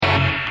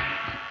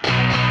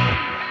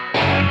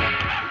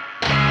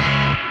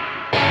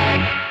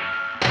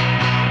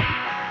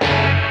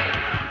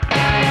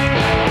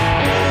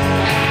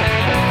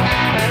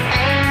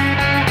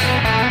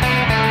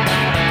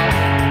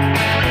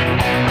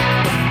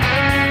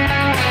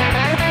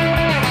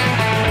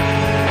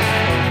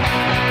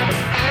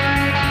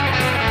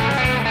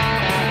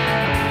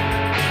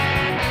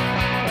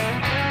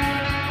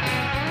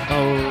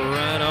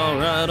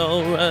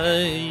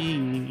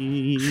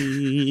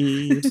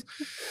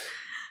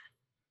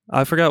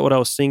I forgot what I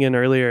was singing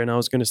earlier, and I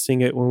was going to sing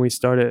it when we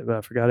started, but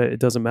I forgot it. It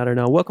doesn't matter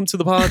now. Welcome to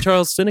the Pod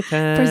Charles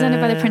Cinecast. Presented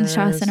by the Prince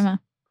Charles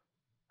Cinema.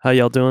 How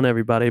y'all doing,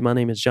 everybody? My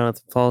name is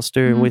Jonathan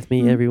Foster, and with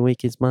me every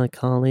week is my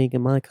colleague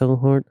and my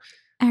cohort,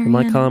 and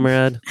my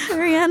comrade,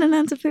 Ariane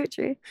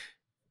Anantaputri.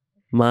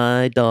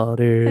 My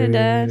daughter. Hey,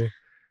 Dad.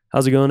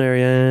 How's it going,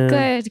 Ariane?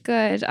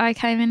 Good. I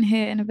came in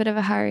here in a bit of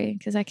a hurry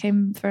because I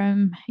came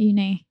from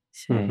uni.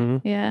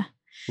 So, yeah.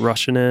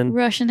 Rushing in.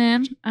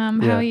 How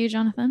are you,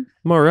 Jonathan?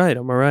 I'm all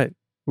right.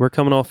 We're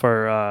coming off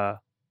our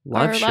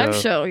live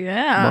show.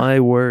 Yeah. My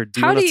word.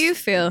 How do you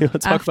feel? You want to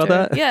talk about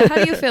that? Yeah. How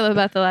do you feel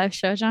about the live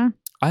show, John?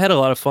 I had a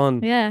lot of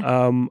fun.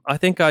 Yeah. I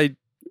think I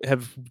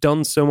have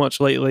done so much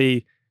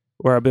lately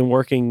where I've been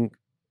working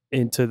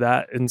into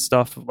that and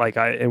stuff, like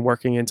and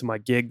working into my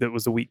gig that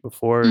was the week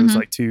before. It was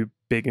like two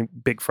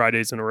big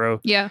Fridays in a row.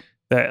 Yeah.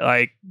 That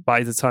like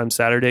by the time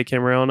Saturday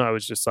came around, I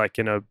was just like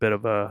in a bit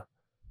of a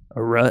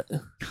rut.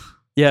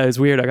 Yeah, it was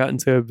weird. I got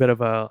into a bit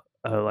of a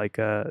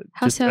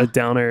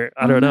downer.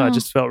 I don't know. I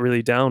just felt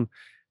really down.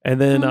 And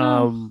then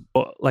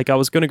like I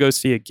was going to go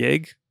see a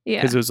gig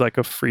because it was like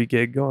a free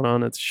gig going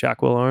on at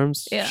Shackwell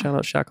Arms. Yeah. Shout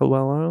out Shackwell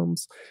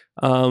Arms.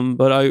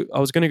 But I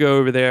was going to go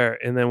over there.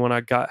 And then when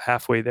I got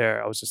halfway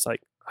there, I was just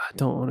like, I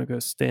don't want to go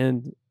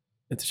stand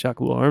at the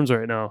Shackwell Arms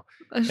right now.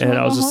 And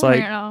I was just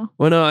like,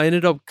 well, no, I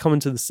ended up coming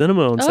to the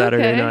cinema on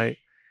Saturday night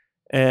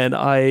and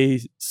I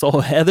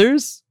saw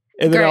Heathers.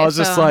 And then I was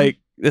just like,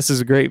 this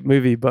is a great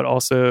movie, but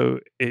also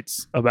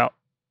it's about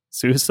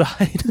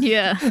suicide.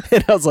 Yeah.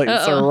 And I was like,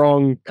 it's the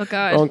wrong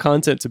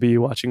content to be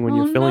watching when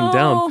you're feeling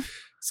down.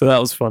 So that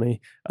was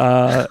funny.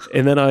 And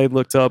then I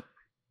looked up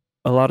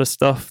a lot of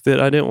stuff that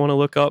I didn't want to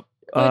look up.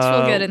 Which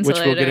we'll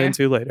get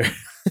into later.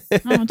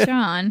 Oh,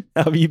 John.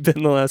 How have you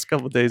been the last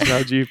couple of days?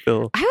 How'd you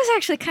feel? I was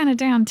actually kind of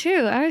down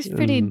too. I was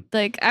pretty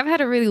I've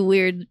had a really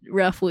weird,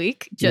 rough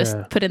week. Just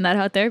putting that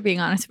out there, being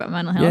honest about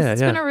mental health.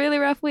 It's been a really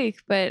rough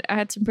week, but I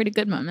had some pretty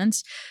good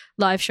moments.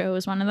 Live show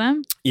was one of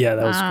them. Yeah,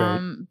 that was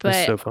great. But it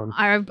was so fun.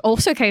 I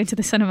also came to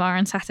the cinema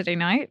on Saturday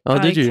night. Oh,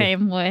 did you? I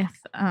came with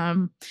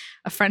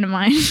a friend of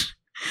mine.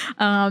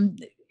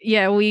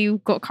 We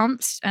got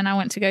comps and I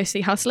went to go see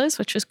Hustlers,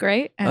 which was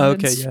great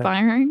and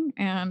inspiring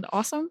and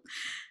awesome.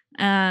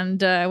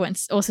 And I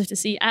went also to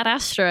see Ad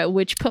Astra,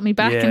 which put me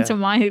back into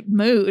my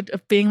mood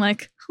of being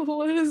like,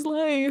 what is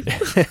life?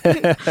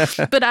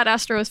 But Ad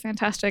Astra was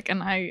fantastic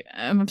and I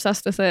am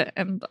obsessed with it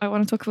and I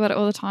want to talk about it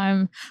all the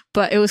time.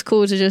 But it was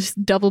cool to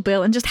just double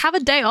bill and just have a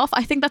day off.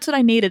 I think that's what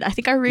I needed. I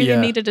think I really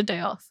needed a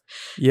day off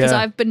because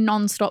I've been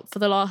nonstop for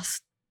the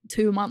last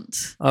 2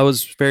 months. I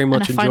was very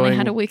much enjoying. I finally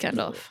had a weekend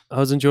off. I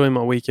was enjoying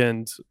my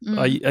weekend.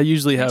 I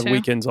usually have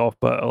weekends off,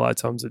 but a lot of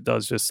times it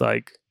does just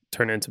like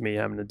turn into me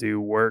having to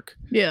do work.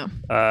 Yeah.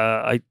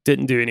 I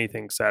didn't do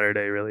anything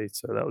Saturday really,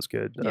 so that was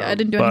good. Yeah, I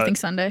didn't do anything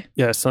Sunday.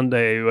 Yeah,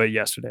 Sunday.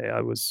 Yesterday I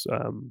was.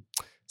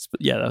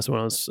 That's when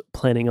I was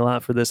planning a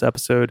lot for this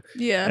episode.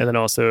 Yeah. And then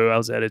also I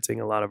was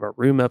editing a lot of our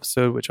Room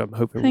episode, which I'm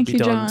hoping will be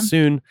done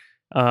soon.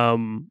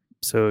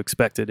 So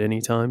expect it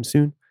anytime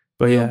soon.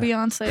 But we'll be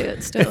on site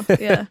it still.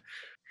 Yeah.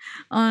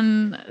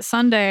 On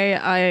Sunday,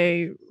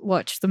 I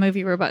watched the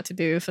movie we're about to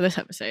do for this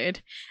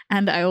episode.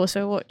 And I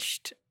also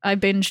I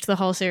binged the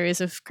whole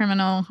series of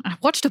Criminal. I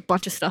watched a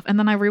bunch of stuff. And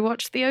then I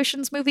rewatched the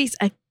Ocean's movies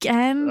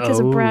again because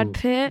of Brad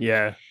Pitt.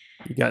 Yeah.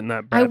 You got in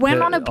that I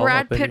went on a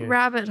Brad Pitt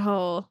rabbit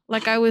hole.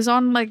 Like I was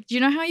on do you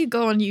know how you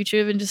go on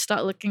YouTube and just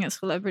start looking at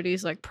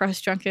celebrities like press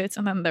junkets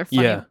and then their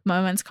funny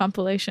moments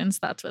compilations?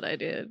 That's what I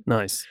did.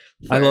 Nice.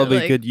 I love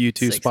a good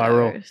YouTube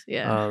spiral. Hours.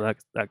 Yeah.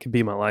 That could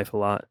be my life a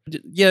lot.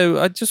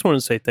 Yeah, I just want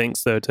to say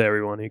thanks though to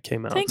everyone who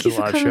came out to the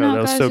live show.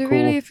 That was so cool. I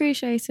really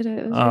appreciated it.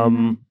 It was really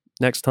nice.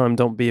 Next time,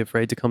 don't be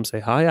afraid to come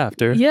say hi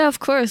after. Yeah, of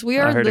course.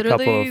 I heard a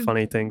couple of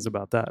funny things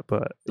about that,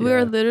 but we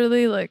were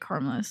literally like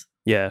harmless.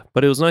 Yeah,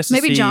 but it was nice to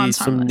see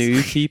some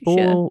new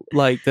people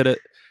like that.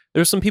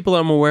 There's some people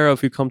I'm aware of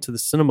who come to the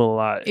cinema a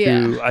lot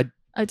who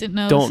I didn't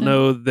know. Don't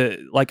know that.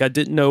 Like I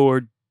didn't know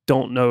or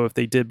don't know if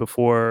they did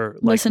before.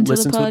 Like listen to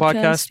the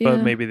podcast,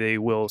 but maybe they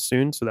will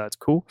soon. So that's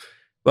cool.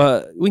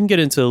 But we can get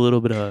into a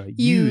little bit of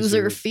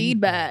user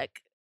feedback.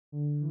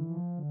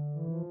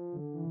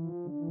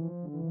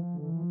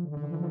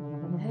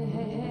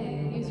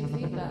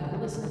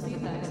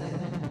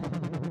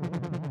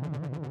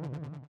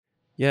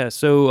 Yeah,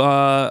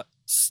 so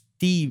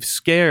Steve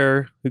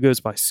Scare, who goes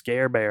by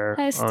Scare Bear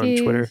on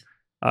Twitter,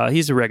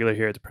 he's a regular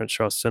here at the Prince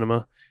Charles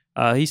Cinema.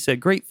 He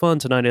said, great fun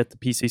tonight at the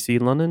PCC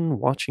London,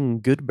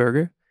 watching Good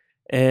Burger,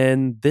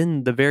 and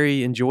then the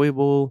very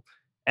enjoyable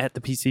At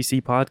the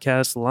PCC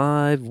podcast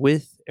live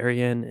with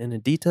Ariane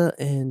Anantaputri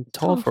and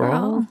Tall for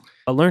All.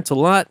 I learned a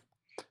lot.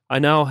 I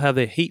now have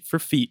a hate for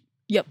feet.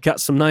 Yep. Got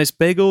some nice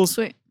bagels.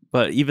 Sweet.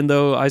 But even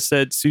though I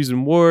said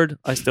Susan Ward,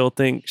 I still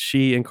think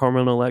she and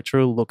Carmen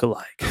Electra look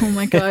alike. Oh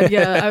my God,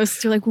 yeah. I was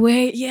still like,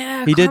 wait,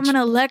 Carmen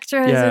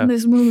Electra is in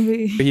this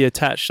movie. He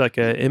attached like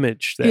an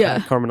image that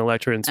had Carmen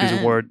Electra and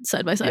Susan Ward.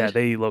 Side by side.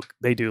 Yeah,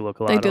 they do look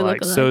a lot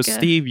alike. So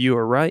Steve, you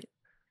were right.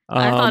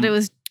 I thought it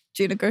was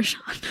Gina Gershon.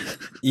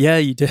 Yeah,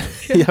 you did.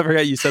 Yeah, I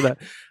forgot you said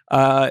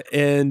that.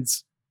 And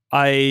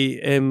I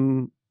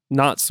am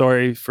not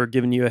sorry for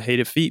giving you a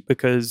hated feet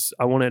because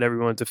I wanted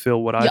everyone to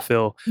feel what I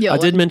feel. I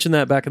did mention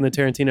that back in the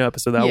Tarantino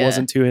episode that I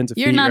wasn't too into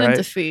feet. You're not right?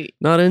 into feet.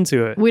 Not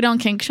into it. We don't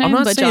kink shame,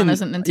 but John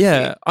isn't into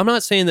feet. I'm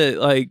not saying that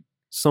like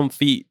some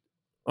feet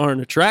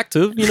aren't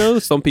attractive.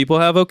 Some people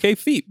have okay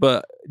feet,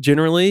 but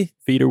generally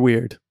feet are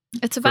weird.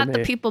 It's about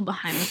the people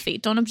behind the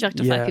feet. Don't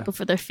objectify people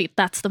for their feet.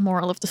 That's the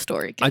moral of the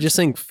story. I just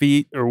think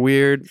feet are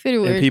weird. Feet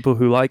are weird. And people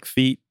who like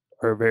feet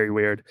are very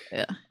weird.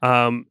 Yeah.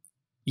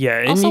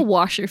 Also,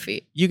 wash your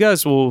feet. You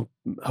guys will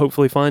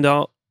hopefully find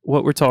out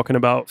what we're talking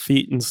about,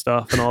 feet and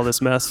stuff and all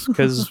this mess,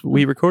 because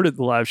we recorded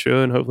the live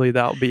show and hopefully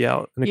that'll be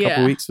out in a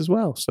couple weeks as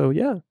well. So,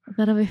 yeah.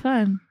 That'll be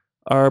fun.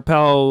 Our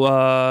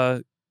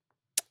pal...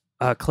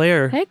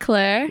 Claire. Hey,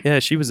 Claire. Yeah,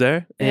 she was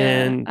there. Yeah,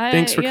 and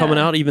thanks for coming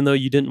out, even though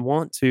you didn't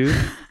want to,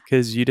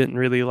 because you didn't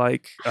really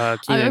like Keenan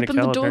and Kel. I opened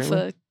the door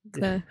for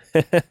Claire.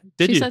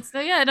 Did you? Said,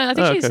 I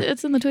think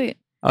it's in the tweet.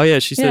 Oh, yeah,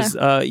 she says,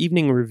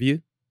 evening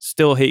review,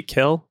 still hate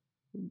Kel,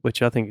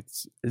 which I think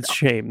it's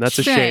shame. That's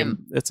a shame.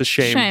 It's a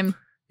shame. Shame.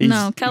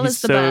 No, Kel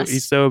is the best.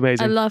 He's so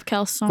amazing. I love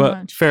Kel so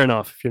much. Fair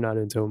enough if you're not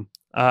into him.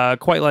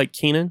 Quite like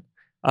Keenan.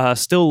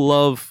 Still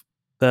love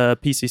the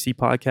PCC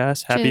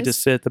podcast. Happy to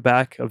sit at the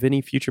back of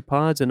any future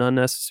pods and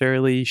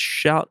unnecessarily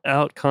shout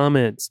out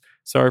comments.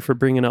 Sorry for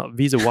bringing up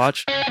Visa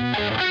Watch.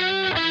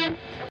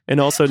 And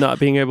also not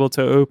being able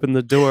to open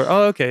the door.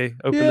 Oh, okay.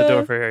 Open the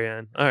door for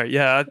Ariane. All right.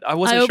 Yeah, I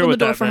wasn't sure what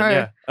that meant. I opened the door for her.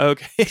 Yeah.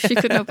 Okay. She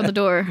couldn't open the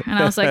door. And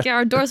I was like,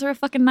 our doors are a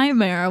fucking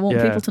nightmare. I want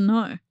people to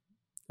know.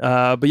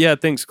 But yeah,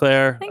 thanks,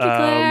 Claire. Thank you,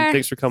 Claire.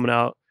 Thanks for coming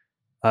out.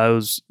 It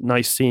was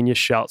nice seeing you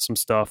shout some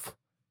stuff.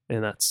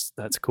 And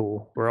that's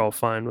cool. We're all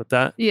fine with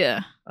that.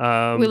 Yeah.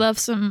 We love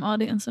some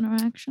audience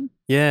interaction.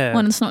 Yeah.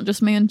 When it's not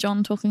just me and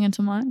John talking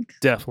into mic.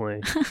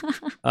 Definitely.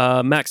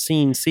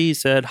 Maxine C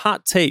said,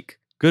 hot take.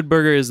 Good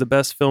Burger is the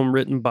best film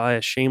written by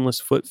a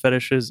shameless foot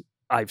fetishes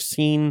I've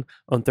seen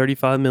on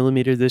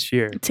 35mm this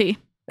year. T.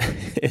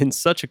 And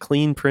such a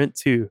clean print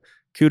too.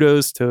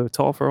 Kudos to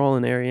Tall for All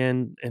and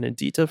Ariane and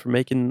Adita for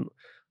making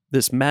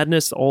this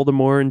madness all the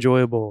more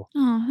enjoyable,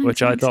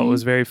 which I thought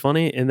was very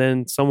funny. And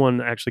then someone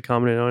actually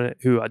commented on it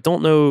who I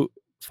don't know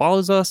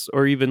follows us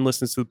or even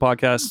listens to the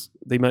podcast.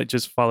 They might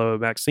just follow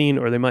Maxine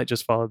or they might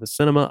just follow the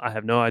cinema. I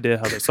have no idea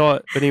how they saw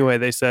it. But anyway,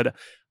 they said,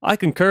 I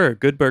concur.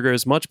 Good Burger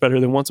is much better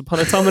than Once Upon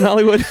a Time in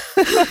Hollywood.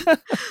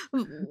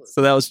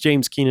 So that was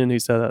James Keenan who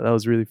said that. That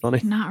was really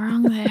funny. Not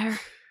wrong there.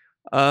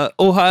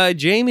 Hi,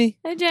 Jamie.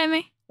 Hey,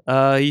 Jamie.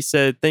 He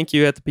said, thank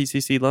you at the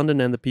PCC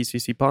London and the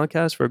PCC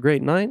podcast for a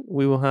great night.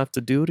 We will have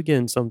to do it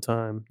again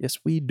sometime. Yes,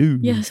 we do.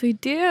 Yes, we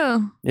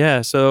do.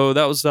 Yeah, so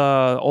that was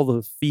all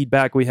the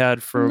feedback we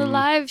had from the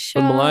live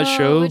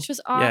show, which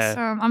was awesome.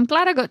 Yeah. I'm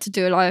glad I got to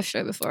do a live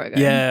show before I go.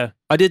 Yeah,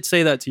 I did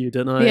say that to you,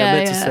 didn't I? I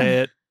meant to say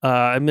it.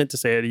 I meant to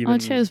say it even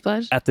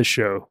at the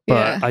show,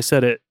 but I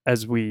said it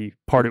as we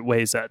parted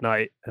ways that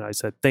night, and I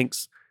said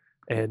thanks,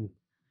 and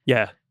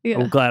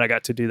I'm glad I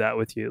got to do that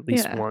with you at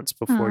least once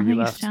before you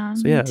left. John.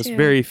 So it was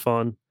very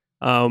fun.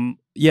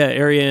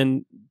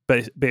 Ariane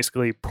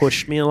basically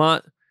pushed me a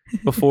lot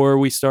before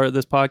we started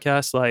this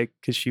podcast, like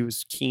because she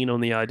was keen on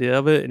the idea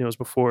of it, and it was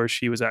before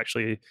she was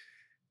actually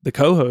the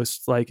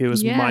co-host. Like it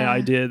was my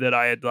idea that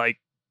I had like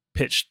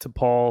pitched to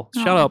Paul.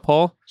 Shout out,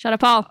 Paul. Shout out,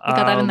 Paul. We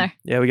got that in there.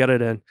 Yeah, we got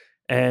it in,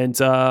 and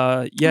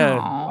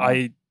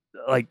I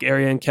like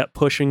Ariane kept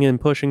pushing and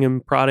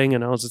prodding,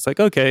 and I was just like,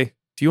 okay.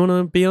 Do you want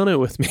to be on it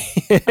with me?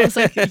 I was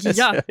like,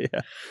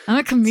 I'm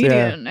a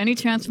comedian. Any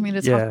chance for me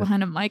to talk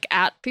behind a mic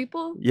at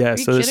people? Yeah,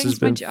 so this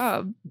has my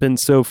job. Been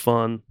so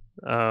fun.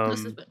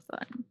 This has been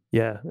fun.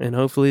 Yeah, and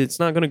hopefully it's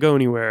not going to go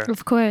anywhere.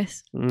 Of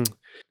course. A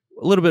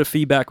little bit of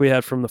feedback we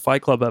had from the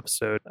Fight Club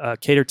episode.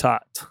 Cater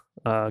Tot.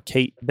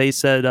 Kate, they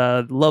said,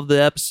 love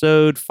the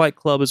episode. Fight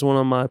Club is one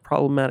of my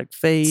problematic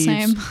faves.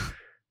 Same.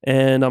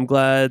 And I'm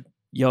glad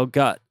y'all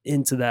got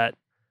into that.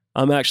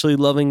 I'm actually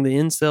loving the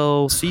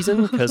incel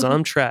season because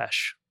I'm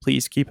trash.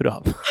 Please keep it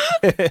up.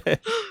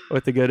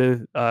 With the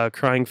good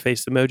crying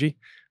face emoji.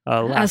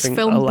 As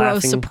film bro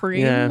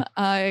supreme,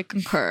 I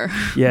concur.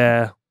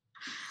 Yeah.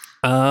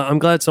 I'm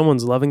glad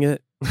someone's loving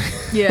it.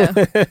 Yeah.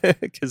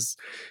 Because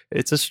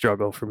it's a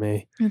struggle for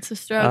me. It's a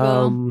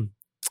struggle.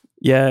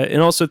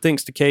 And also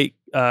thanks to Kate.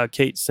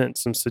 Kate sent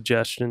some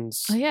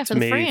suggestions to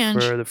me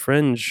for the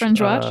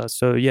Fringe watch.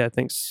 So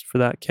thanks for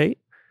that, Kate.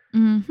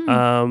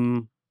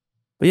 Mm-hmm.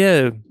 But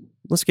yeah,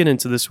 let's get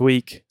into this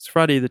week. It's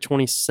Friday the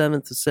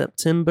 27th of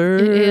September.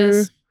 It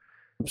is.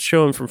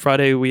 Showing from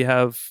Friday, we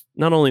have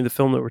not only the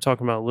film that we're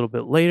talking about a little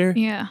bit later,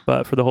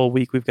 but for the whole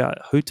week, we've got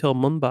Hotel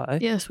Mumbai.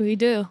 Yes, we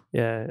do.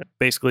 Yeah,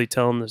 basically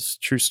telling this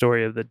true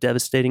story of the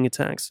devastating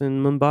attacks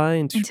in Mumbai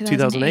in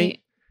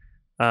 2008.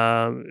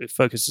 It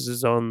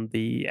focuses on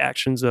the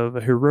actions of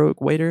a heroic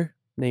waiter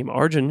named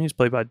Arjun, who's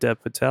played by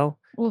Dev Patel,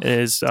 and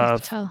his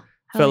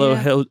fellow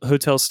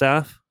hotel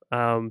staff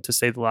to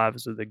save the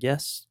lives of the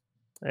guests.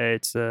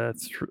 It's a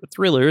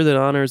thriller that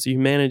honors the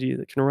humanity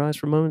that can arise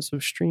from moments of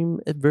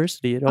extreme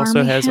adversity. It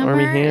also has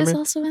Armie Hammer. Is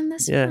also in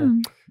this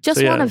film.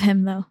 Just one of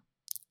him, though.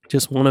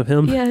 Just one of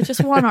him? Yeah,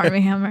 just one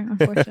Armie Hammer,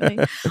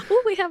 unfortunately.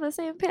 Oh, we have the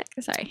same pick.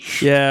 Sorry.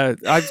 Yeah,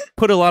 I've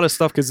put a lot of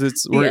stuff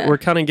because we're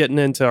kind of getting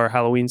into our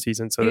Halloween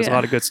season, so there's a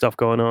lot of good stuff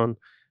going on.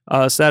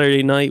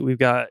 Saturday night, we've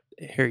got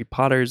Harry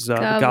Potter's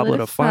Goblet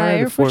of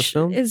Fire, the fourth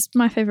film. Is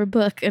my favorite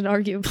book, and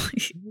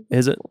arguably.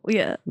 Is it?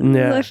 Yeah.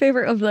 My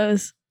favorite of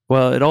those.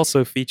 Well, it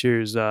also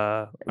features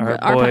our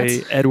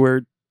boy,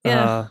 Edward.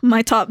 Yeah,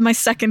 my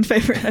second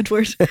favorite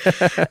Edward.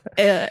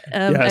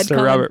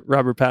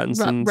 Robert Pattinson's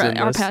in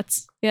this.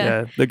 Pats.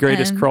 Yeah, the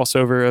greatest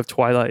crossover of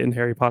Twilight and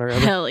Harry Potter ever.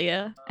 Hell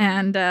yeah.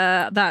 And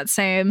that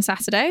same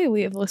Saturday,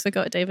 we have also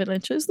got David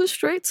Lynch's The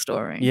Straight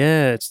Story.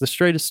 Yeah, it's the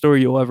straightest story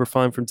you'll ever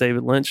find from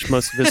David Lynch.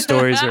 Most of his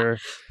stories are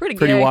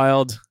pretty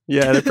wild.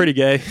 Yeah, they're pretty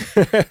gay.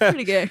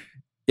 Pretty gay.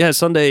 Yeah,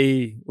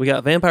 Sunday, we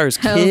got Vampire's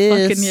Kiss.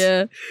 Hell fucking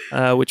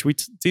yeah. Which we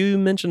do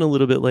mention a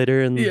little bit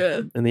later in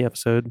the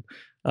episode.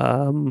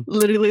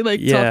 Literally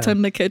top 10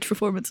 Nick Cage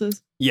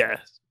performances. Yeah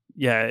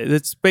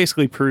it's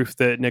basically proof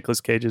that Nicolas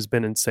Cage has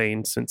been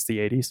insane since the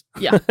 80s.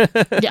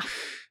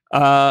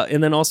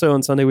 And then also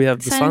on Sunday we have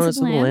The Silence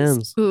of the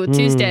Lambs. Ooh,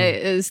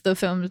 Tuesday is the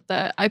film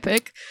that I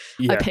picked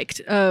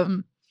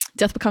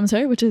Death Becomes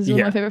Her, which is one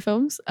of my favorite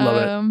films.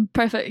 Love it.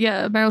 Perfect.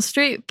 Meryl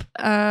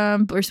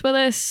Streep, Bruce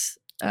Willis,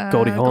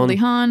 Goldie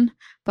Hawn.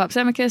 Bob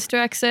Zemeckis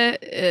directs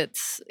it.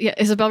 It's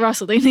Isabel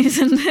Rossellini's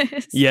in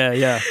this.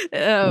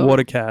 What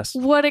a cast.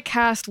 What a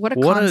cast. What a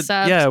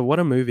concept. What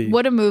a movie.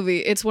 What a movie.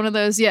 It's one of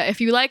those, if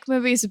you like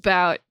movies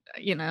about,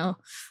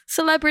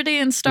 celebrity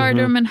and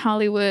stardom in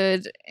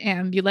Hollywood,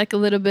 and you like a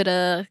little bit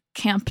of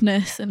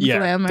campness and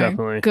glamour,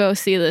 definitely. Go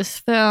see this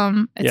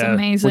film. It's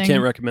amazing. We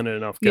can't recommend it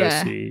enough. Go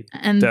see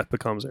Death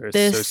Becomes Her.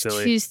 It's so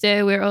silly.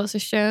 Tuesday, we're also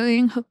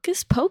showing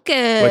Hocus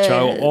Pocus, which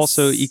I will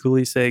also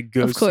equally say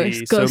go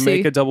see.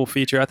 Make a double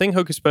feature. I think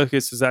Hocus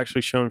Pocus is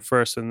actually shown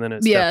first, and then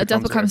it's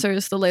Death Becomes Her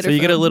is the later. So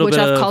you get a little bit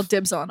I've called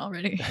dibs on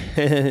already.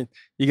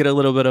 You get a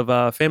little bit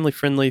of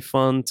family-friendly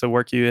fun to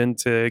work you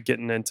into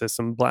getting into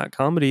some black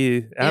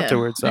comedy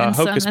afterwards.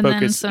 Hocus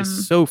Pocus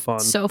is so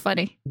fun. So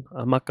funny.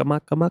 Amok.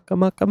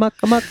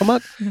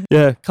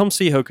 Yeah, come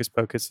see Hocus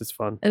Pocus. It's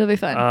fun. It'll be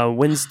fun.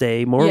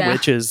 Wednesday, more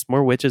witches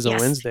on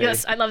Wednesday.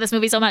 Yes, I love this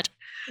movie so much.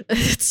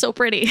 It's so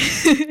pretty.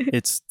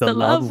 It's The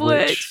Love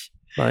Witch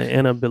by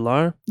Anna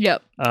Bilar.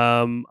 Yep.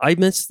 I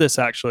missed this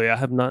actually. I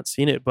have not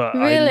seen it, but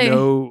really? I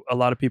know a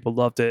lot of people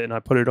loved it, and I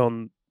put it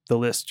on the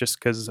list just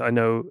because I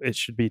know it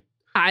should be.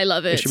 I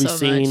love it. It should be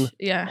seen. Much.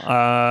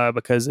 Yeah.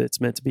 Because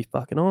it's meant to be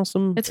fucking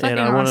awesome. It's fucking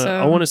awesome.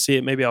 I want to see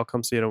it. Maybe I'll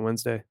come see it on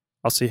Wednesday.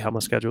 I'll see how my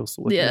schedule's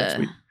looking next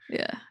week.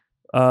 Yeah.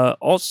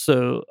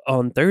 Also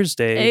on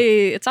Thursday.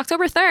 Hey, it's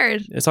October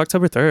 3rd. It's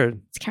October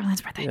 3rd. It's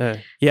Caroline's birthday. Yeah.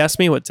 He asked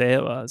me what day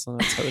it was.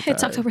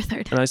 It's October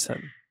 3rd. And I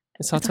said,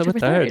 it's October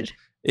 3rd.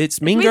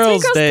 It's Mean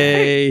Girls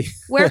Day.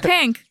 Wear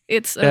pink.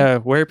 It's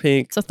wear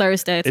pink. It's a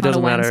Thursday. It's not a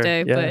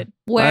Wednesday, but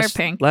wear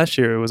pink. Last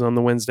year it was on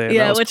the Wednesday.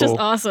 Yeah, which is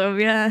awesome.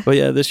 Yeah.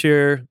 But this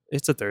year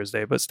it's a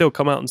Thursday. But still,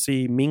 come out and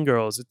see Mean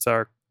Girls. It's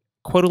our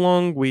quote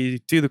along. We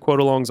do the quote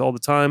alongs all the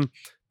time,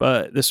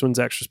 but this one's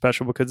extra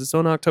special because it's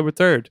on October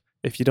 3rd.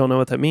 If you don't know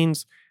what that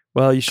means,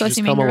 well, you should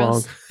just come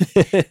along.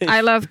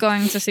 I love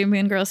going to see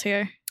Mean Girls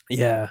here.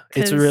 Yeah,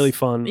 it's really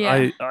fun.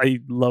 Yeah.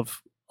 I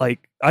love I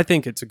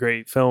think it's a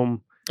great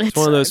film. It's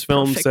one of those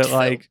films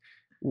that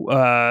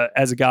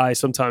as a guy,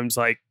 sometimes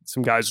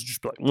some guys will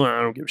just be like, well,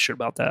 I don't give a shit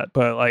about that.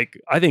 But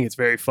I think it's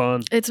very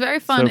fun. It's very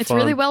fun. It's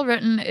really well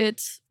written.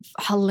 It's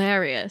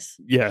hilarious.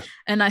 Yeah.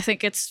 And I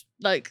think it's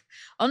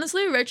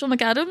honestly, Rachel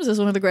McAdams is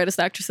one of the greatest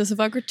actresses of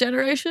our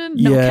generation.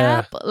 No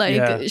cap.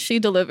 She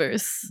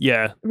delivers.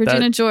 Yeah.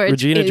 Regina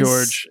George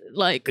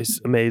is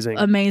amazing.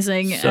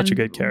 Amazing. Such a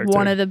good character.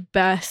 One of the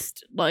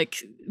best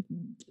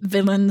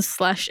villains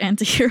 /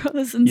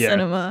 anti-heroes in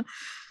cinema.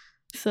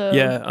 So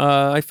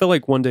I feel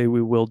like one day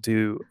we will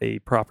do a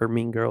proper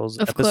Mean Girls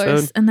episode. Of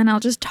course, and then I'll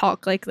just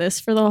talk like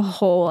this for the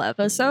whole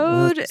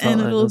episode,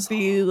 and it'll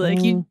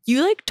be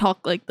you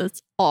talk like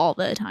this all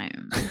the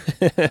time.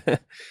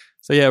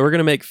 So we're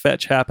gonna make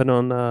Fetch happen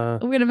on.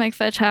 We're gonna make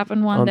Fetch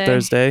happen on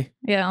Thursday.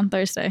 Yeah, on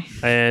Thursday.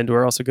 And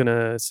we're also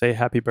gonna say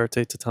happy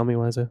birthday to Tommy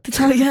Wiseau.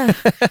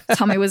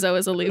 Tommy Wiseau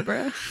is a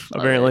Libra.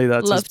 Apparently,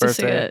 that's Love his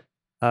birthday. To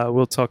see it.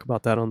 We'll talk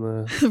about that on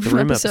the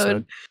Room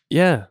episode.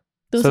 Yeah.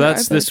 Those so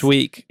that's this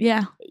week.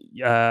 Yeah.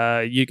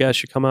 You guys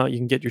should come out. You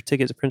can get your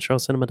tickets at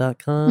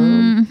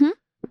PrinceCharlesCinema.com.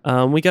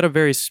 Mm-hmm. We got a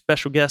very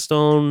special guest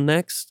on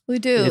next. We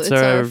do. It's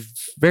our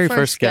very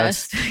first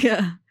guest.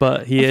 Yeah.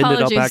 But he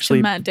ended up actually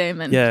to Matt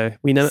Damon. Yeah,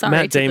 we know Sorry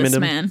Matt Damon to this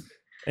man.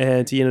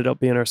 And he ended up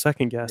being our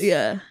second guest.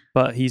 Yeah.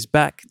 But he's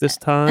back this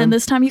time. And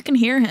this time you can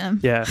hear him.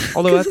 Yeah.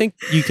 Although I think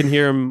you can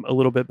hear him a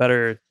little bit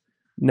better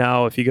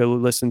now if you go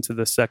listen to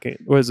the second,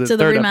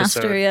 third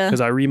episode? Yeah. Because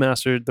I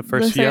remastered the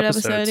first few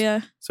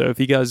episodes. So if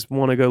you guys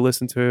want to go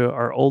listen to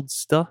our old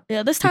stuff,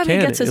 this time he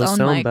gets his own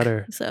mic.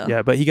 Better. So.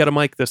 Yeah, but he got a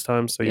mic this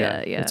time, so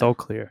it's all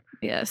clear.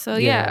 Yeah, so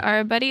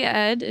our buddy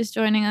Ed is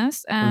joining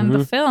us, and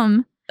the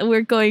film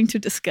we're going to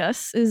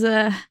discuss is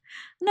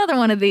another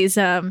one of these,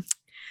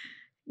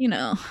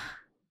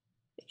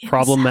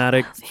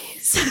 problematic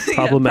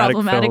problematic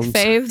films.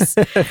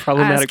 faves.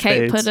 Problematic as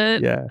Kate faves. put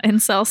it, Yeah.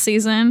 incel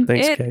season.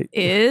 Thanks, Kate. It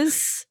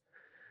is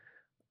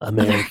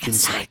American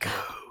Psycho.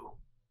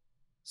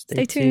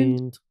 Stay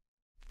tuned.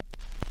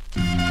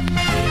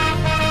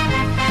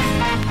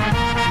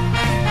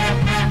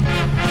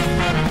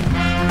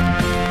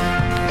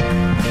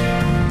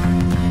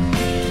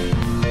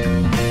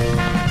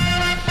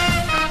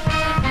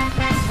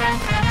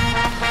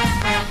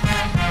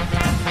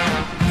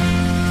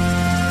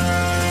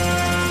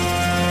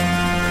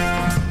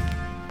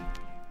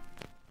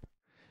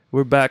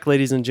 We're back,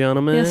 ladies and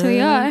gentlemen. Yes, we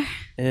are.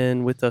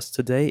 And with us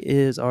today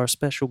is our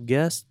special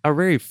guest, our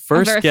very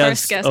first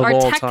guest of our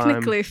all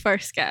technically time.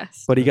 first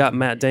guest. But he got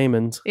Matt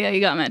Damon. Yeah, you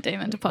got Matt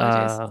Damon.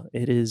 Apologies.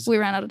 It is we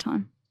ran out of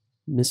time.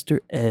 Mr.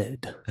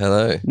 Ed.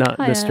 Hello. Not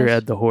Hi, Mr. Ed.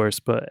 Ed the horse,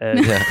 but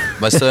Ed. Yeah,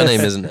 my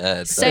surname isn't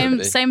Ed.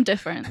 Same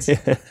difference.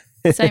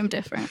 Same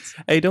difference.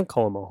 Hey, don't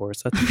call him a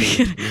horse. That's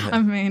mean. I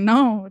mean,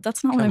 no,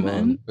 that's not what I Come meant.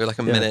 on. We're like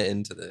a minute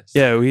into this.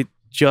 Yeah, we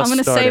just I'm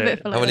gonna started. save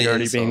it for How many later.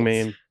 Already being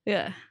insults? mean.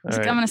 Yeah, All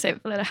right. I'm gonna save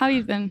it for later. How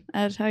you been,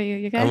 Ed? How are you?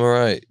 You okay? I'm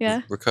alright.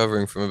 Yeah.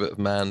 Recovering from a bit of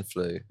man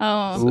flu.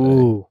 Oh,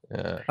 Ooh.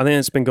 Yeah. I think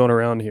it's been going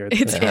around here.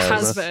 it Yeah,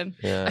 has been.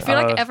 Yeah. I feel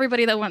like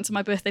everybody that went to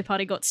my birthday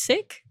party got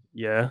sick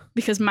Yeah.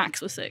 because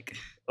Max was sick.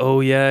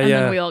 Oh, yeah, And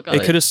yeah. then we all got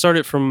It it. could have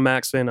started from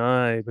Max and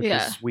I because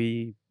Yeah.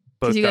 we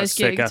both you got guys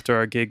sick gigged. after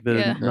our gig the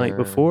Yeah. night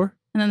before.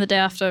 And then the day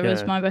after was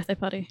Yeah. my birthday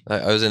party.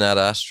 I was in Ad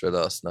Astra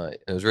last night.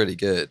 It was really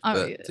good. Oh,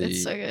 but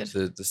it's so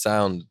good. The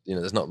sound,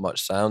 there's not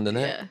much sound in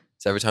it. Yeah,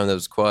 So every time there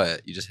was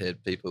quiet, you just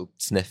heard people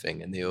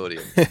sniffing in the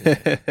audience.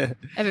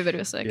 everybody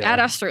was sick. Yeah. Ad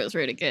Astra was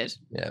really good.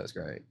 Yeah, it was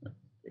great.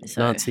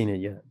 So, Not seen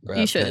it yet.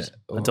 Brad should. Pitt.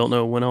 I don't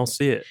know when I'll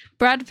see it.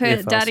 Brad Pitt,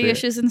 If I'll Daddy see it.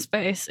 Issues in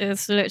Space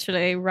is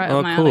literally right Oh,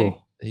 up my alley.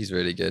 cool. He's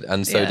really good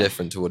and so Yeah.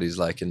 different to what he's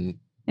like in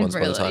In Once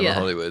Upon a real- Time yeah. in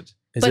Hollywood.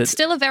 Is But it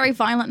still a very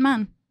violent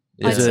man.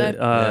 I'd is say. it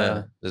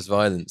Yeah. There's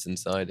violence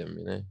inside him.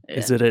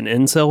 is it an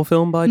incel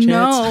film by chance?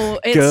 No,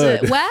 it's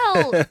Good.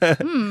 well,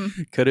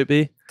 Could it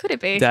be? could it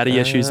be? Daddy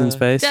issues in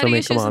space? Daddy I mean,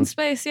 Issues come on. in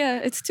Space, yeah.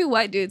 It's two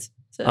white dudes.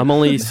 So. I'm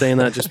only saying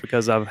that just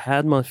because I've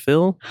had my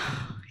fill.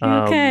 You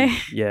okay?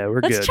 Yeah, we're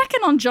Let's good. check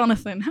in on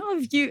Jonathan.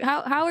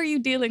 How are you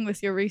dealing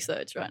with your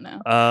research right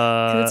now?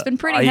 'Cause it's been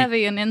pretty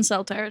heavy in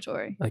incel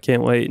territory. I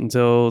can't wait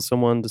until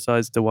someone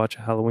decides to watch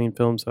a Halloween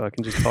film so I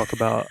can just talk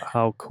about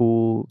how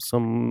cool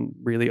some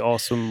really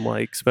awesome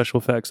like special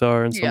effects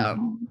are and some Yeah.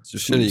 So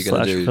surely you're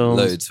going to slash do films.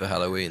 loads for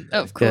Halloween.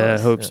 though. Of course. Yeah, I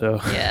hope so.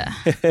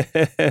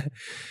 Yeah.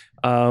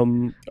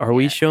 Are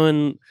we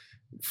showing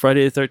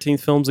Friday the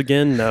 13th films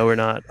again? No, we're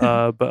not.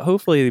 But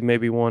hopefully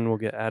maybe one will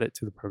get added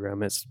to the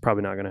program. It's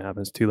probably not going to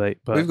happen. It's too late.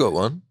 But We've got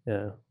one.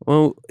 yeah.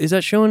 Well, is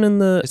that showing in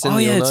the... It's in oh,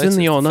 the yeah, it's in all-nighter. the It's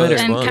the all-nighter.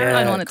 first And one.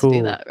 Caroline Yeah, wanted to cool.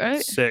 do that,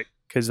 right? Sick.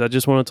 Because I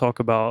just want to talk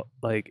about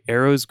like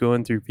arrows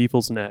going through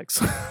people's necks.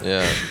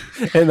 Yeah.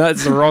 And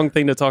that's the wrong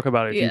thing to talk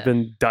about if Yeah. you've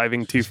been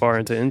diving too far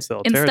into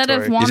incel Instead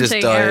territory. of You're just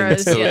wanting dying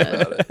arrows, to talk yeah.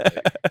 about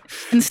it.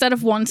 Instead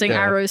of wanting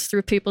Yeah. arrows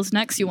through people's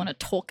necks, you want to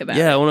talk about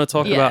Yeah, I it. want to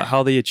talk Yeah. about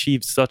how they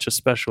achieved such a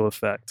special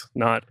effect.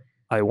 Not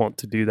I want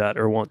to do that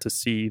or want to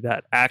see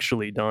that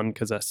actually done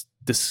because that's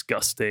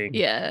disgusting.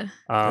 Yeah.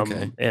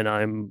 Okay. And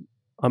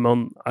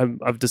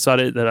I've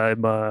decided that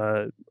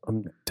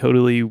I'm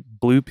totally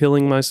blue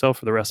pilling myself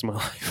for the rest of my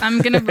life.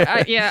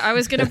 I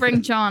was gonna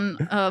bring John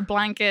a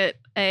blanket,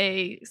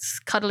 a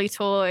cuddly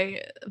toy,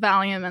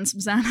 Valium, and some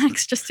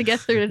Xanax just to get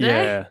through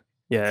today.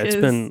 Yeah.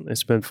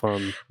 It's been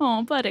fun.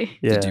 Oh, buddy.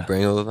 Yeah. Did you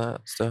bring all of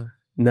that stuff?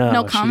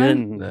 No,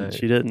 comment? No.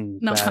 She didn't.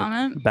 No Bad-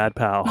 comment? Bad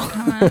pal. No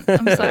comment.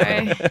 I'm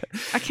sorry.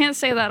 I can't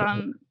say that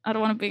on. I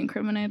don't want to be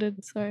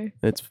incriminated. Sorry.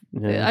 It's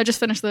yeah. I just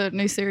finished the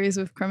new series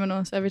with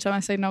criminals. Every time I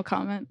say no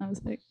comment, I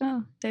was like,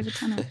 oh, David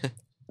Tennant.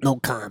 No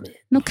comment.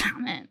 No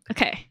comment.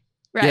 Okay.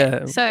 Right.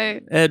 Yeah. So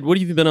Ed, what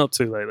have you been up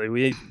to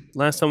lately?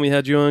 Last time we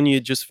had you on, you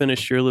had just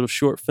finished your little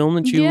short film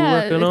that you were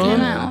working it on.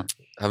 came out.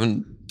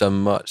 Haven't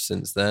done much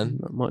since then.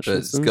 Not much.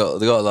 But since then.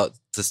 they've got a lot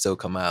to still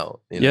come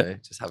out. Yeah.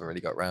 Just haven't really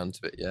got around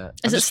to it yet.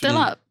 Is I've it just still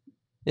been- up?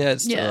 Yeah,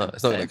 it's still Yeah, up.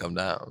 It's not so- going to come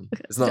down.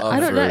 Okay. It's not I up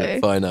don't for know. a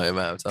finite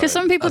amount of time. Because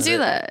some people That's do it.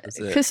 that. That's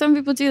it. Because some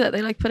people do that.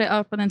 They like put it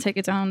up and then take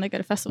it down. They go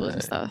to festivals and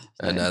Right. stuff.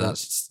 No, So-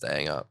 that's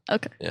staying up.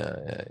 Okay.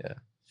 Yeah.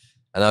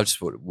 And I'm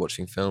just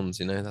watching films.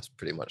 That's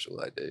pretty much all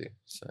I do.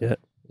 So, Yeah.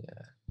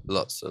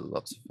 lots of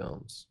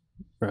films.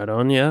 Right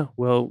on. Yeah.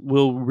 Well,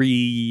 we'll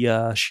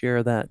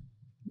share that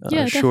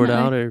Yeah, short definitely.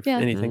 out or Yeah.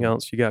 anything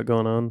else you got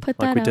going on, Put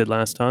like that we out. did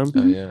last time. Oh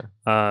Mhm.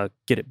 yeah.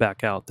 Get it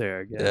back out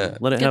there again. Yeah.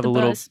 Let it Get have the a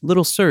buzz.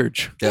 little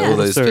surge. Get Yeah. all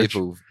those Surge.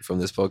 people from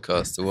this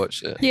podcast to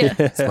watch it. Yeah.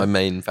 It's my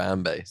main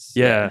fan base.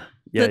 Yeah.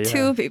 Yeah. the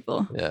two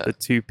people. Yeah. The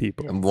two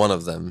people. And one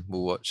of them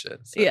will watch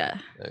it. So Yeah.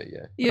 there you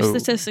go. Your Oh.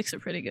 statistics are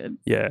pretty good.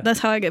 Yeah. That's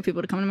how I get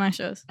people to come to my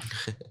shows.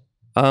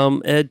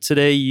 Ed,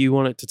 today you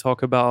wanted to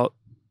talk about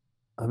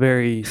a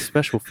very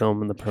special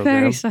film in the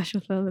program. Very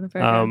special film in the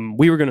program.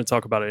 We were going to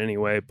talk about it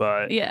anyway,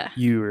 but Yeah.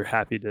 you were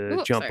happy to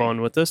Ooh, jump sorry.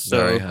 on with us.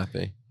 Very So,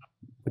 happy.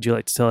 would you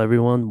like to tell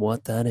everyone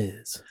what that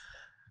is?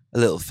 A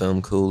little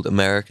film called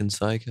American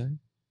Psycho.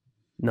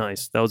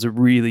 Nice. That was a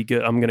really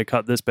good. I'm going to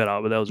cut this bit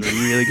out, but that was a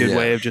really good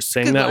way of just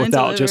saying that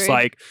without just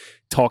like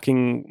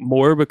talking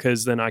more,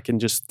 because then I can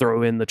just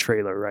throw in the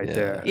trailer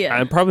there. Yeah.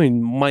 I probably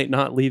might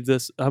not leave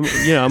this. I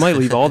might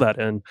leave all that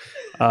in.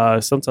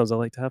 Sometimes I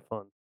like to have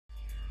fun.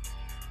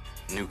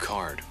 New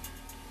card.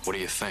 What do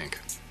you think?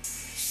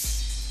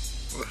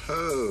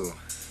 Whoa.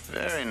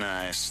 Very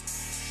nice.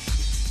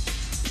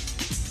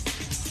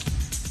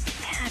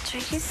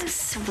 Patrick, you're so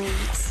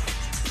sweet.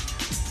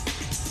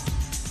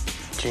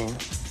 Jean,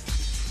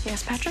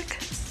 Yes, Patrick?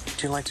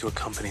 would you like to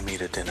accompany me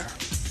to dinner?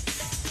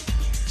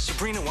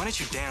 Sabrina, why don't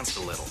you dance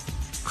a little?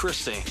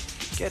 Christy,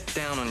 get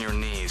down on your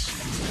knees.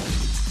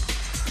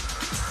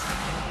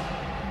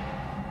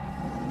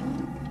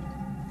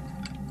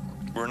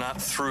 We're not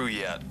through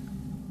yet.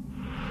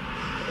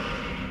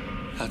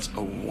 That's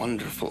a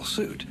wonderful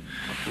suit.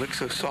 It looks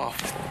so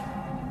soft.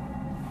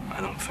 I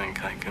don't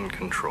think I can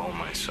control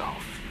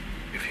myself.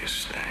 If you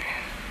stay,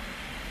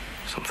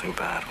 something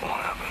bad will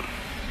happen.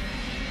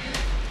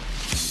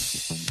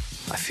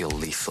 I feel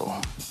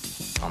lethal,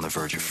 on the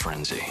verge of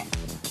frenzy.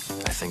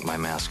 I think my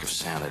mask of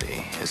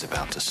sanity is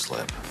about to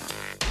slip.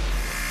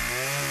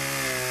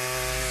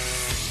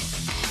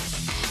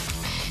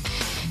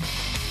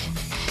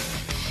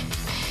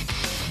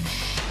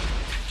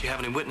 Do you have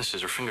any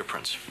witnesses or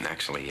fingerprints?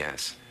 Actually,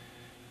 yes.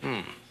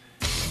 Hmm.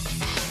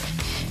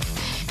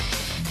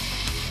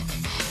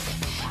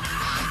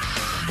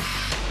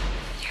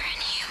 You're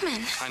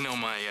inhuman. I know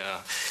my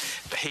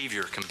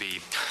behavior can be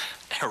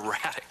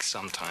erratic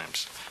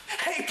sometimes.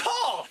 Hey,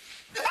 Paul!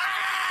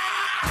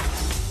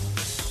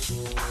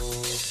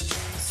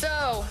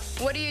 So,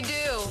 what do?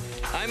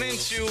 I'm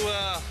into,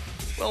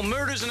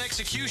 murders and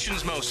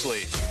executions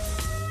mostly.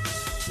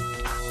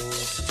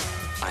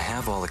 I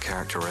have all the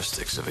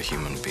characteristics of a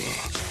human being,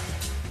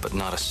 but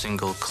not a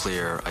single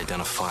clear,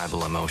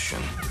 identifiable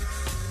emotion.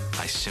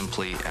 I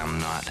simply am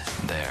not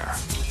there.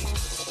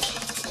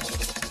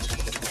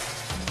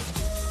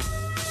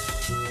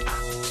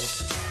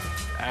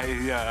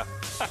 I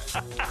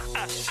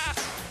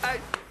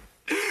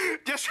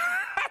just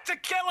had to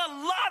kill a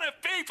lot of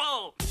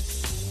people!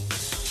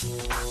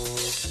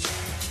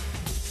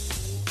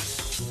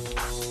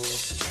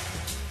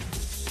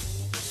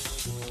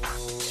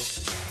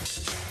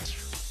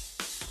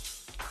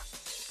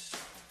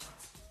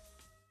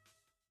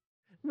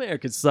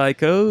 American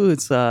Psycho.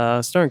 It's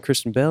starring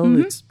Kristen Bell.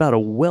 It's about a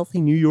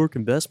wealthy New York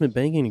investment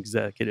banking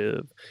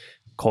executive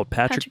called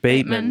Patrick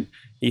Bateman.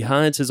 He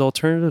hides his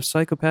alternative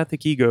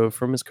psychopathic ego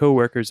from his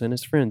coworkers and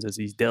his friends as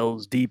he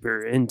delves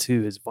deeper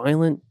into his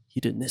violent,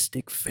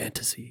 hedonistic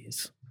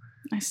fantasies.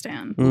 I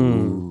stand.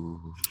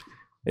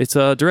 It's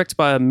directed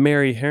by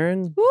Mary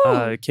Harron.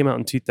 It came out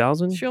in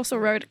 2000. She also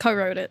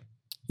co-wrote it.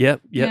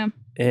 Yep. Yeah.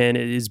 And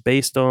it is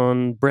based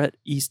on Bret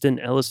Easton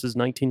Ellis's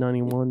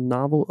 1991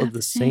 novel of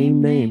the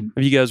same name.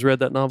 Have you guys read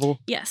that novel?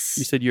 Yes.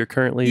 You said you're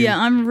currently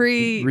I'm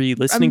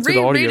re-listening to the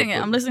audiobook.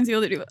 I'm listening to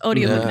the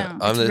audiobook now.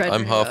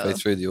 I'm halfway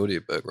through the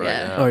audiobook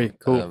right now. Oh,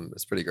 cool.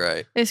 It's pretty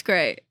great. It's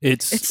great.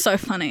 It's so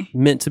funny.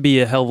 Meant to be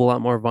a hell of a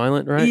lot more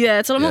violent, right? Yeah,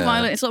 it's a lot more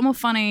violent. It's a lot more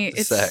funny.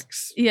 It's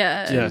sex.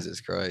 Yeah.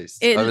 Jesus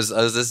Christ. I was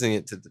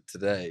listening to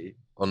today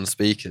on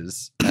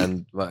speakers,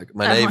 and my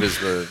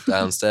neighbors were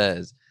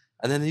downstairs.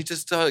 And then he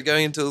just started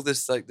going into all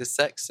this this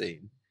sex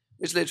scene,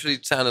 which literally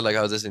sounded like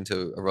I was listening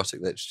to erotic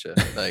literature,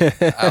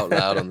 out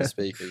loud on the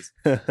speakers.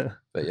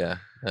 But yeah.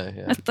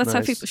 That's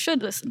how people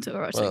should listen to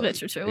erotic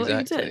literature.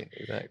 Exactly.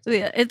 So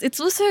yeah, it's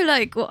also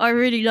what I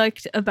really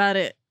liked about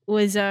it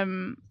was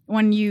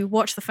when you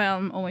watch the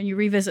film or when you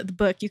revisit the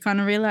book, you kind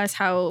of realize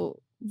how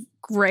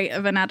great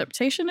of an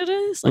adaptation it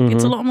is.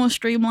 It's a lot more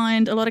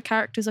streamlined. A lot of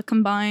characters are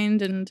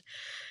combined and.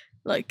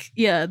 A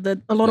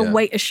lot of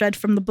weight is shed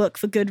from the book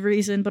for good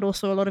reason, but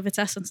also a lot of its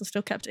essence is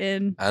still kept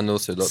in. And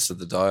also lots of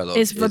the dialogue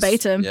is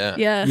verbatim.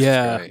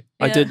 Yeah.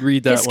 I did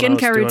read that. His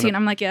skincare routine.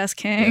 I'm like, yes,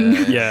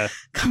 king. Yeah.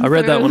 I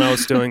read that when I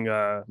was doing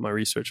my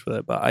research for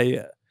that. But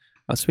I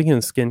was speaking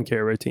of the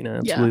skincare routine. I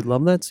absolutely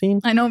love that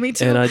scene. I know, me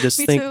too. And I just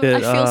think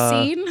that I feel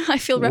seen. I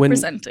feel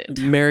represented.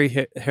 When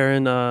Mary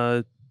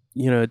Harron,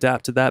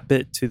 adapted that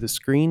bit to the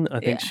screen, I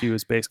think she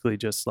was basically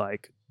just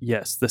like,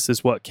 yes, this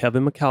is what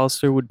Kevin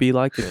McAllister would be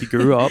like if he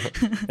grew up,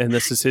 and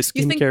this is his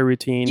skincare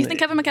routine. Do you think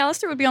Kevin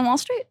McAllister would be on Wall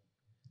Street?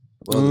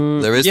 Well,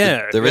 there is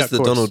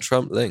the Donald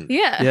Trump link.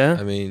 Yeah.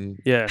 I mean,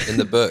 in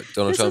the book,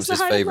 Donald Trump's his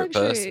favorite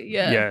person.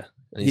 Yeah.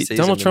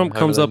 Donald Trump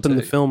comes up in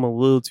the film a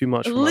little too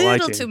much for my liking. A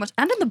little too much.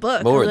 And in the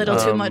book, a little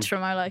too much for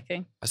my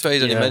liking. I suppose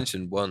he's only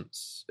mentioned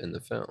once in the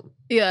film.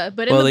 Yeah,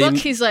 but in the book,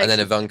 he's like... And then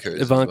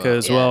Ivanka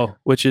as well,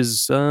 which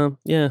is,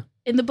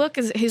 In the book,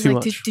 he's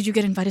like, did you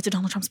get invited to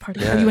Donald Trump's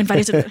party? Are you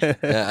invited to...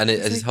 Yeah, and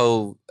his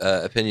whole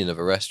opinion of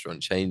a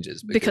restaurant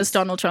changes. Because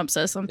Donald Trump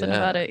says something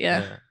about it,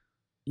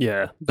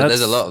 Yeah. But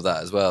there's a lot of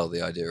that as well,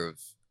 the idea of...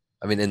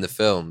 I mean, in the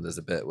film, there's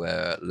a bit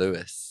where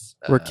Lewis...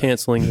 We're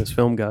cancelling this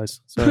film,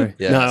 guys. Sorry.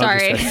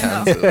 Sorry.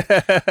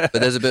 But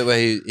there's a bit where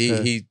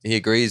he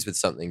agrees with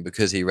something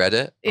because he read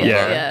it.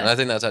 Yeah. And I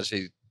think that's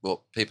actually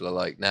what people are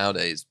like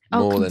nowadays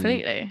more than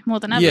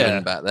ever.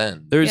 Even back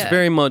then. There's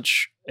very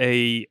much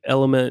a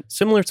element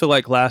similar to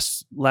like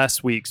last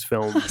week's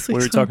film. We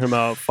were talking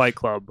about Fight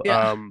Club.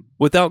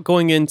 Without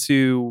going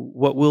into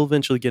what we'll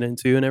eventually get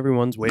into, and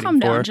everyone's waiting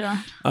Calm for.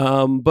 down,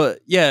 John.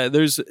 But yeah,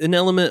 there's an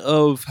element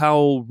of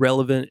how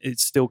relevant it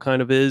still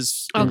kind of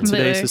is in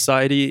today's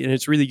society, and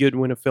it's really good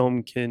when a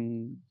film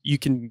you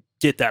can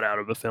get that out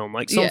of a film.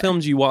 Like some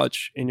films you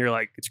watch and you're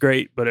like, it's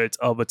great, but it's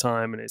of a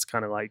time and it's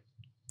kind of like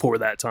for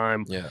that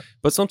time. Yeah.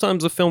 But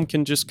sometimes a film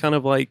can just kind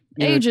of like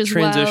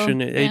transition.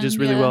 It ages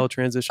really well,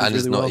 transitions and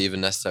really well. And it's not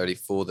even necessarily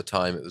for the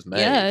time it was made.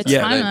 Yeah, it's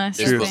timeless.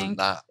 This wasn't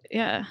that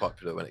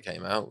popular when it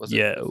came out, was it?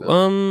 Yeah.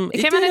 It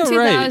came out in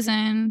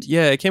 2000.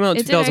 Yeah, it came out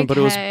in 2000, but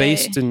it was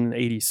based in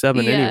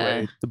 87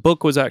 anyway. The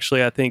book was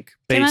actually, I think,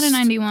 came out in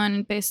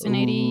 91, based in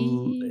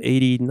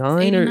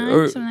 89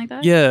 or something like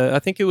that. Yeah, I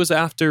think it was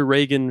after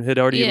Reagan had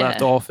already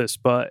left office,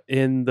 but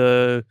in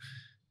the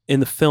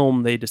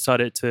film they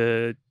decided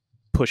to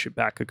push it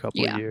back a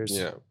couple of years.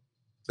 Yeah.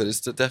 But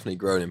it's definitely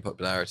grown in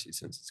popularity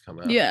since it's come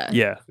out.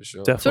 Yeah. For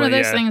sure. Definitely. It's one of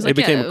those things like,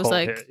 it was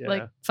like hit,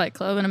 like Fight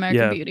Club and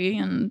American Beauty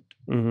and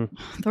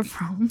The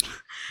Throne.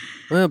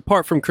 Well,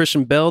 apart from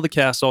Christian Bale, the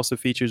cast also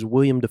features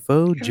William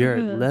Dafoe,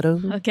 Jared Leto.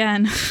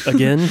 Again.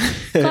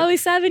 Chloe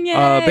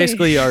Sevigny.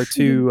 Basically our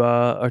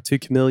two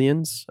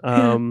chameleons.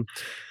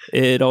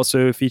 It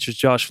also features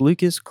Josh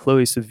Lucas,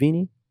 Chloe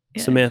Sevigny,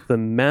 Samantha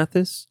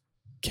Mathis,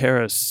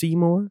 Cara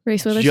Seymour,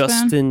 Reese Witherspoon,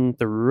 Justin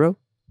Theroux.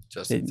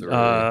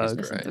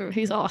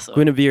 He's awesome.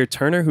 Guinevere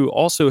Turner, who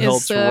also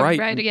helped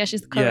write. Yeah,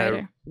 she's the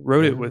co-writer.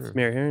 Wrote it with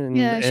Mary Harron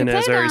and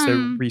as I already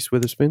said, Reese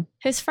Witherspoon.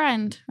 His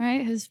friend,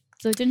 right?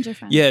 The ginger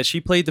friend. Yeah,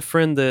 she played the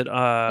friend that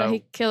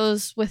he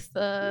kills with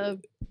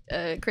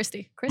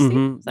Christy.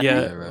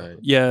 Right.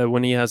 Yeah,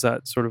 when he has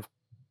that sort of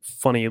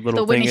funny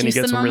little thing and he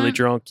gets him really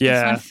drunk.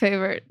 Yeah. That's my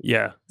favorite.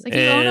 Yeah. It's like,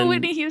 you own a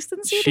Whitney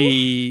Houston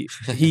CD?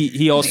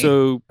 He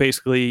also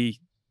basically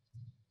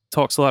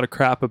talks a lot of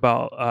crap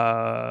about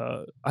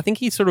I think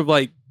he sort of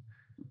like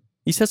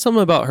he said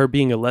something about her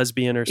being a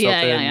lesbian or something.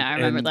 Yeah, I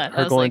remember that.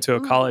 Her going to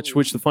a college,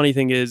 which the funny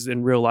thing is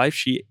in real life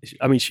she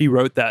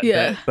wrote that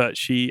bit, but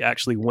she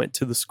actually went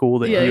to the school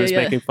that he was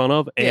making fun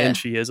of, and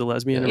she is a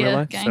lesbian in real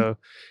life. Gang. So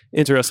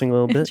interesting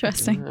little bit.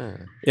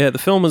 Interesting. Yeah, the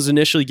film was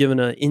initially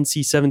given an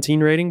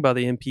NC-17 rating by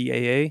the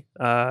MPAA.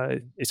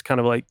 It's kind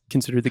of like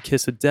considered the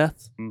kiss of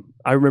death.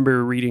 I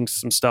remember reading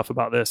some stuff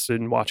about this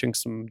and watching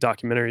some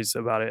documentaries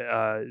about it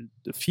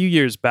a few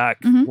years back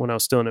when I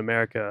was still in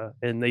America,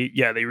 and they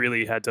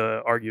really had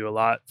to argue a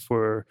lot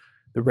for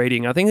the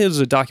rating. I think there was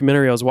a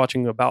documentary I was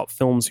watching about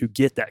films who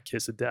get that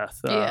kiss of death,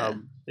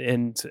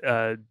 and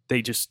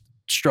they just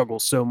struggle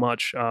so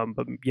much.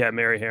 But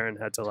Mary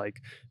Harron had to like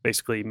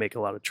basically make a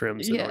lot of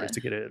trims in order to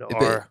get it at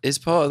R. Is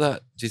part of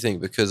that, do you think,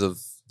 because of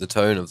the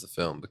tone of the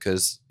film?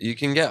 Because you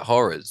can get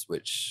horrors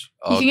which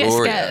are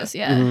gorier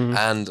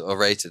and are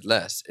rated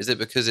less. Is it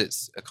because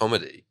it's a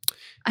comedy?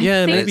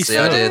 Maybe it's the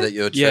idea that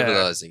you're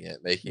trivializing it,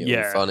 making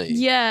it all funny.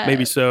 Yeah,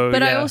 maybe so.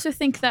 But I also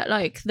think that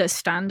like the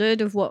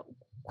standard of what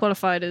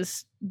qualified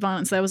as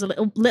violence there was a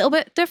little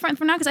bit different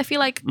from now, because I feel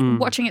like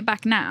watching it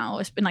back now,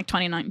 it's been like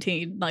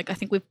 2019, like I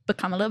think we've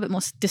become a little bit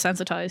more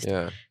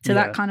desensitized to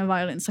that kind of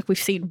violence. Like we've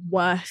seen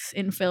worse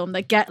in film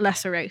that get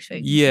lesser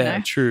ratings.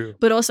 True.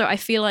 But also I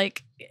feel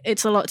like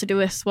it's a lot to do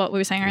with what we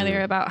were saying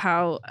earlier about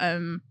how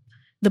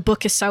the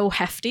book is so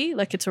hefty,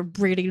 like it's a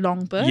really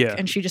long book,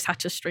 and she just had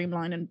to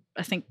streamline and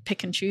I think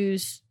pick and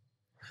choose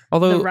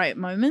the right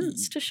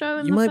moments to show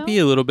in you the might film. be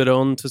a little bit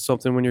on to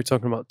something when you're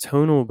talking about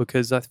tonal,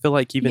 because I feel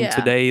like even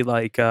today,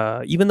 like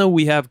even though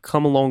we have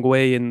come a long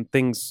way and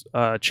things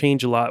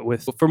change a lot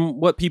from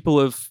what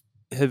people have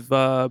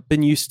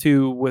been used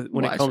to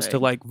when it comes to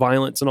like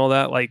violence and all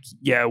that, like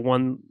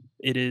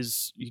it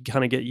is, you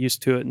kind of get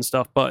used to it and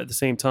stuff, but at the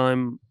same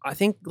time I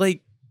think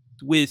like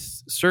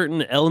with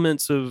certain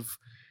elements of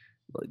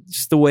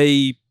just the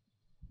way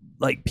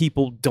like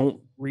people don't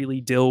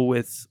really deal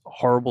with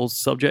horrible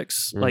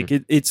subjects, like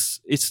it's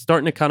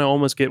starting to kind of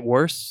almost get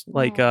worse,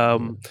 like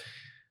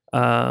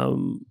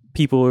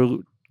people are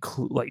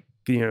like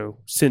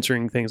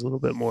censoring things a little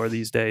bit more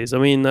these days. I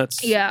mean that's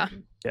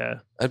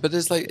but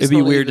it's like it'd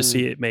be weird to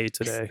see it made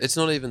today. It's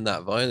not even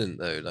that violent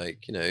though,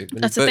 like when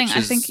that's the thing.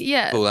 I think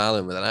Paul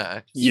Allen with an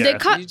axe, they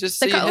cut, you just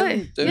they see cut him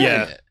away. doing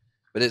it.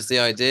 But it's the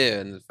idea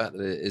and the fact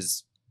that it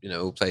is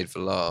all played for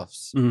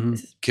laughs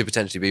could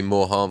potentially be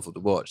more harmful to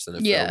watch than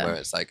a film where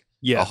it's like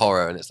a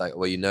horror and it's like,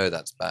 well,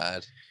 that's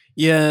bad.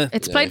 Yeah,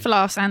 it's played for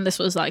laughs, and this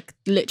was like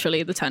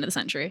literally the turn of the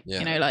century. So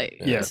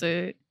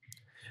there's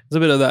a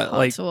bit of that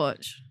like to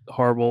watch.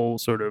 Horrible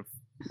sort of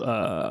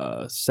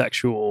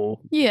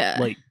sexual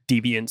like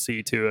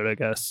deviancy to it, I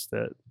guess,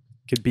 that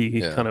could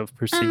be kind of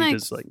perceived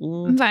as like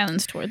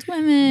violence towards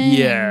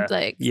women.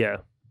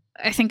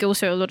 I think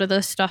also a lot of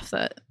the stuff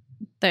that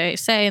they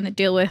say and they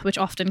deal with, which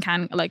often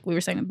can, like we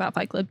were saying about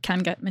Fight Club, can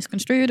get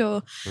misconstrued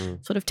or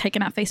sort of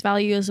taken at face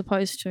value as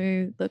opposed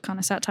to the kind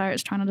of satire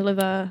it's trying to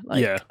deliver.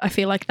 I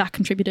feel like that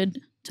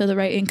contributed to the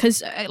rating,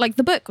 because like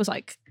the book was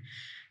like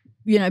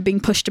being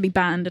pushed to be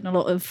banned in a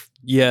lot of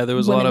there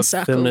was a lot of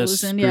circles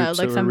feminist and groups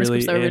feminist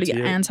groups that were really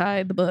anti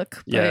anti the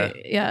book. But,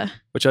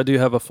 which I do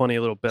have a funny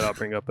little bit I'll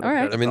bring up in a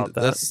bit. I mean, about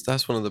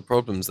that's one of the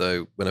problems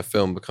though when a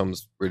film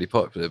becomes really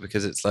popular,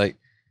 because it's like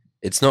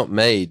it's not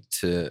made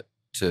to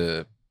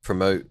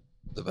promote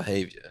the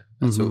behavior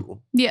at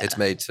all. Yeah, it's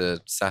made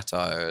to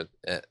satire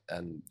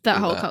and that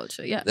whole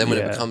culture. Yeah. Then when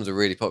it becomes a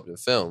really popular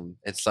film,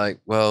 it's like,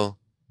 well,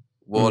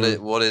 what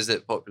is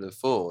it popular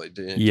for?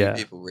 Do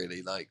people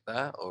really like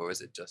that, or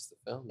is it just the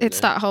film? It's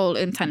that whole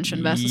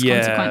intention versus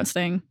consequence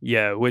thing.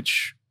 Yeah,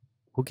 which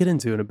we'll get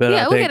into in a bit.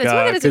 Yeah, we'll get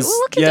into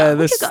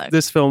it.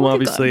 This film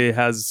obviously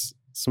has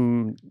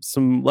some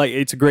like,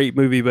 it's a great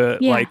movie,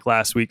 but like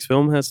last week's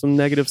film has some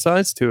negative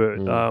sides to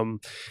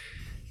it.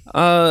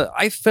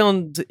 I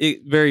found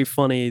it very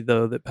funny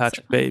though that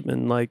Patrick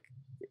Bateman, like,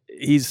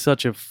 he's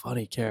such a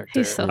funny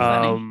character. He's so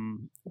funny.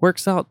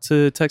 Works out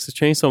to Texas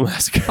Chainsaw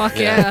Massacre. Fuck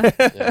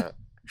yeah.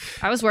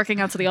 I was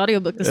working out to the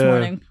audiobook this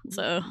morning,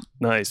 so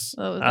nice.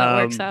 So that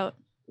works out.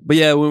 But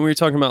yeah, when we were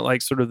talking about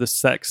like sort of the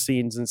sex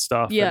scenes and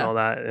stuff and all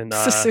that, and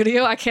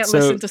Sussudio, I can't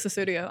listen to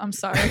Sussudio. I'm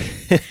sorry,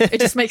 it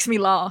just makes me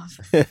laugh.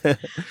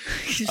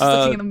 He's just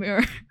looking in the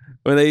mirror.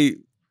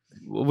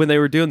 When they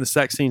were doing the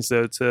sex scenes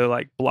though, to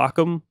like block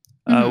them.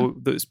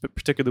 Those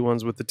particular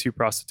ones with the two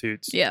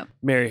prostitutes. Yeah,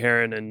 Mary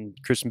Harron and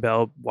Kristen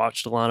Bell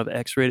watched a lot of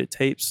X-rated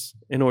tapes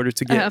in order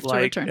to get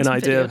like an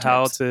idea of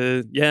how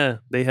to. Yeah,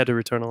 they had to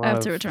return a lot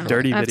of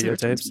dirty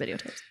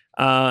videotapes.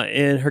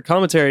 And her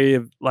commentary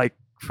of like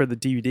for the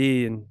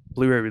DVD and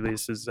Blu-ray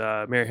releases,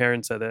 Mary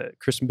Harron said that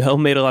Kristen Bell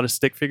made a lot of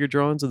stick figure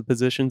drawings of the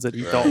positions that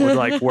he thought would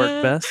like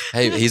work best.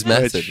 Hey, he's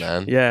method,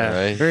 man.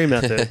 Yeah, very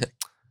method.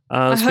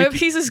 I hope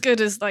he's as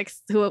good as like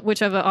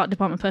whichever art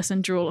department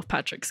person drew all of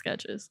Patrick's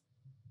sketches.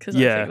 Because I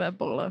think they're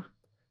baller.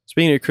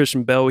 Speaking of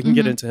Christian Bell, we can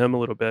get into him a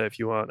little bit if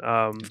you want.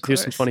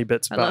 Here's some funny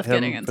bits about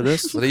him for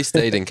this. Well, he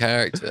stayed in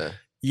character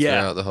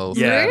throughout the whole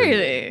thing.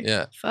 Really?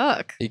 Yeah.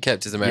 Fuck. He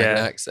kept his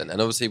American accent, and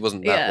obviously he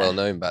wasn't that well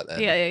known back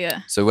then.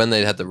 Yeah. So when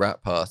they had the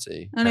rap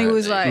party, and he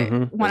was like,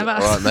 one of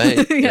us. All right,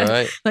 mate. You're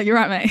right. Like, you're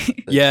right,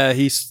 mate. Yeah,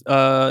 he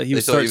thought he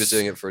was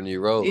doing it for a new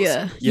role.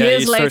 Yeah.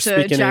 Years later,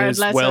 speaking in his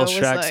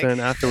Welsh accent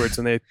afterwards,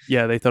 and they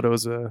thought it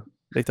was a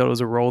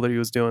role that he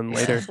was doing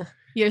later.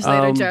 Years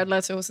later, Jared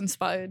Leto was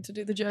inspired to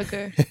do the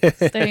Joker.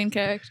 Stay in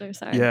character.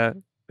 Sorry.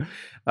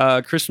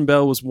 Yeah. Christian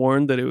Bell was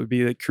warned that it would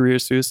be a career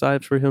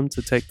suicide for him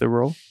to take the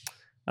role.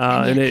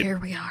 And here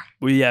we are.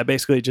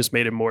 Basically it just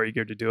made him more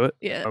eager to do it.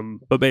 Yeah.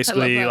 But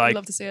basically, like,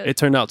 love to see it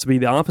turned out to be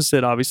the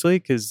opposite, obviously,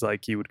 because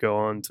like he would go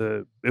on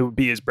to, it would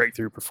be his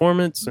breakthrough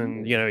performance,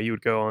 and he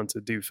would go on to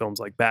do films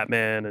like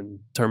Batman and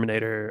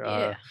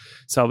Terminator,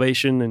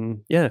 Salvation, and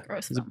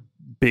he's a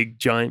big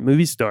giant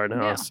movie star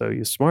now, so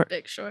he's smart.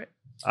 Big short.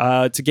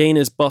 To gain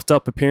his buffed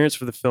up appearance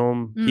for the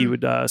film, he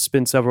would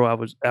spend several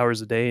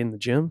hours a day in the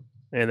gym,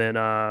 and then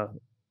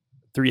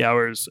 3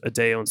 hours a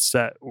day on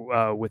set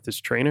with his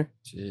trainer.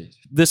 Jeez.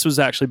 This was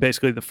actually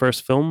basically the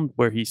first film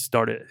where he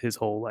started his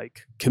whole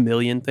like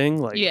chameleon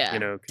thing, like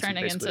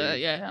turning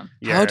into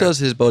How does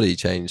his body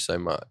change so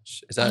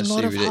much? It's actually a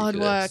lot of ridiculous. Hard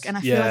work, and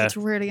I feel like it's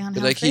really unhealthy.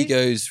 But like he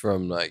goes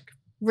from like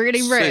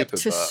really ripped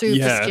to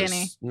super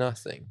skinny.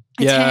 Nothing.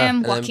 It's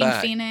him, Joaquin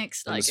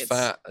Phoenix, like as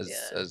fat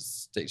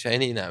as Dick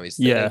Cheney. Now he's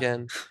thin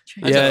again.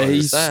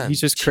 He's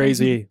just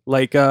crazy.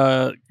 Like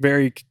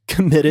very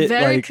committed.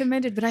 Very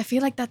committed, but I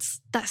feel like that's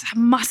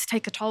must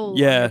take a toll on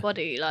your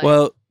body. Like,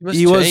 well,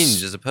 you must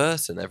change as a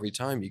person every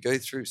time you go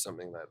through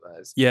something like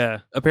that. Yeah,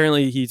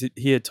 apparently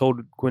he had told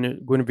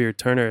Guinevere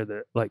Turner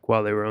that like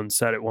while they were on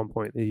set at one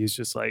point that he was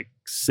just like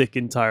sick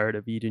and tired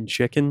of eating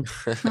chicken,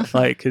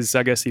 like because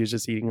I guess he was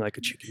just eating like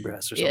a chicken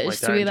breast or something like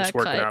that, and just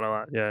working out a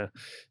lot. Yeah,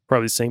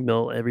 probably the same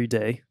meal every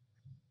day.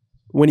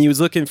 When he was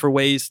looking for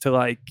ways to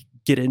like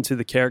get into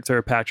the character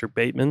of Patrick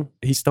Bateman,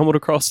 he stumbled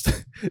across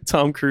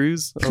Tom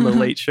Cruise on The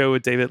Late Show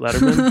with David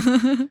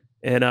Letterman.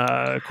 And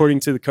according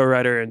to the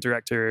co-writer and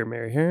director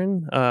Mary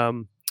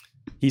Harron,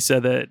 he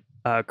said that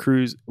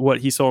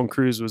what he saw in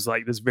Cruise was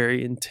like this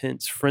very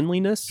intense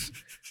friendliness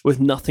with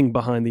nothing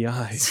behind the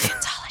eyes.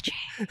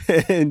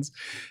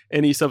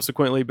 and he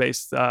subsequently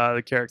based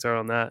the character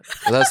on that.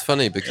 Well, that's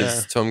funny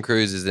because Tom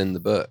Cruise is in the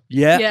book.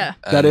 Yeah.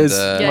 That is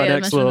my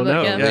next little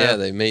note. Yeah,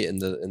 they meet in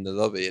the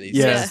lobby, and he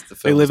says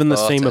they live in the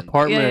same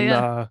apartment.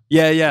 He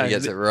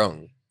gets it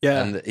wrong.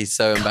 Yeah, and he's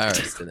so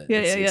embarrassed in it.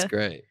 It's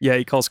great. Yeah,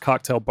 he calls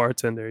cocktail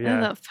bartender. Yeah,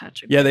 I love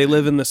Patrick. Yeah, they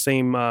live in the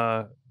same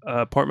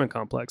apartment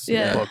complex in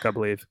the book, I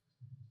believe.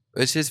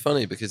 Which is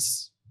funny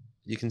because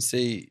you can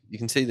see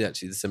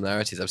the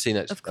similarities. I've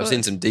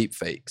seen some deep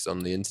fakes on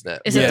the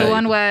internet. Is it the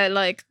one where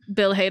like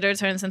Bill Hader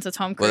turns into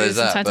Tom Cruise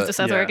and turns into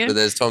Seth Rogen? But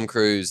there's Tom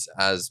Cruise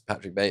as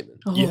Patrick Bateman,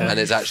 and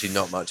it's actually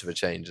not much of a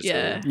change at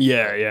all.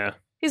 Yeah.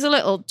 He's a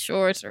little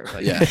shorter.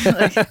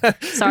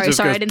 But sorry,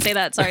 I didn't say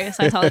that. Sorry,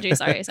 Scientology.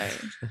 Sorry.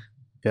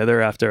 Yeah,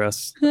 they're after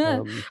us.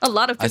 A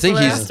lot of people I think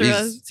after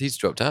us. He's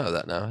dropped out of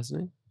that now,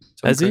 hasn't he?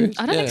 Has he?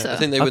 I don't think so. I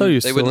think they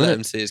wouldn't let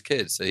him see his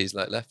kids, so he's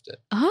like left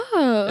it.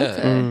 Oh,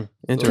 okay.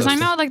 Because I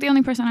know like the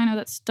only person I know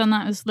that's done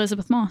that is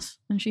Elizabeth Moss,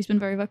 and she's been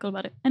very vocal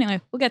about it.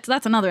 Anyway, we'll get to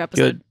that's another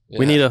episode.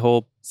 We need a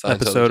whole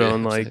episode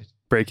on episode.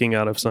 breaking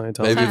out of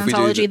Scientology. Maybe if we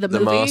Scientology, do the the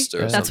movie.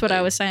 Master or That's what I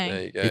something. was saying.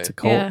 There you go. It's a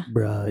cult, Yeah.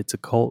 bruh. It's a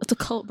cult. It's a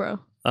cult, bro.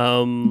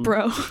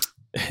 Bro.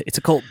 It's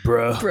a cult,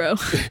 bro.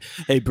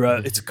 Hey, bro.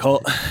 It's a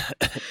cult.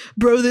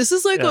 Bro, this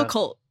is like Yeah. a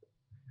cult.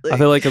 I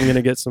feel like I'm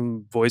gonna get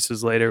some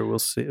voices later. We'll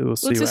see.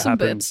 Let's what do some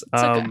happens. bits.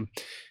 It's okay.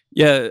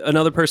 Yeah,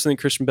 another person that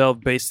Christian Bale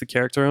based the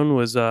character on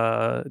was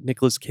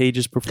Nicolas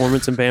Cage's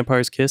performance in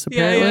Vampire's Kiss,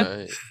 apparently, Yeah.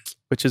 Right.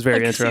 which is very I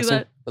can see interesting.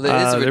 that. Well, it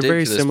is a they're very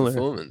ridiculous similar.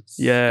 performance.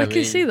 Yeah, I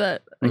can see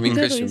that. I mean,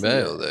 can Christian totally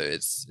see Bale, that.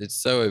 though, it's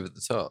so over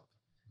the top.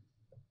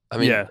 I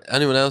mean, Yeah.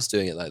 anyone else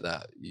doing it like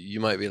that, you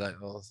might be like,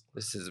 oh,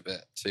 this is a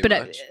bit too But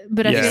much.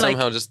 I Yeah. feel like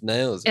Somehow just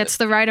nails it's it.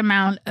 the right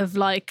amount of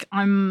like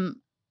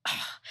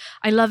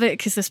I love it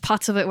because there's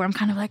parts of it where I'm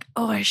kind of like,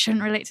 oh, I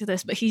shouldn't relate to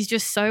this, but he's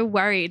just so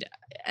worried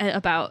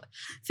about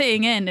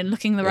fitting in and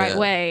looking the right Yeah.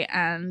 way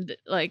and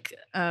like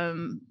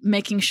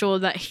making sure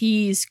that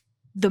he's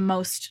the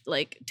most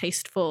like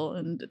tasteful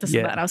and this Yeah.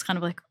 and that. And I was kind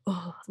of like,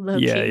 oh,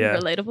 low-key Yeah.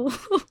 relatable.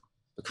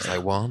 Because I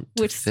want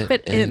to Which fit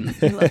fit in.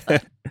 I love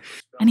that.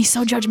 And he's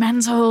so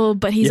judgmental,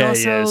 but he's Yeah,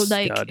 also yes.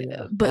 like, God,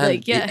 yeah. but And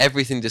like, yeah.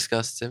 everything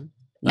disgusts him.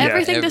 Yeah.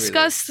 Everything Everything.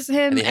 disgusts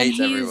him, And he hates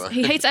everyone.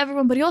 he hates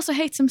everyone, but he also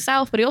hates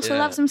himself. But he also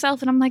Yeah. loves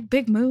himself, and I'm like,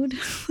 big mood,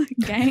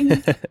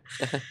 gang.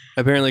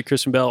 Apparently,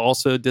 Christian Bale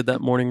also did that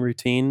morning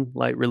routine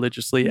like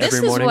religiously This every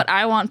is morning. what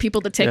I want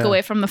people to take Yeah.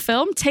 away from the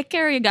film. Take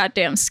care of your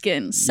goddamn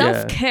skin.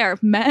 Self-care.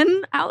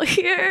 Men out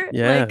here,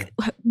 Yeah.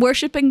 like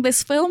worshipping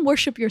this film,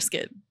 worship your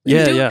skin.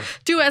 Yeah,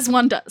 Do as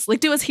one does. Like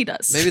do as he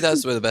does. Maybe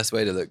that's where the best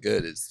way to look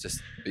good is just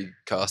be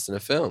cast in a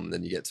film.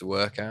 Then you get to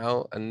work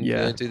out and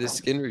Yeah. do this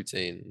skin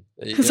routine.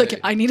 There you It's go. like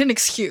I need an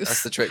excuse.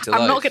 That's the trick to I'm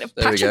life. not gonna.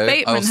 There we Patrick go.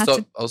 Bateman I'll had stop.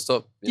 to. I'll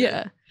stop. you know.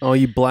 Yeah. all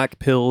you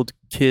black-pilled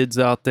kids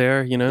out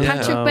there, you know. Yeah.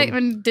 Patrick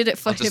Bateman did it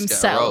for I'll just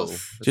get a role.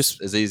 himself.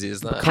 Just as easy as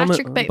that.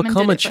 Patrick Bateman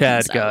become did a it for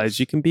Chad, himself. guys.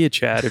 You can be a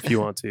Chad if you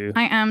want to.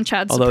 I am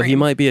Chad Although Supreme. he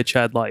might be a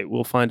Chad Light.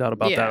 We'll find out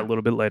about Yeah. that a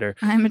little bit later.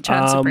 I'm a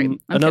Chad Supreme.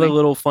 I'm Another kidding.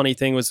 little funny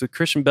thing was the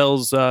Christian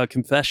Bale's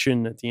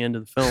confession at the end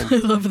of the film.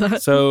 I love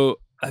that. So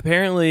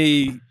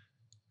apparently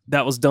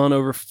that was done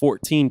over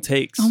 14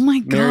 takes. Oh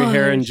my Mary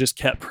Harron gosh. just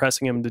kept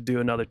pressing him to do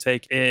another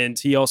take. And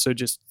he also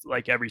just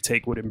like every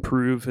take would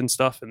improve and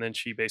stuff. And then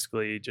she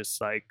basically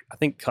just like, I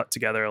think cut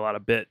together a lot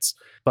of bits.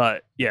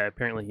 But yeah,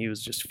 apparently he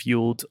was just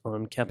fueled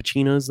on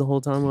cappuccinos the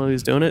whole time while he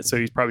was doing it. So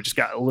he's probably just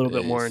got a little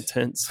bit more Jeez.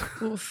 intense.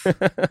 Oof.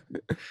 That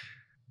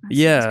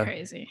Yeah. sounds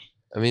crazy.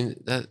 I mean,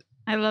 that.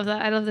 I love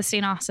that. I love the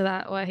scene after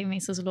that where he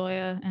meets his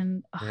lawyer,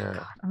 and oh Yeah.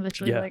 God, I'm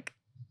literally Yeah. like,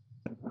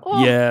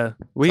 oh, Yeah.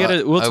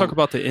 We'll I- talk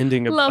about the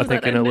ending, I Love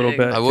think, that in a little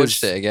ending. bit. I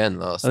watched 'cause it again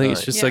last I think night.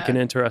 it's just like an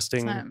Yeah.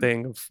 interesting Same.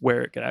 thing of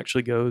where it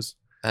actually goes.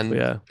 And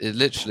Yeah. it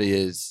literally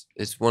is.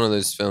 It's one of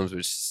those films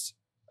which,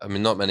 I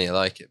mean, not many are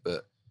like it,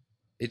 but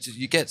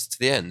you get to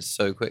the end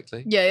so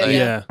quickly. Yeah, yeah, Like,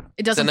 Yeah.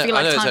 it doesn't I know, feel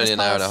like I know time it's only has an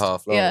hour and a passed.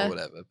 half long Yeah. or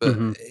whatever, but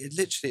Mhm. it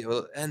literally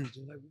will end.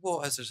 You're like,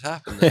 what has just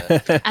happened there?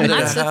 I And don't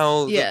that's know the-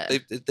 how yeah.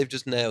 they've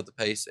just nailed the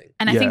pacing.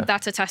 And I Yeah. think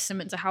that's a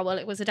testament to how well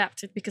it was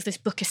adapted because this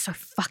book is so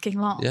fucking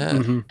long. Yeah.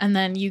 Mhm. And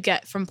then you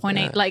get from point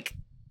Yeah. A, like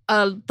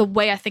the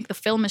way I think the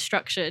film is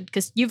structured,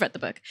 because you've read the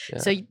book. Yeah.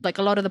 So like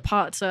a lot of the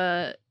parts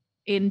are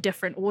in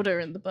different order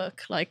in the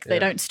book. Like they Yeah.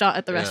 don't start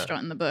at the Yeah.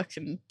 restaurant in the book,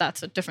 and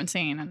that's a different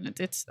scene. And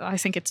I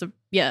think it's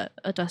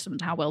a testament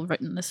to how well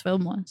written this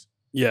film was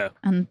Yeah.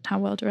 and how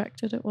well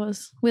directed it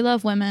was. We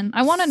love women.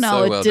 I want to So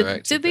know, well do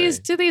directed, these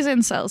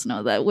incels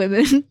know that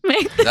women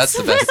make this That's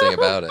the best thing film?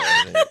 about it.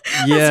 I think.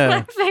 Yeah.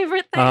 That's my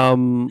favorite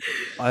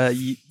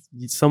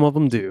thing. Some of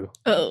them do.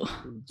 Oh.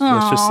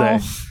 Let's just say.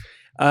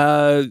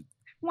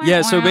 Wow,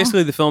 Yeah, so wow.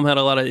 basically the film had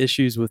a lot of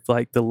issues with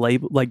like the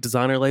label, like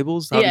designer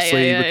labels, Yeah,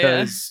 obviously, yeah,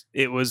 because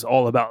it was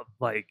all about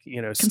like,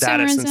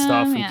 status and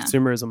stuff and Consumerism, yeah.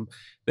 consumerism.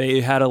 They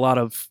had a lot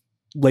of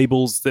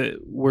labels that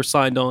were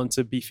signed on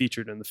to be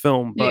featured in the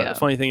film. But Yeah. the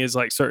funny thing is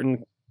like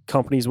certain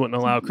companies wouldn't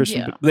allow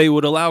Christian, Yeah. they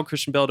would allow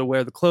Christian Bale to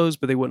wear the clothes,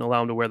 but they wouldn't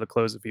allow him to wear the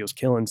clothes if he was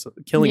killing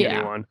Yeah.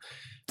 anyone.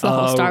 It's the whole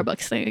Uh,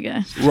 Starbucks thing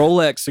again.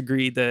 Rolex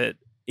agreed that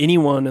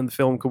anyone in the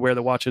film could wear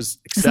the watches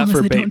As long except as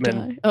for they don't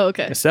Bateman. die. Oh,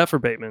 okay. Except for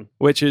Bateman,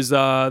 which is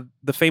the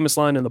famous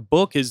line in the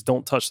book is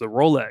 "Don't touch the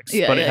Rolex,"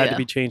 Yeah, but it yeah, had yeah. to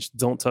be changed to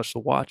 "Don't touch the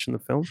watch" in the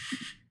film.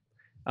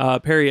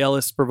 Perry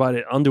Ellis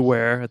provided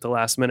underwear at the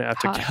last minute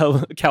after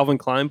Hot. Calvin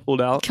Klein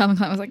pulled out, Calvin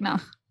Klein was like, no.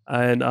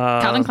 and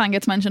Calvin Klein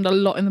gets mentioned a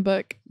lot in the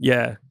book.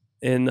 yeah,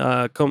 in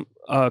Comme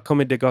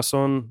des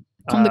Garçons,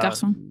 Comme des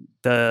Garçons.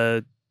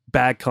 the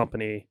bag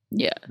company,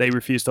 Yeah. they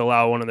refused to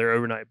allow one of their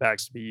overnight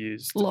bags to be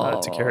used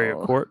to carry a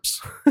Lol.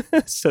 corpse,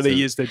 so they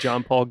used the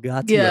Jean Paul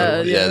Gaultier.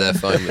 Yeah, Yeah, they're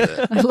fine with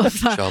it. I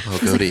love that. Jean-Paul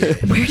Gaultier.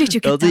 Where did you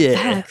get Gaultier.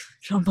 that bag?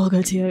 Jean-Paul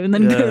Gaultier. And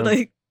then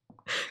Yeah.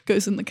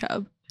 goes in the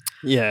cab.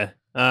 Yeah.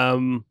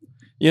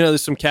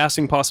 There's some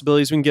casting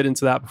possibilities. We can get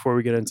into that before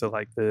we get into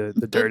like the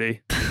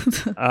dirty.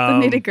 the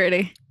Um, nitty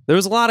gritty. There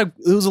was a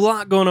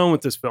lot going on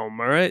with this film.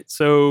 All right.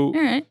 So All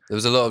right. There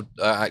was a lot of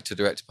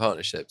actor-director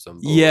partnerships on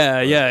board. yeah.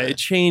 wasn't there? It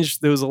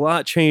changed. There was a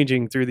lot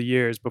changing through the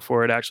years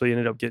before it actually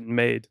ended up getting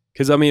made.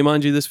 Because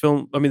mind you, this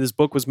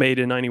book was made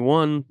in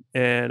 '91,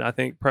 and I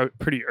think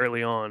pretty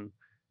early on,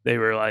 they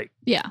were like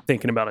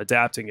thinking about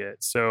adapting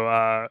it.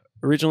 So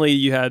originally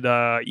you had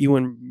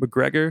Ewan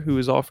McGregor, who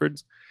was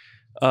offered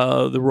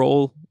the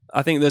role.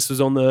 I think this was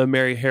on the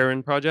Mary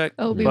Harron project.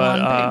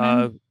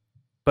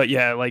 But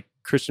yeah, like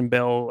Christian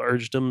Bale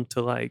urged him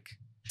to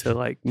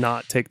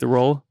not take the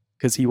role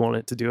because he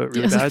wanted to do it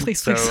really bad.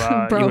 Please, so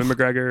Ewan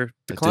McGregor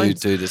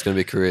declined. Dude, it's going to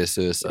be career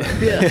suicide.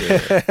 Yeah,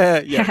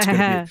 it's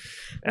gonna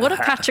be. What a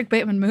Patrick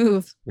Bateman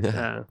move.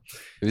 Yeah.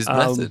 It was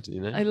method,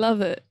 I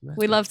love it.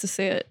 We love to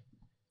see it.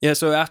 Yeah,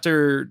 so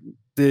after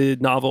the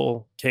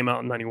novel came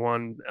out in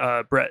 91,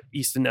 Bret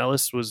Easton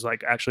Ellis was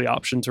like actually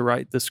optioned to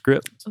write the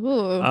script.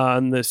 Ooh.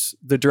 And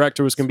the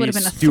director was going to be would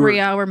have been a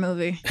 3-hour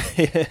movie.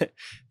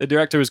 The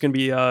director was going to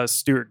be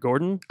Stuart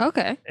Gordon.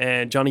 Okay.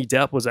 And Johnny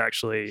Depp was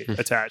actually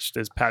attached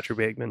as Patrick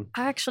Bateman.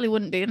 I actually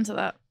wouldn't be into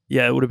that.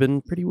 Yeah, it would have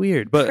been pretty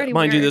weird. But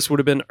mind you, this would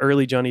have been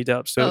early Johnny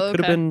Depp, so it could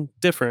have been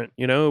different.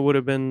 You know, it would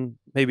have been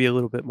maybe a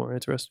little bit more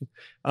interesting.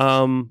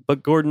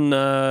 But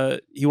Gordon,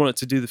 he wanted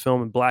to do the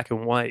film in black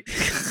and white.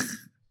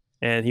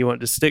 And he wanted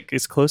to stick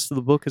as close to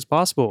the book as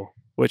possible,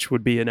 which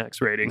would be an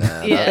X rating.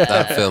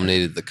 That film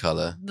needed the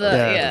color of the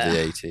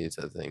 80s,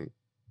 I think.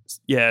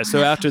 Yeah,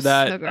 so after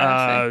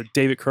that,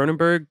 David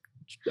Cronenberg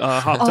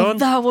hopped on.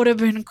 That would have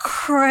been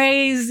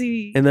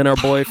crazy. And then our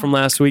boy from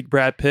last week,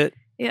 Brad Pitt,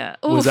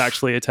 was Oof.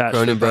 actually attached.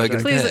 Cronenberg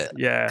and Pitt.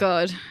 Yeah.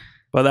 God.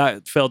 But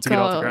that failed to get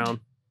off the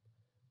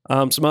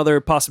ground. Some other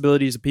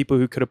possibilities of people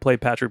who could have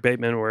played Patrick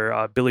Bateman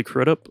were Billy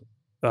Crudup.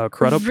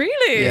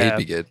 Really? Yeah, he'd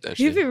be good.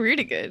 Actually. He'd be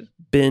really good.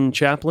 Ben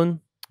Chaplin,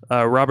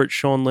 Robert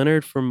Sean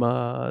Leonard from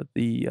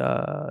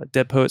the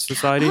Dead Poets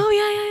Society. Oh,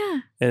 yeah.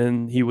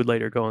 And he would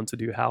later go on to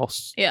do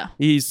House. Yeah.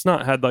 He's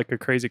not had like a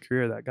crazy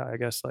career, that guy, I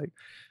guess. Like,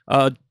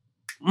 I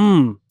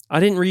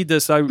didn't read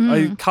this.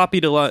 I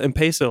copied a lot and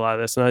pasted a lot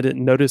of this, and I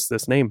didn't notice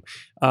this name.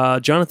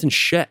 Jonathan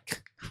Sheck.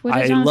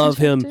 I love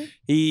him.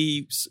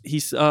 He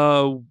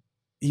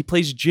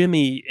plays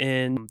Jimmy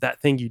in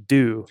That Thing You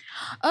Do.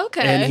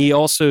 Okay. And he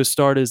also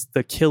starred as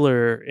the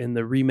killer in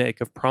the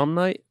remake of Prom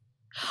Night.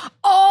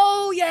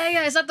 Oh,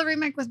 yeah. Is that the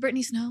remake with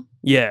Brittany Snow?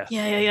 Yeah.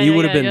 Yeah. He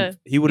would have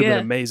been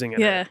amazing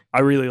in it. I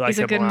really like him. He's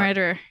a good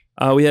writer.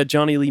 We had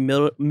Johnny Lee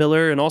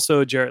Miller and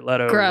also Jared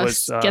Leto.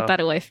 Gross. Get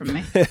that away from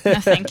me. No,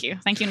 thank you.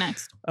 Thank you,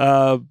 next.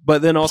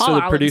 But then also Paul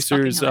the Allen's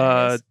producers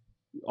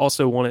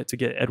also wanted to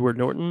get Edward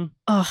Norton,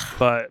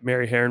 but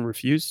Mary Harron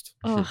refused.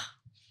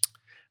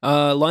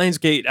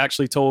 Lionsgate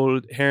actually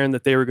told Harron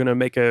that they were going to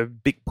make a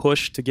big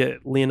push to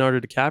get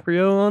Leonardo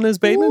DiCaprio on as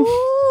Bateman.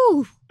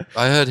 Ooh.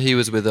 I heard he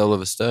was with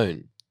Oliver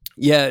Stone.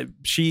 Yeah,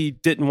 she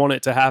didn't want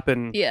it to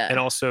happen. Yeah. And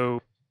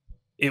also,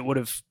 it would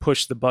have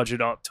pushed the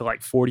budget up to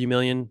like $40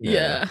 million.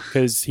 Yeah.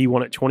 Because he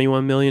wanted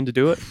 $21 million to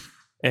do it.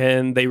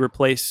 And they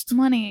replaced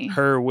money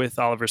her with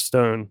Oliver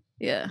Stone.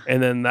 Yeah.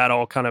 And then that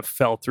all kind of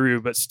fell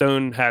through. But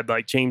Stone had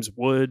like James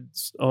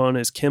Woods on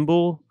as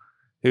Kimball,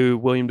 who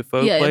William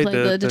Dafoe played,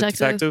 the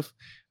detective.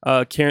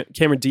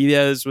 Cameron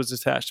Diaz was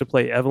attached to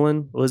play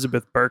Evelyn.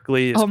 Elizabeth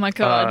Berkley is my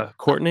God.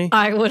 Courtney.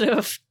 I would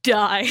have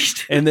died.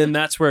 And then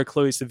that's where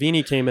Chloe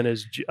Sevigny came in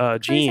as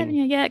Jean.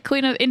 Yeah,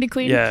 Queen of Indie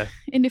Queen. Yeah.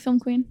 Indie film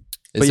queen.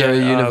 Is there a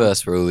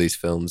universe where all these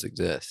films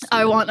exist?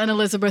 I want an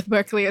Elizabeth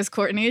Berkley as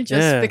Courtney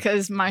just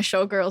because my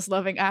showgirls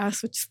loving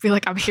ass would just be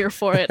like, I'm here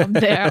for it. I'm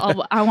there.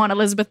 I want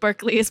Elizabeth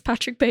Berkley as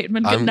Patrick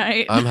Bateman. Good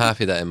night. I'm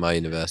happy that in my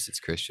universe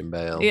it's Christian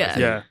Bale.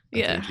 Yeah.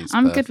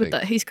 I'm good with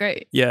that. He's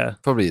great. Yeah.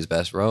 Probably his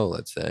best role,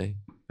 I'd say.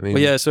 I mean,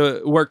 well, yeah, so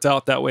it worked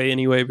out that way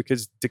anyway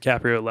because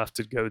DiCaprio left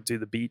to go do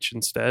The Beach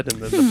instead,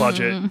 and then the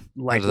budget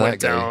went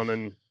down,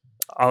 and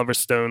Oliver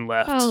Stone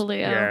left. Oh,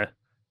 Leo. Yeah,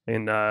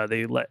 and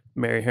they let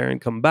Mary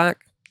Harron come back.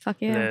 Fuck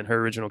yeah. And then her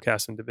original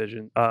casting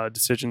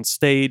decision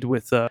stayed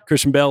with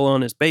Christian Bale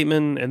on as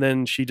Bateman, and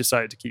then she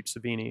decided to keep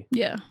Savini.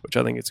 Yeah, which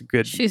I think it's a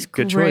good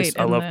great choice.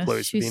 I love this.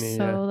 Chloe She's Savini. She's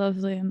so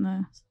lovely in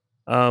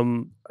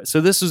this. So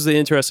this was the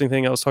interesting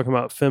thing I was talking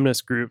about.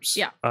 Feminist groups.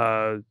 Yeah.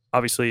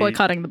 Obviously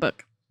boycotting the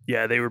book.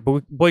 Yeah, they were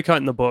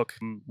boycotting the book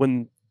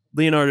when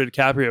Leonardo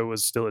DiCaprio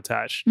was still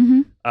attached.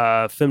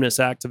 Feminist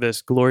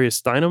activist Gloria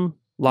Steinem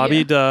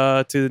lobbied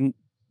to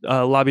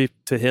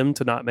him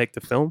to not make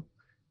the film.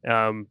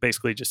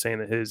 Basically, just saying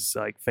that his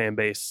fan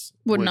base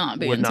would not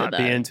be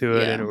into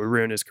it, and it would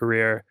ruin his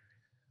career.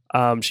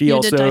 She you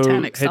also did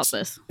Titanic. Stop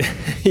this.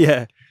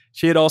 Yeah,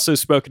 she had also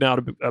spoken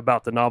out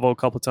about the novel a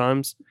couple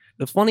times.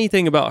 The funny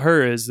thing about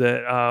her is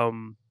that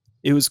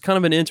it was kind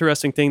of an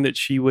interesting thing that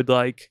she would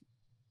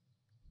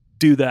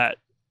do that,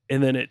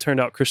 and then it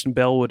turned out Christian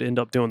Bale would end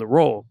up doing the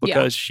role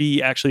because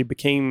she actually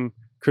became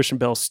Christian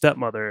Bale's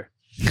stepmother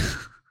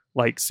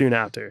soon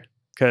after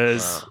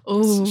because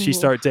she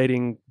started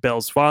dating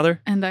Bale's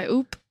father. And I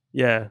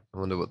I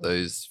wonder what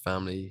those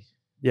family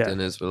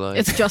dinners were like.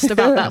 It's just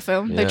about that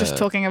film. They're just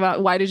talking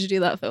about why did you do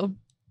that film.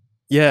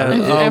 Yeah,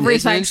 every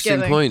it's an Thanksgiving.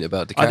 interesting point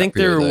about DiCaprio.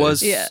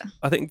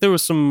 I think there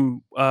was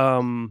some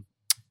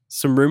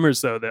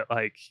rumors though that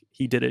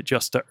he did it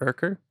just to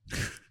irk her.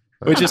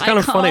 which is kind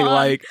of funny.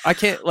 Like I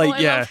can't like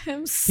I love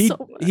him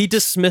so he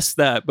dismissed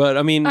that, but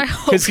I mean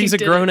because he's a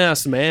grown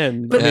ass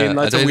man. But I mean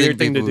that's a weird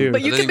thing to do.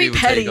 But you can be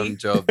petty.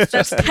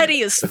 That's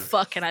petty as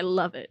fuck, and I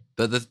love it.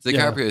 But the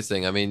DiCaprio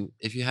thing, I mean,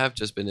 if you have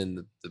just been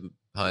in the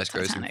highest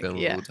grossing film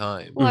of all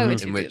time,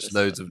 in which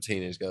loads of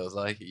teenage girls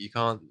like it, you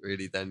can't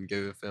really then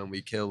go a film where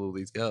you kill all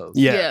these girls.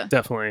 Yeah,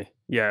 definitely.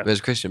 Yeah.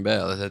 Whereas Christian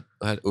Bale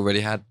had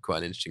already had quite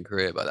an interesting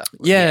career by that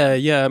point.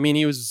 Yeah. I mean,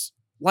 he was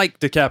like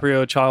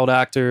DiCaprio, a child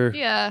actor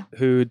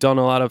who done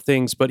a lot of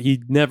things, but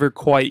he never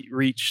quite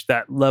reached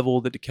that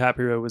level that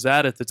DiCaprio was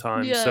at the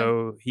time. Yeah.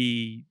 So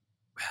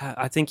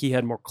I think he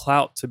had more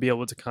clout to be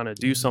able to kind of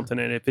do something.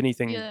 And if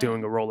anything,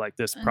 doing a role like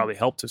this probably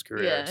helped his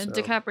career. Yeah, and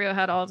DiCaprio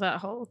had all that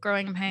whole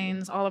Growing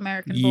Pains,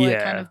 All-American Boy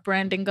kind of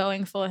branding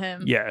going for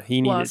him. Yeah,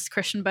 he needed... Whilst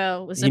Christian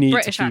Bale was a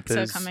British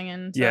actor coming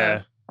into...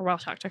 Yeah. A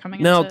Welsh actor coming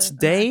into... Now,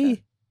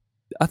 today...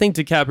 I think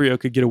DiCaprio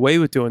could get away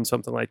with doing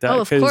something like that.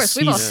 Oh, of course.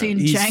 We've all seen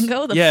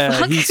Django.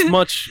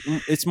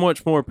 It's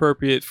much more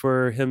appropriate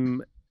for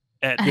him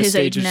at this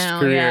stage of his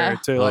career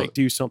to like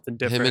do something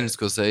different. Him and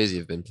Scorsese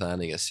have been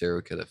planning a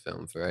serial killer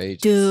film for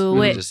ages.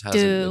 Do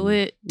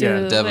it.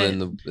 Devil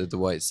in the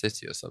White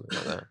City or something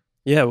like that.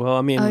 Yeah, well,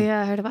 I mean... Oh,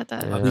 yeah, I heard about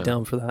that. I'll be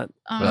down for that.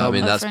 I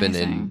mean, that's been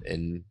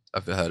in...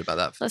 I've heard about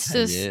that for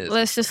 10 years.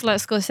 Let's just let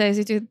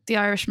Scorsese do The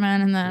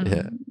Irishman and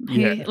then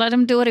let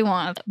him do what he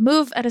wants.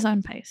 Move at his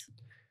own pace.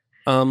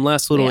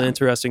 Last little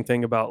interesting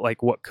thing about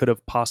like what could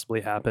have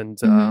possibly happened.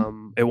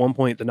 At one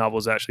point, the novel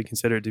was actually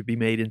considered to be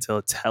made into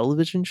a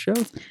television show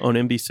on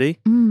NBC.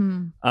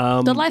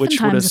 The Life and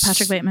Times of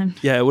Patrick Bateman.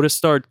 Yeah, it would have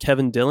starred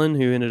Kevin Dillon,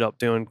 who ended up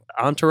doing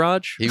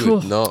Entourage. He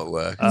would not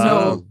work.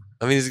 No.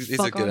 I mean, he's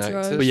a good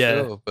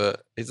actor,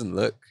 but he doesn't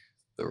look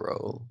the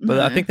role. But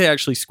I think they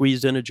actually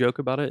squeezed in a joke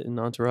about it in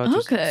Entourage.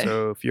 Okay.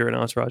 So if you're an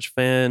Entourage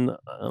fan,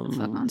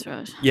 fuck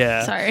Entourage.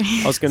 Yeah. Sorry.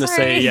 I was gonna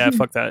say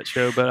fuck that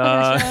show, but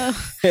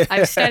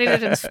I've studied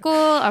it in school.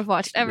 I've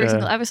watched every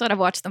single episode. I've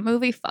watched the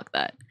movie. Fuck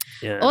that.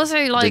 Yeah.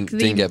 Also, like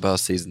didn't get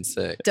past season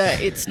 6.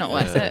 It's not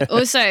worth it.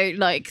 Also,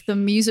 like the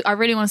music. I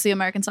really want to see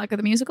American Psycho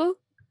the musical.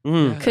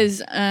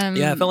 Because I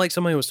felt like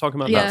somebody was talking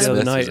about that the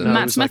other night.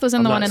 Matt Smith was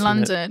in the one in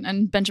London,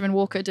 and Benjamin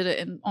Walker did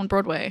it on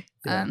Broadway.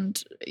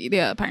 And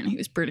apparently he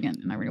was brilliant,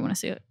 and I really want to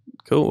see it.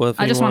 Cool. Well,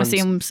 I just want to see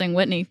him sing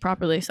Whitney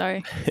properly.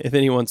 Sorry. If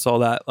anyone saw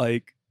that,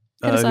 like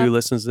who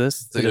listens to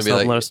this, they're gonna be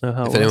like, let us know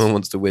how. If anyone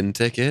wants to win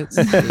tickets,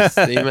 just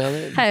email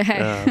it.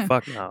 Hey,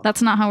 fuck no.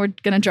 That's not how we're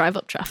gonna drive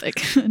up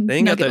traffic. They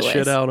ain't got that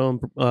shit out on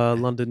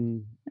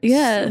London.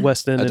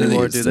 West End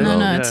anymore, do they?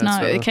 No, it's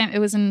not. It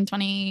was in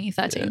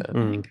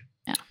 2013.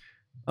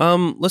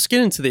 Let's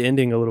get into the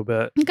ending a little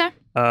bit. Okay.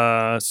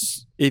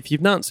 If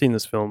you've not seen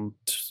this film,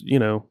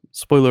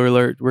 spoiler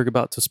alert, we're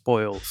about to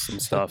spoil some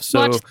stuff.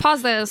 So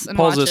pause this and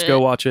watch it. Go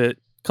watch it.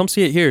 Come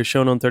see it here,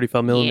 shown on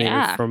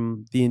 35mm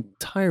from the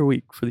entire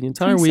week. From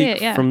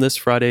this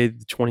Friday,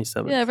 the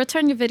 27th. Yeah,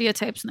 return your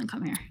videotapes and then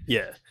come here.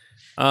 Yeah.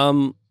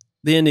 The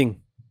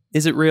ending.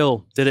 Is it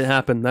real? Did it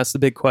happen? That's the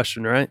big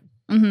question, right?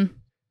 Mm-hmm.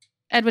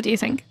 Ed, what do you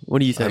think? What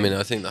do you think? I mean,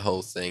 I think the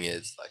whole thing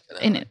is like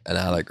an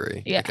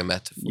allegory, like a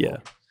metaphor. Yeah.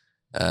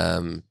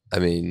 I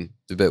mean,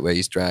 the bit where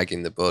he's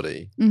dragging the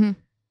body and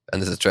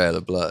there's a trail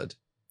of blood.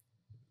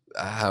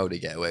 How would he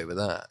get away with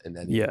that?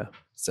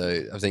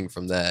 So I think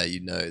from there,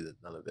 that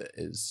none of it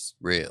is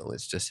real.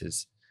 It's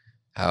just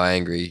how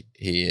angry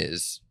he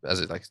is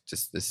as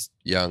just this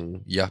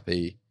young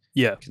yuppie,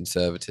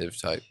 conservative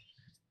type.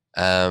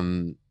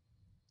 And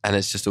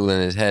it's just all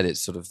in his head.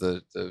 It's sort of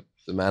the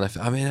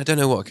manifest. I mean, I don't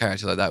know what a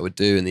character like that would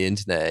do in the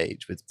internet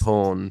age with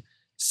porn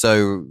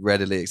so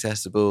readily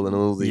accessible and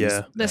all these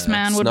this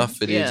man snuff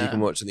videos you can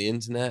watch on the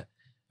internet.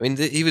 I mean,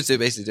 he was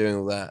basically doing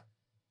all that,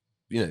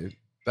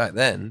 back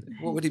then.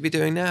 What would he be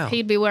doing now?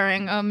 He'd be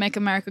wearing a "Make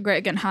America Great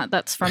Again" hat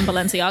that's from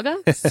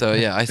Balenciaga. So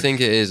I think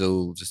it is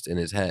all just in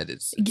his head.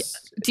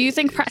 Do you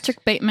think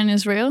Patrick Bateman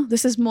is real?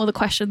 This is more the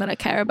question that I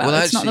care about.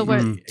 Well, it's not the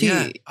word.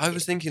 I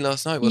was thinking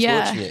last night whilst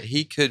watching it,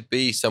 he could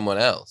be someone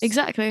else.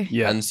 Exactly.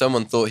 Yeah. And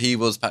someone thought he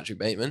was Patrick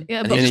Bateman.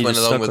 Yeah, and he just went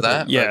along with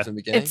that. Right from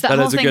the beginning. It's that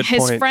whole thing.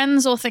 His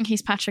friends all think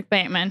he's Patrick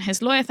Bateman.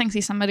 His lawyer thinks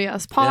he's somebody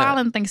else. Paul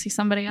Allen thinks he's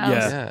somebody else.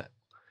 Yeah.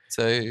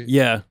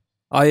 So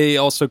I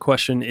also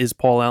question: is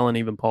Paul Allen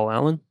even Paul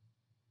Allen?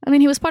 I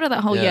mean, he was part of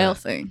that whole Yale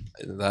thing.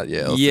 That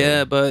Yale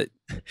thing. But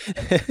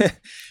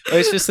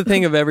it's just the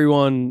thing of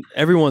everyone's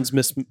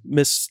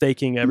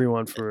mistaking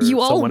everyone for you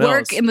all someone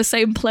work else. in the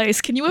same place.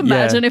 Can you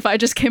imagine if I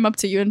just came up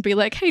to you and be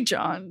like, "Hey,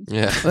 John"?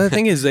 Yeah. Well, the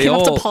thing is, came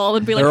up to Paul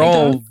and be like, they're "Hey,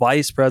 all John."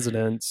 vice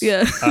presidents.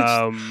 Yeah.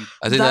 I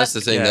think that's the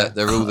thing that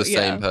they're all the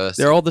same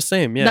person. They're all the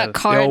same. Yeah. That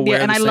card,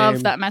 and I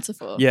love that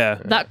metaphor. Yeah.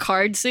 That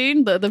card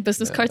scene, the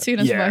business card scene,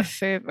 is my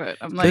favorite.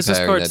 I'm like, business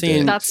card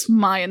scene. That's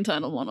my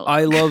internal monologue.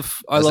 I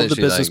love the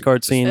business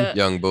card scene.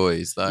 Young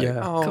boys,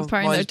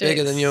 mine's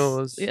bigger than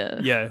yours. Yeah.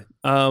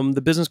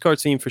 The business card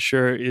scene for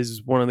sure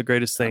is one of the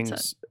greatest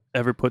things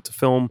ever put to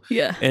film.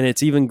 Yeah. And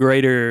it's even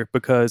greater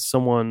because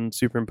someone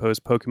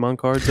superimposed Pokemon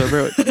cards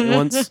over it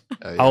once.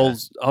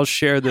 I'll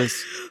share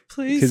this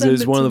please because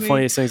it's one of the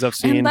funniest things I've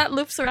seen. And that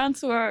loops around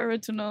to our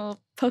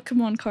original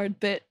Pokemon card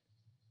bit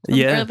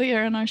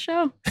earlier in our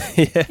show.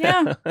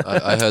 Yeah.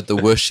 I heard the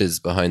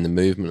whooshes behind the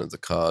movement of the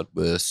card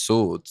were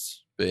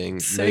swords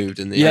being moved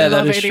in the air.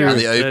 That is true.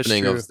 The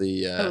opening of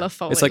the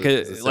it's like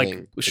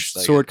a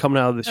sword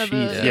coming out of the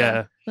sheath.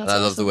 Yeah. And I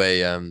love the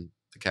way the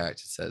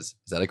character says,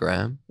 "Is that a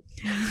gram?"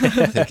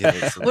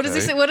 What does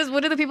he say? What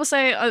do the people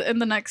say in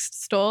the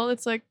next stall?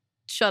 It's like,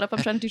 "Shut up! I'm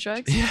trying to do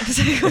drugs."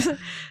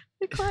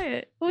 Be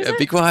quiet.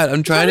 Be quiet.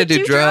 I'm trying to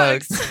do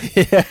drugs.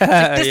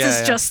 This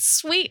is just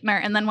sweetener.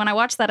 And then when I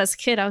watched that as a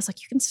kid, I was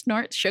like, you can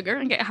snort sugar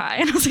and get high.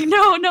 And I was like,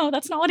 no,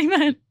 that's not what he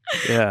meant.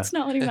 Yeah. That's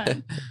not what he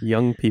meant.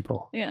 Young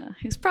people. Yeah.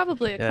 He's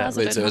probably a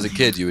closeted. Wait, so as a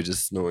kid, you were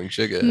just snorting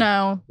sugar?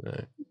 No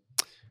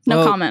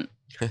comment.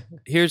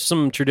 Here's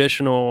some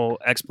traditional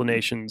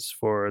explanations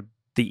for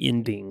the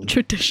ending.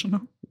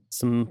 Traditional.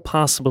 Some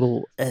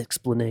possible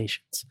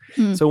explanations.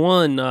 So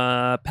one,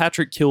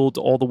 Patrick killed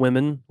all the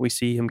women we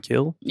see him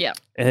kill. Yeah.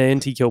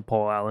 And he killed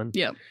Paul Allen.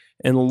 Yeah.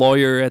 And the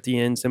lawyer at the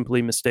end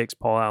simply mistakes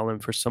Paul Allen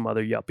for some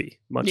other yuppie,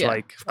 much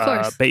like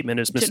Bateman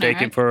is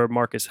mistaken for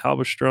Marcus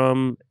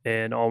Halberstrom,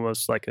 and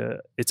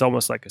it's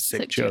almost like a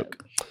sick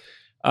joke.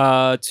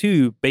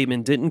 2,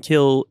 Bateman didn't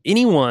kill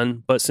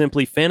anyone, but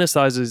simply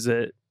fantasizes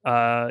it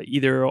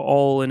either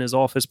all in his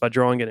office by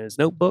drawing it in his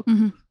notebook,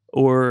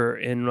 or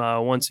in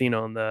one scene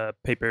on the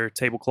paper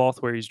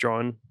tablecloth where he's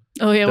drawing.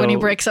 Oh yeah, when he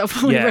breaks up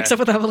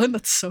with Evelyn,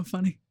 that's so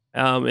funny.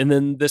 And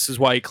then this is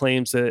why he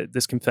claims that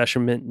this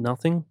confession meant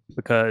nothing,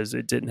 because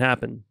it didn't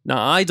happen.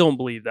 Now, I don't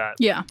believe that.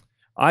 Yeah.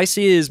 I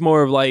see it as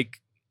more of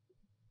like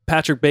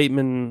Patrick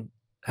Bateman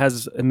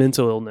has a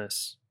mental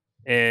illness,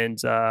 and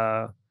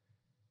that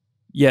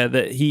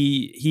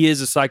he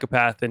is a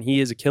psychopath and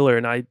he is a killer,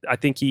 and I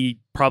think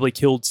he probably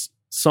killed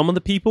some of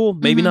the people,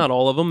 maybe not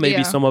all of them.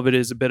 Maybe some of it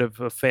is a bit of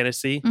a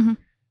fantasy.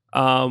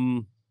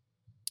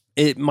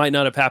 It might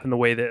not have happened the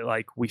way that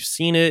like we've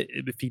seen it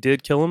if he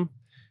did kill him.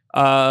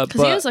 Because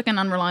he is like an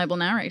unreliable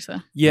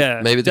narrator.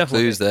 Yeah, maybe the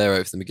clue's there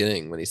right from the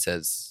beginning when he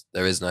says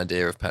there is an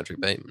idea of Patrick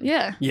Bateman.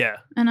 Yeah, yeah,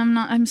 and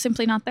I'm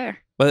simply not there.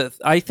 But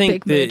I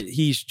think that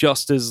he's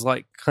just as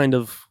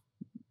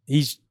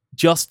he's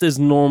just as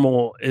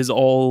normal as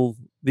all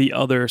the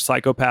other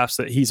psychopaths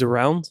that he's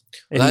around.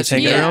 Well,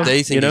 actually,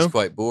 they think he's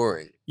quite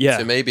boring. Yeah.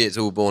 So maybe it's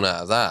all born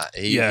out of that.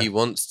 He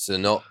wants to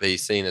not be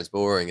seen as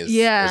boring as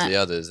the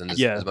others, and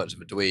as much of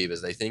a dweeb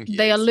as they think he is.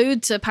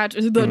 Allude to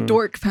the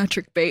dork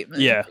Patrick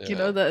Bateman. Yeah. You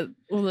know that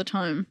all the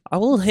time. I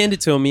will hand it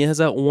to him. He has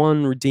that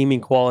one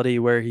redeeming quality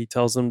where he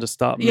tells them to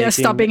stop being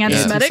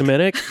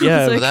anti-Semitic.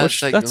 Yeah, well,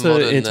 that's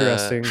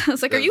interesting.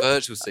 It's like, are you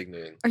virtual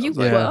signaling? Are you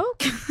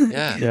woke?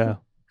 Yeah.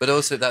 But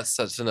also that's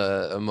such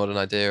a modern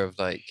idea of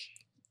like,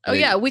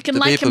 we can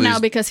like him now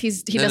because he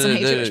doesn't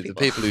hate Jewish people.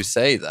 The people who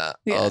say that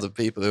are the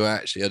people who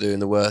actually are doing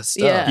the worst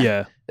stuff.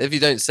 Yeah. If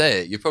you don't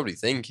say it, you probably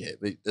think it,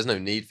 but there's no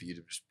need for you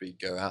to just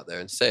go out there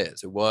and say it.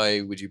 So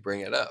why would you bring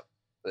it up?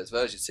 But it's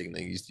virtue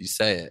signaling. You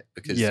say it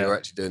because you're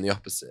actually doing the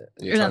opposite.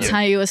 And that's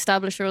how you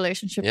establish a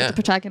relationship with the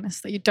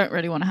protagonist that you don't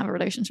really want to have a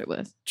relationship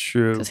with.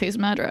 True. Because he's a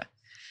murderer.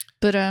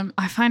 But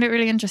I find it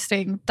really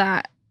interesting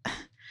that,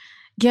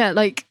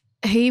 like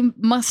he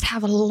must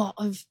have a lot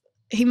of...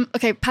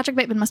 Patrick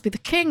Bateman must be the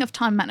king of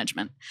time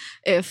management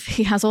if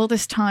he has all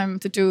this time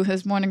to do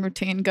his morning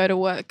routine, go to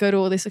work, go to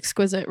all these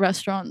exquisite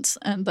restaurants,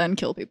 and then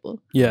kill people.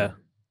 Yeah.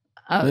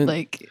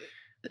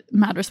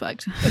 Mad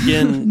respect.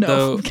 Again, no,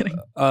 though, I'm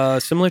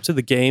kidding. Similar to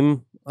the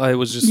game, I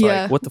was just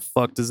like, what the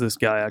fuck does this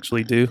guy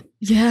actually do?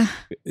 Yeah.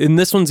 And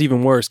this one's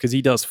even worse because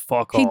he does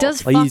fuck all. He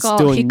does fuck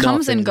all. He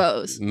comes and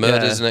goes.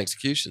 Murders and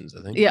executions,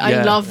 I think. Yeah,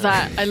 I love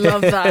that.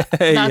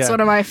 That's one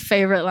of my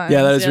favorite lines.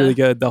 Yeah, that was really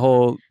good. The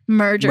whole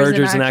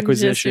mergers and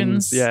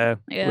acquisitions. Yeah.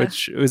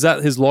 Which was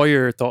that his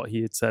lawyer thought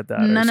he had said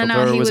that.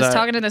 No. He was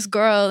talking to this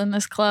girl in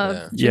this club.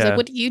 Yeah. She was like,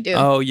 what do you do?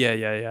 Oh,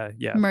 yeah.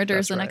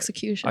 Murders and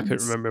executions. I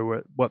couldn't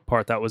remember what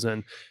part that was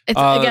in.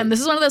 Again,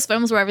 this is one of those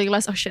films where I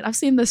realized, oh shit, I've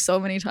seen this so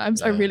many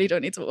times. I really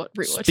don't need to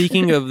rewatch.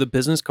 Speaking of the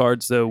business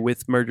cards, though,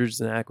 with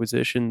mergers and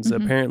acquisitions,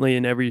 apparently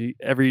in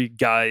every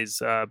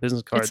guy's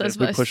business card that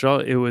we push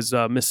out, it was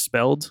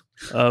misspelled.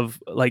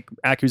 Of like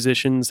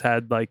acquisitions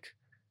had like,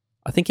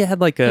 I think it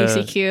had like a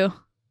ACQ.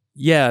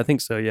 Yeah, I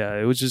think so. Yeah,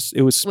 it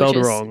was spelled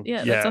wrong.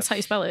 Yeah, that's how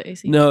you spell it.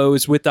 ACQ. No, it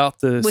was without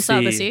the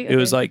C. It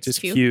was like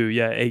just Q.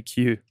 Yeah,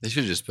 AQ. They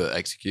should have just put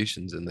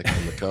executions on the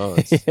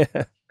cards.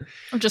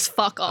 Or just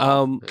fuck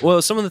off.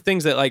 Well, some of the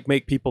things that like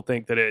make people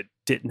think that it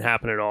didn't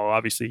happen at all.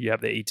 Obviously, you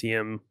have the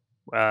ATM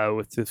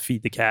with to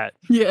feed the cat.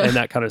 Yeah, and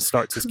that kind of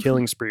starts his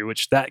killing spree,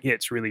 which that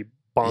gets really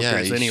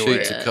bonkers he anyway.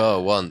 Shoots a car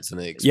once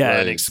and it explodes.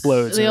 Yeah, it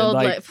explodes. The and old,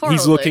 like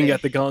he's looking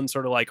at the gun,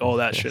 sort of like, oh,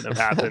 that shouldn't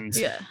have happened.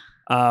 Yeah.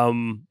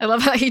 I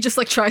love how he just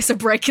like tries to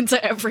break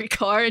into every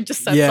car and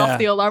just sets off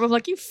the alarm. I'm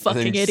like, you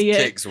fucking idiot.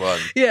 Kicks one.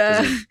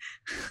 Yeah.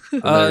 For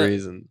no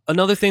reason.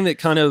 Another thing that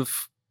kind of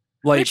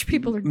like Rich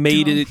people are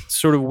made dumb. it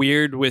sort of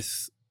weird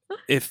with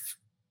if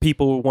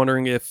people were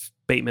wondering if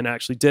Bateman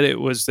actually did it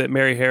was that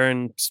Mary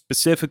Harron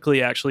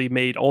specifically actually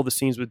made all the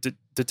scenes with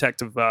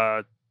Detective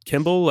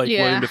Kimball, like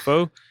William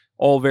Dafoe,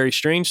 all very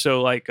strange.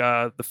 So like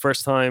the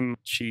first time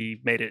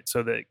she made it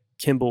so that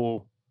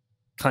Kimball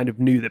kind of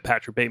knew that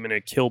Patrick Bateman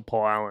had killed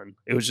Paul Allen.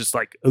 It was just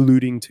like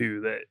alluding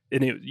to that.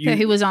 And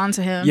he was on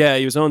to him. Yeah,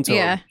 he was on to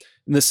him.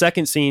 In the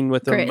second scene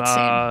with him,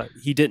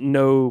 he didn't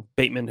know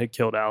Bateman had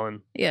killed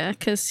Allen. Yeah,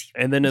 because...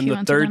 And then in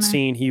the third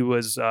scene, he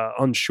was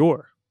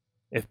unsure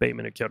if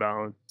Bateman had killed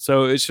Allen.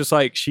 So it's just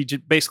like she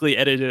basically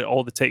edited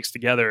all the takes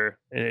together,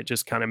 and it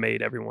just kind of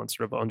made everyone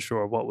sort of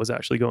unsure of what was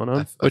actually going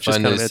on. I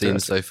find those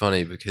scenes so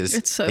funny because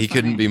he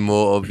couldn't be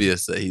more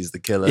obvious that he's the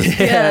killer.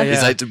 Yeah.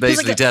 He's like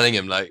basically telling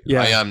him like,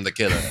 I am the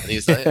killer. And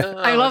he's like,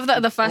 I love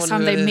that the first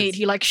time they meet,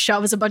 he like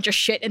shoves a bunch of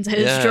shit into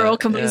his drawer.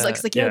 He's like,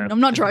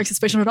 I'm not drawing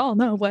suspicion at all.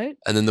 No, wait.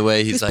 And then the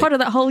way he's like, part of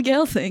that whole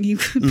Yale thing. He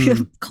could be a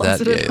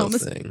closeted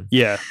thing.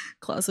 Yeah.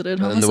 Closeted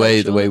homosexual.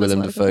 And the way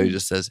Willem Dafoe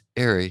just says,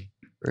 eerie.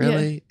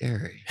 Really?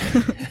 Eerie.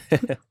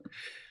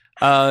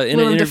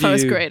 Willem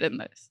Dafoe's great in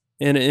this.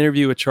 In an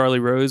interview with Charlie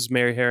Rose,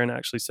 Mary Harron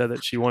actually said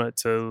that she wanted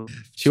to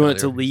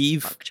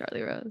leave. Fuck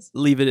Charlie Rose.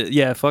 Leave it.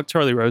 Yeah, fuck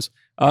Charlie Rose.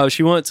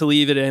 She wanted to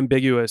leave it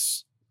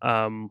ambiguous,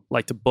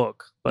 like the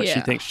book, but she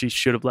thinks she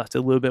should have left it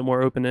a little bit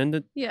more open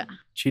ended. Yeah.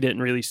 She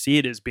didn't really see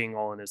it as being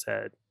all in his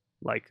head,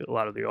 like a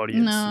lot of the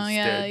audience did.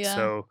 Yeah.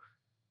 So.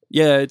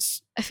 Yeah,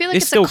 I feel like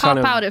it's a cop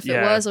out if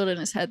it was all in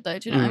is head, though.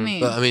 Do you know what I mean?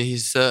 But I mean,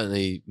 he's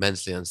certainly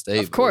mentally unstable.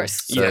 Of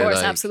course,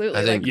 absolutely.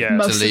 I think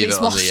to leave it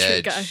on the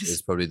edge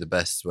is probably the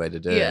best way to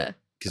do it.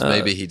 Because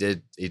maybe he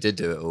did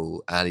do it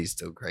all, and he's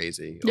still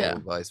crazy, or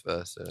vice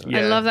versa. Yeah.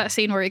 I love that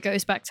scene where he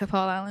goes back to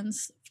Paul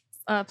Allen's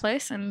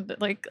place, and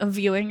like a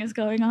viewing is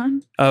going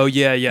on. Oh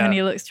yeah. And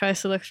he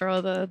tries to look for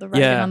all the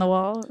writing on the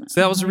wall.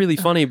 So that was really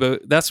funny,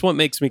 but that's what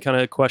makes me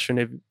kind of question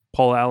if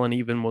Paul Allen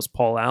even was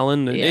Paul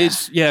Allen.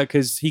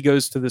 Because he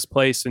goes to this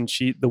place and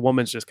the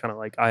woman's just kind of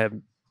like, I have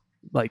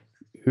like,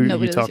 who are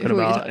you talking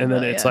about? And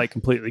then it's like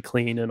completely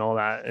clean and all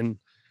that. And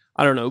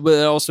I don't know, but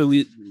it also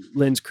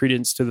lends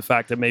credence to the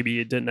fact that maybe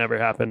it didn't ever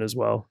happen as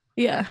well.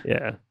 Yeah.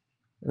 Yeah.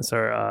 And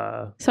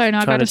so, sorry, no,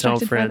 I got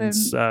distracted.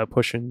 Friends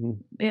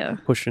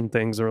pushing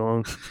things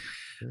along.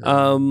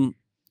 The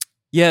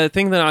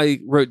thing that I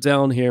wrote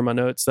down here in my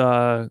notes,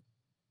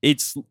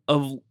 it's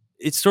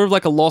sort of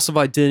like a loss of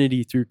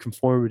identity through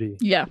conformity.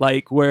 Yeah.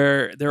 Like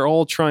where they're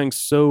all trying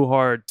so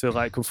hard to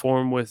like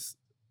conform with,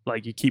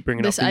 like you keep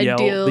bringing this up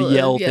the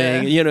Yale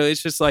thing. You know,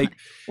 it's just like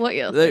what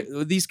Yale?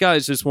 These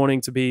guys just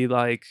wanting to be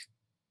like,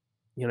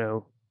 you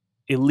know,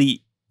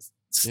 elite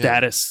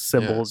status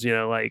symbols, you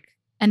know, like.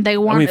 And they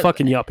want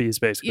fucking yuppies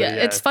basically. Yeah,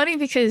 it's funny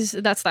because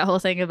that's that whole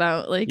thing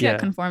about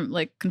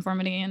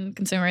conformity and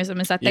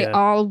consumerism is that they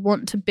all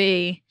want to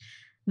be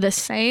the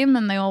same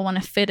and they all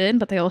want to fit in,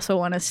 but they also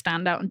want to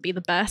stand out and be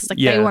the best. Like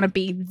they want to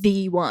be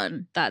the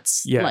one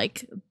that's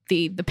like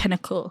the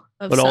pinnacle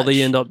of But all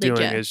they end up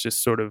doing is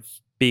just sort of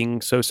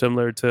being so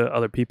similar to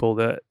other people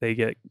that they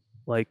get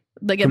like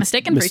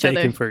mistaken for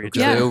each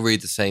other. They all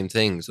read the same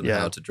things on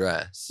how to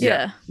dress.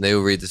 Yeah. They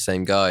all read the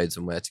same guides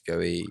on where to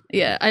go eat.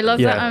 Yeah. I love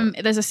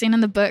that there's a scene in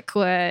the book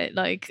where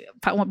like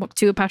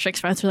two of Patrick's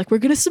friends are like, we're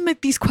gonna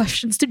submit these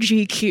questions to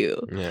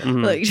GQ. Yeah.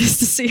 Like just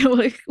to see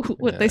like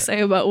what they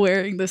say about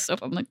wearing this stuff.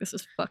 I'm like, this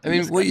is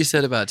fucking what you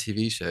said about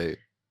TV show,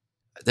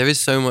 there is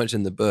so much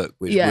in the book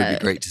which would be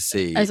great to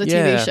see as a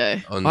TV show.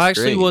 I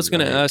actually was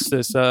going to ask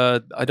this. I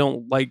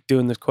don't like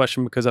doing this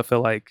question because I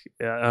feel like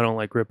I don't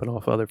like ripping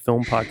off other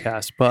film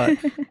podcasts, but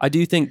I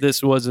do think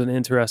this was an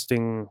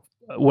interesting.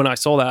 When I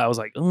saw that, I was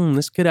like,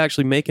 this could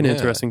actually make an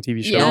interesting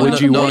TV show. Yeah. Would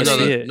you want to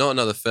see it? Not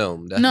another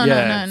film.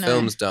 No.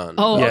 Film's done.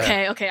 Oh,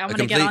 okay. I'm going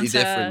to get on to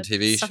different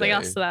TV something show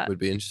else to that. Would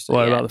be interesting.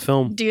 What about the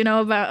film? Do you know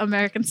about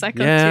American Psycho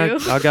 2? Yeah,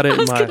 I got it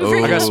in my.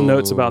 I got some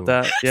notes about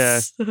that. Yeah.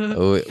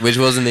 Which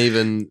wasn't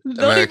even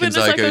American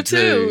Psycho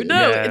 2.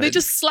 No, they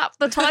just slapped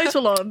the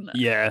title on.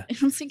 Yeah.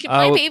 I'm thinking,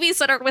 my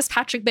babysitter was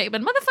Patrick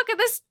Bateman. Motherfucker,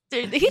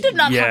 he did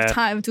not have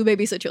time to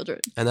babysit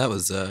children. And that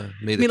was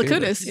Mila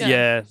Kunis.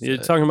 Yeah. You're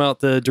talking about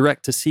the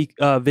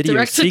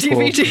direct-to-video sequel.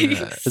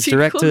 DVD It's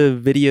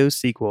direct-to-video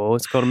sequel.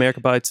 It's called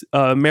American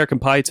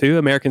Pie 2,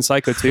 American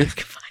Psycho 2.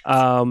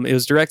 It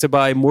was directed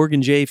by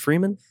Morgan J.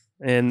 Freeman,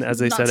 and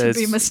as I said, it's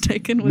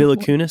Mila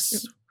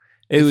Kunis.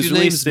 It was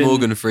released in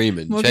Morgan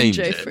Freeman. Change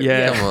it.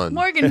 Yeah, come on.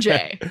 Morgan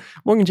J.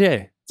 Morgan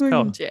J.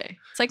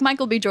 It's like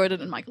Michael B.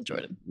 Jordan and Michael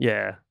Jordan.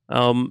 Yeah.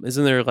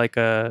 Isn't there like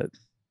a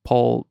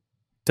Paul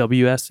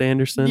W.S.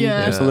 Anderson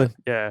or something?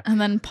 Yeah.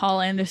 And then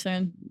Paul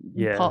Anderson.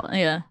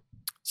 Yeah.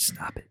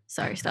 Stop it.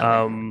 Sorry,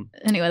 stop it.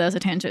 Anyway, that was a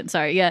tangent.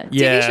 Sorry. Yeah.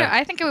 TV show.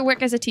 I think it would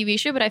work as a TV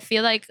show, but I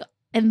feel like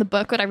in the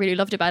book, what I really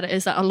loved about it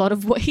is that a lot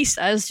of what he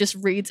says just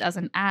reads as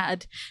an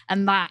ad,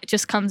 and that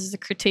just comes as a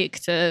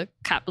critique to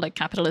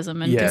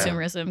capitalism and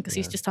consumerism, because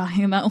he's just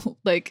talking about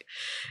like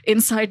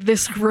inside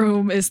this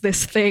room is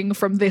this thing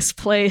from this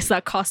place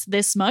that costs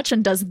this much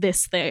and does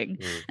this thing,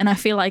 and I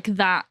feel like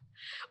that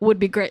would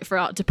be great for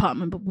art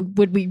department, but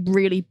would be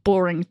really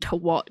boring to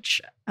watch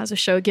as a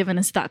show, given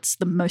as that's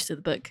the most of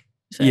the book.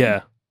 So,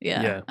 yeah.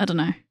 I don't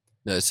know.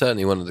 No, it's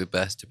certainly one of the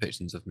best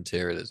depictions of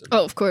materialism.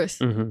 Oh, of course.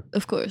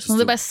 Of course. One of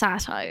the best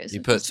satires. He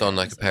puts on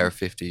like a pair of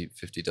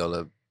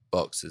 $50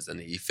 boxes and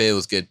he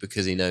feels good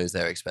because he knows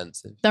they're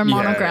expensive. They're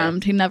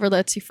monogrammed. He never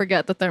lets you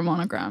forget that they're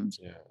monogrammed.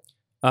 Yeah.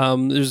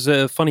 There's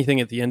a funny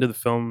thing at the end of the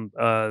film.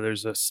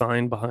 There's a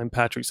sign behind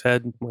Patrick's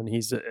head when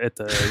he's at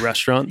the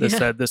restaurant that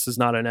said, "This is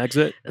not an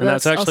exit," and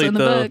that's actually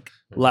the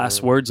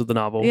last words of the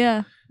novel.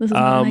 Yeah, this is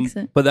not an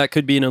exit. But that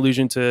could be an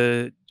allusion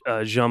to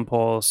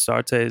Jean-Paul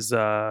Sartre's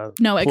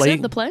No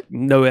Exit, the play.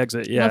 No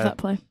Exit, yeah, love that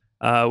play.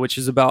 Which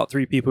is about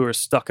three people who are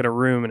stuck in a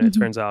room, and it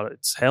turns out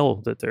it's hell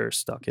that they're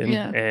stuck in.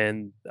 Yeah.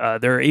 And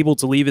they're able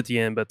to leave at the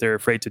end, but they're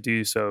afraid to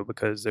do so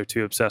because they're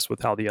too obsessed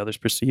with how the others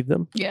perceive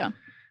them. Yeah,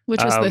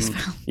 which was this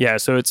film. Yeah,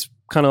 so it's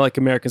kind of like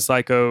American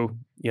Psycho.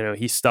 You know,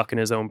 he's stuck in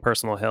his own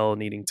personal hell,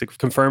 needing to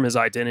confirm his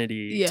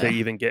identity to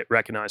even get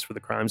recognized for the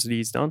crimes that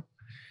he's done.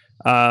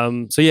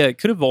 So yeah, it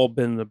could have all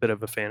been a bit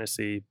of a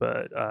fantasy,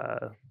 but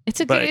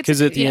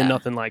because at the end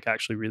nothing like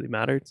actually really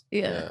mattered.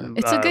 Yeah,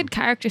 it's a good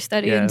character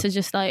study into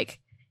just like,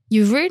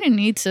 you really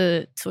need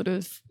to sort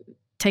of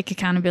take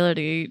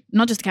accountability,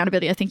 not just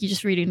accountability. I think you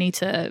just really need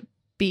to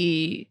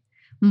be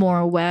more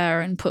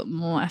aware and put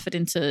more effort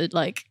into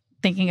like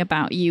thinking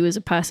about you as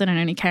a person and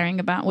only caring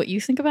about what you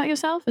think about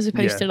yourself as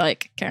opposed to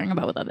like caring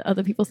about what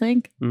other people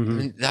think. Mm-hmm. I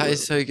mean, that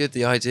is so good.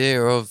 The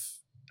idea of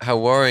how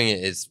worrying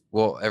it is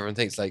what everyone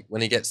thinks. Like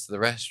when he gets to the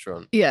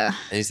restaurant, and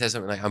he says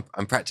something like,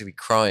 "I'm practically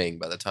crying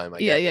by the time I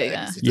get there." He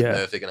doesn't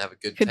know if they're gonna have a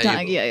good table.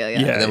 Time.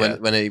 And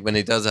then when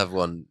he does have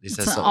one, he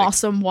says something. An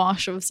awesome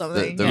wash of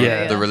something.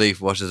 The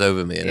relief washes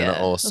over me in an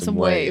awesome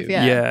wave.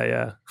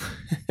 Yeah.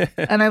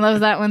 And I love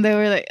that when they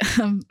were like,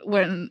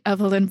 when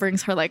Evelyn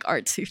brings her like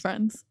artsy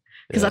friends,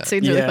 because that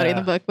scene's really funny in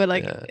the book, but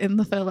like in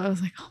the film, I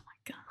was like, oh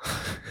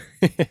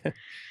my god.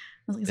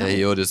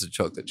 He orders a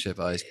chocolate chip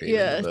ice cream.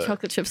 Yeah,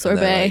 chocolate chip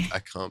sorbet. Like, I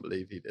can't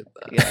believe he did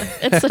that.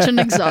 Yeah, it's such an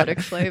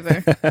exotic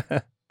flavor.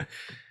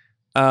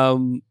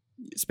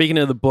 Speaking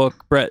of the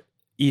book, Bret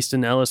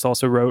Easton Ellis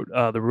also wrote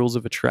The Rules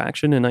of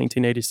Attraction in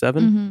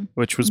 1987,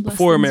 which was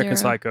before American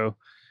Psycho.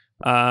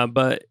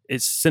 But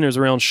it centers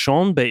around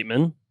Sean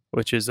Bateman,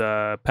 which is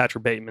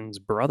Patrick Bateman's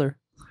brother.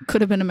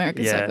 Could have been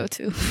American Psycho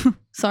too.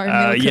 Sorry.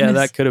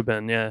 That could have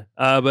been. Yeah.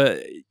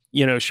 But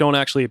you know, Sean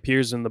actually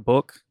appears in the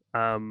book.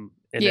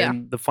 And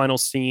in the final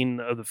scene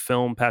of the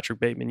film, Patrick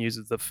Bateman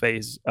uses the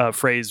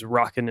phrase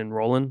 "rockin' and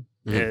rollin'"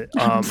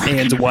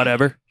 and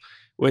whatever,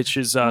 which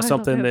is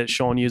something that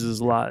Sean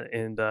uses a lot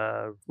in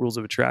Rules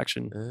of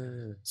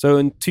Attraction. So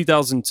in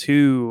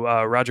 2002,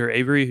 Roger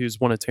Avery, who's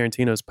one of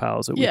Tarantino's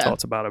pals that we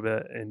talked about a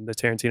bit in the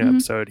Tarantino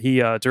episode, he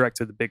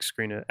directed the big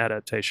screen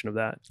adaptation of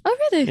that. Oh,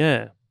 really?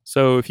 Yeah.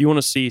 So if you want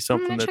to see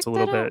something that's a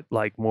little bit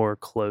like more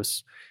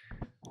close,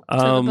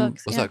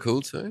 what's that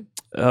called? Sorry?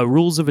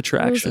 Rules of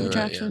Attraction. Rules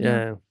of Attraction.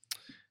 Yeah.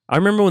 I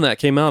remember when that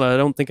came out. I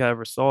don't think I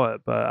ever saw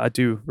it, but I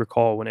do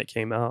recall when it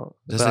came out.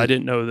 But I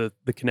didn't know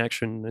the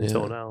connection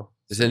until now.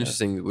 It's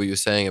interesting what you were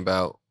saying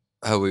about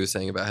how we were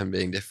saying about him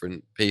being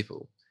different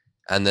people.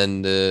 And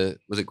then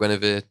was it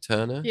Guinevere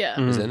Turner? Yeah.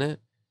 Was in it?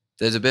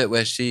 There's a bit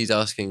where she's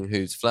asking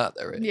whose flat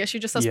they're in. Yeah, she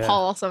just says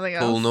Paul something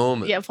else. Paul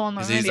Norman. Yeah, Paul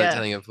Norman. Because he's like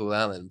telling her Paul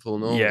Allen, Paul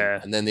Norman. Yeah.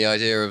 And then the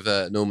idea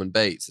of Norman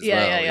Bates as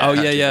well. Oh,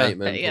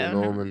 Bateman,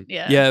 Paul Norman.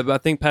 Yeah, but I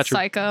think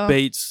Patrick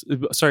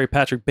Psycho.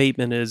 Patrick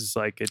Bateman is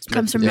like it's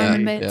comes from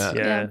Norman Bates.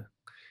 Yeah.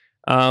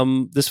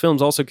 This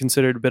film's also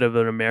considered a bit of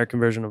an American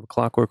version of A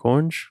Clockwork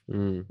Orange.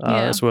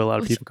 That's what a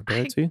lot of people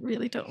compare it to. I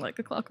really don't like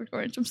A Clockwork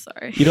Orange. I'm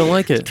sorry. You don't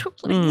like it? I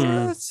don't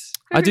like it.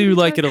 I do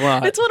like it a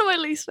lot. It's one of my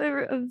least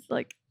favorite of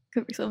like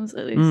comic films,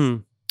 at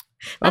least.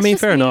 I mean,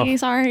 fair enough.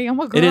 Sorry, I'm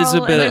a girl. It is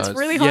a bit. And it's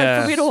really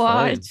hard for me to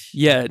watch.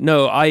 Yeah,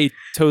 no, I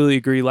totally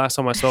agree. Last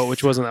time I saw it,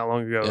 which wasn't that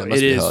long ago,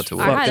 it is hard to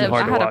watch. fucking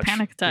hard to watch. I had a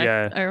panic attack.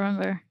 Yeah. I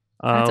remember.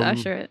 I had to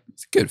usher it.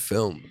 It's a good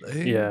film, though.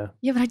 Yeah.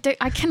 Yeah, but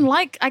I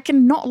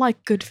can not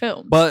like good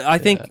films. But I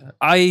think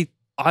I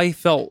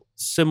felt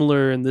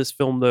similar in this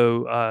film,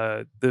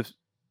 though. The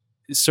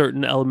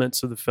certain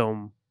elements of the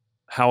film,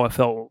 how I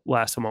felt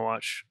last time I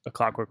watched A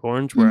Clockwork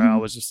Orange, where I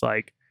was just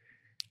like,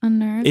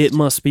 unnerved. It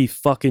must be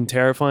fucking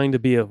terrifying to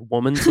be a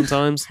woman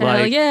sometimes.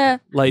 Like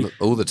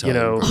all the time. You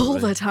know, all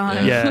the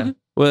time. Yeah.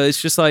 Well,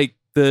 it's just like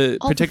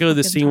particularly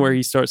the scene where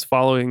he starts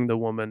following the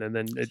woman, and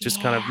then it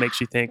just kind of makes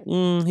you think,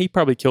 he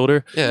probably killed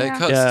her. Yeah, it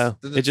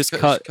cuts. It just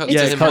cuts.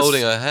 Yeah, him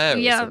holding her hair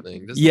or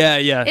something.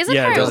 Yeah. Isn't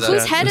her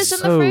whose head is in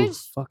the fridge?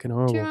 Fucking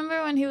horrible. Do you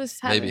remember when he was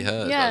having? Maybe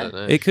hers. Yeah. I don't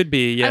know. It could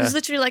be. Yeah. I was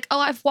literally like,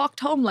 I've walked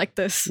home like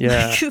this.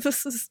 Yeah.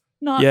 This is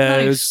not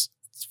nice.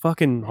 It's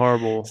fucking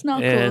horrible. It's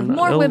not cool.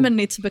 More women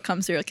need to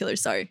become serial killers.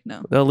 Sorry,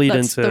 no. They'll lead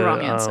That's into the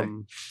wrong answer.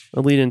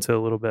 They'll lead into a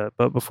little bit,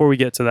 but before we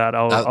get to that,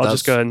 I'll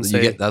just go ahead and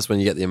say that's when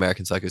you get the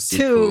American Psycho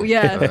sequel. 2,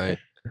 yeah. All right.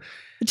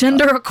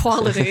 Gender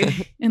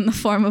equality in the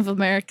form of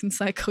American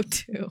Psycho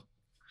 2.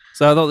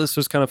 So I thought this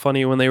was kind of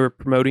funny when they were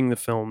promoting the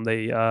film.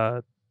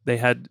 They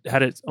had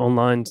it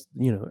online,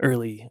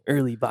 early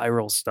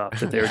viral stuff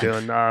that they were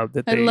doing.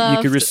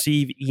 You could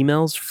receive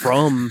emails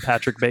from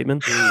Patrick Bateman.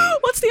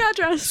 What's the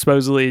address?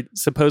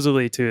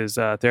 Supposedly to his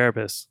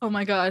therapist. Oh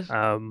my god.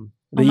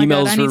 The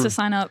emails God, I need to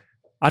sign up.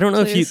 I don't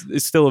know if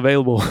it's still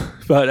available,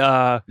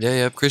 but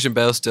Christian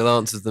Bale still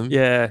answers them.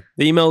 Yeah,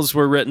 the emails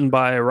were written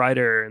by a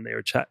writer, and they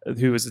were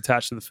who was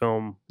attached to the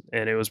film,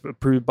 and it was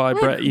approved by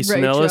Bret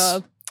Easton Ellis.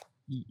 Job.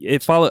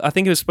 I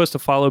think it was supposed to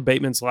follow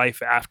Bateman's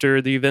life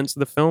after the events of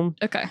the film.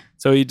 Okay.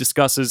 So he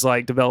discusses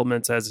like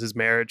developments as his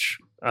marriage.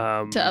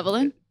 To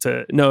Evelyn?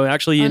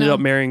 Actually, he ended up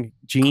marrying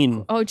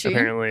Jean. Oh, Jean.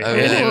 Apparently. Oh,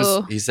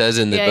 yeah. He says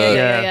in the book.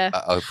 Yeah.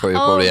 I'll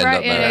probably end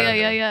up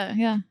marrying.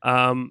 Yeah.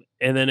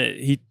 And then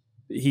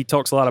he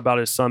talks a lot about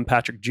his son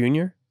Patrick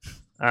Jr.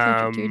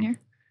 Jr.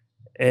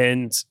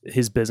 And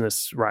his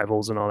business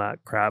rivals and all that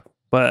crap.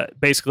 But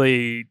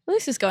basically, at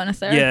least he's going to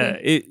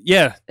therapy.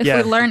 If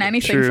we learn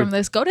anything from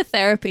this, go to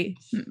therapy,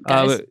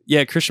 guys.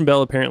 Christian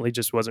Bale apparently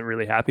just wasn't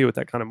really happy with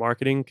that kind of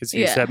marketing because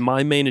he said,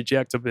 my main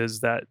objective is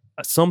that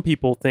some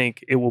people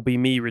think it will be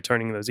me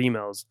returning those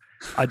emails.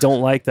 I don't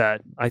like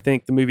that. I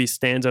think the movie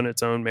stands on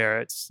its own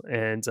merits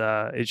and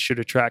it should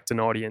attract an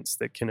audience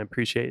that can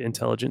appreciate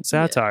intelligent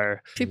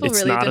satire. People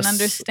really didn't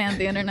understand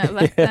the internet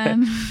back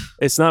then.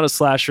 It's not a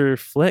slasher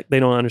flick. They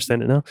don't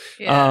understand it now.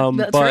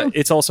 But true.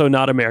 It's also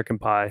not American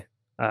Pie.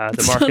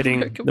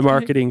 The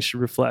marketing should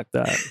reflect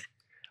that.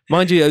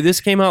 Mind you,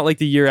 this came out like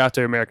the year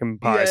after American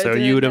Pie, so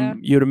you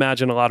would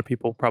imagine a lot of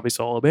people probably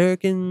saw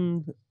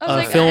American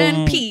film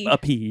and P. A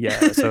P,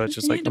 yeah. So it's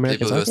just like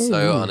American. People are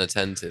so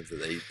unattentive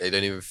that they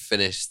don't even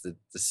finish the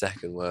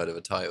second word of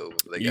a title.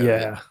 They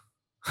go,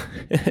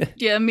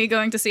 yeah, me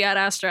going to see Ad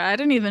Astra. I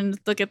didn't even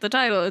look at the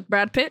title.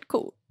 Brad Pitt,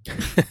 cool.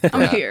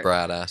 I'm here.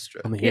 Brad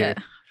Astra. I'm here.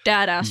 Yeah.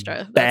 Dad Astra.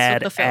 That's Bad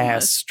what the film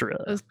Astra.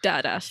 was. It was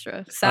Dad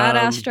Astra. Sad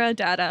Astra,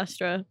 Dad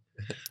Astra.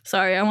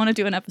 Sorry, I want to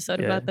do an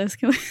episode about this.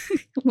 Can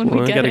we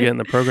we got to get in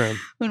the program.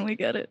 When we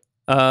get it.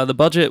 The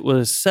budget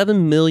was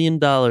 $7 million.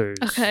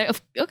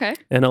 Okay.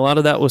 And a lot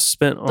of that was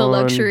spent on the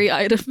luxury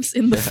items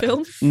in the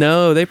film.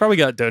 No, they probably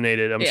got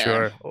donated, I'm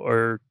sure.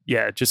 Or,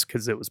 just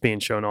because it was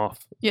being shown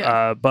off.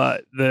 Yeah.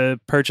 But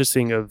the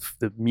purchasing of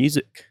the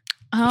music,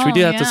 which we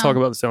do have to talk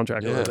about the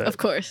soundtrack a little bit. Of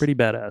course. Pretty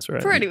badass,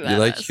 right? Pretty badass. You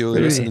like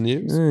Helios in the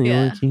News?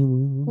 Yeah.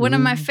 One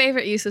of my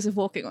favorite uses of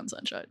Walking on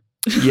Sunshine.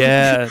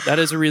 Yeah, that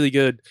is a really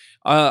good.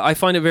 I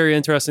find it very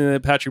interesting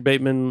that Patrick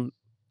Bateman,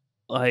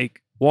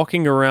 like,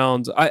 walking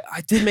around. I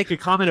did make a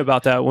comment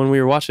about that when we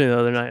were watching it the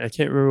other night. I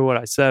can't remember what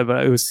I said,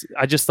 but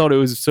I just thought it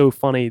was so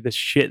funny, the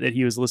shit that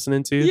he was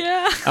listening to.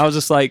 Yeah. I was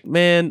just like,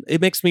 man,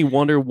 it makes me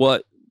wonder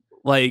what,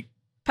 like,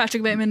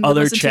 Patrick Bateman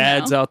other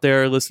Chads out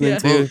there are listening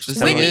to. Well,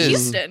 Whitney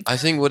Houston. I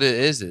think what it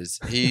is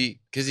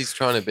because he's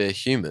trying to be a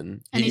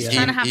human. And he's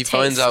trying to have he taste.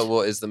 finds out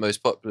what is the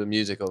most popular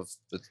music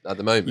at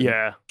the moment.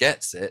 Yeah.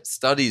 Gets it,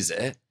 studies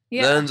it,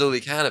 learns all he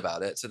can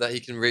about it so that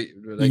he can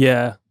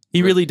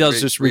he really does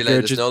just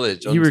relay this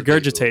knowledge. He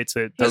regurgitates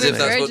it. As if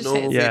that's what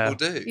normal people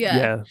do.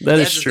 Yeah, that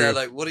is true. They're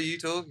like, what are you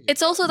talking about?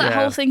 It's also that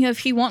whole thing of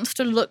he wants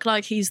to look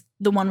like he's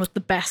the one with the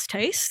best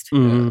taste.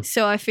 Mm-hmm.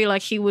 So I feel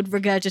like he would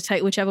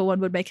regurgitate whichever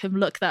one would make him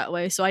look that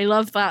way. So I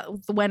love that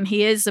when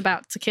he is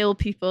about to kill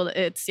people,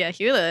 it's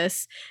Huey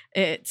Lewis,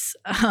 it's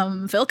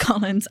Phil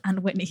Collins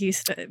and Whitney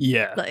Houston.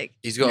 Yeah. Like,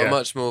 he's got a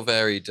much more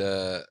varied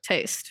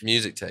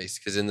music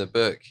taste because in the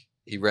book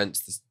he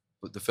rents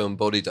the film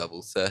Body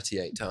Double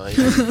 38 times.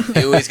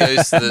 He always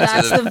goes to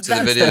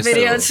the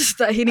video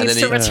store that he needs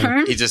to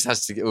return. He just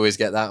has to always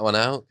get that one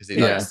out because he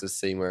likes the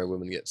scene where a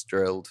woman gets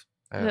drilled.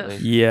 Apparently.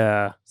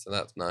 Yeah. So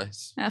that's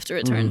nice. I have to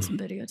return some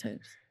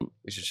videotapes.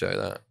 We should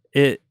show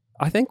that.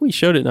 I think we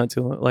showed it not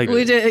too long. Like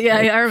we did. Yeah,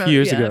 I remember. A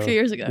few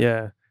years ago.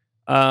 Yeah.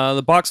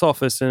 The box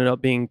office ended up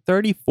being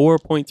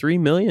 $34.3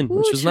 million,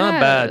 which was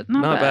not bad.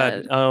 Not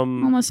bad.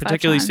 Almost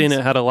particularly seeing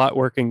it had a lot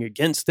working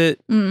against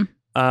it.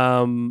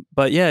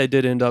 But yeah, it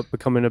did end up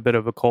becoming a bit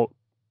of a cult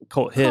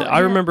hit. I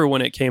remember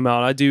when it came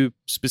out. I do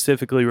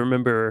specifically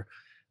remember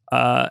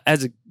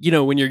as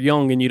when you're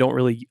young and you don't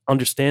really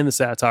understand the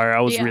satire. I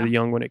was really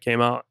young when it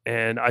came out,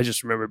 and I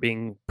just remember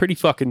being pretty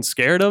fucking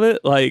scared of it,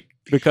 like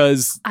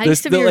because I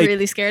used to be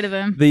really scared of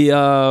him.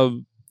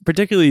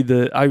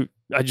 Particularly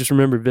I just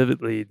remember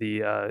vividly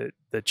the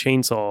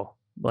chainsaw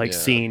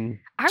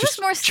scene. I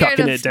was more scared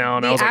chucking of it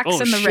down. the I was axe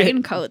like, and the shit.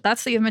 raincoat.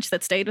 That's the image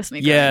that stayed with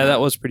me. Yeah,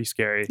 that was pretty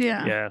scary.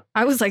 Yeah.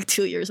 I was like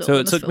 2 years old. So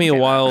it took me a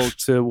while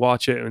to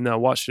watch it, and I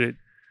watched it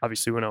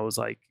obviously when I was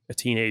like a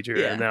teenager,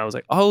 and then I was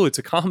like, oh, it's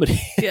a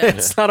comedy.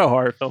 It's not a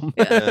horror film.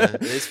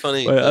 It's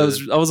funny. But I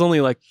was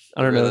only like,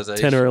 I don't know,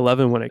 10 or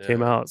 11 when it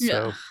came out.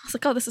 So I was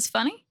like, oh, this is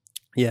funny.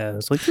 Yeah,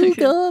 it's like, oh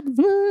God.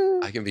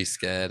 I can be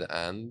scared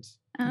and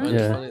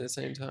funny at the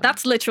same time.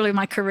 That's literally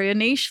my career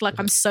niche. Like,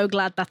 I'm so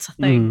glad that's a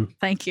thing.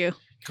 Thank you.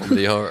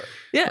 Comedy horror.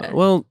 Yeah.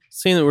 Well,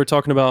 seeing that we're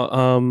talking about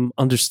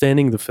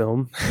understanding the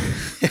film,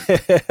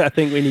 I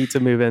think we need to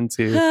move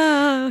into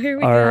here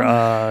we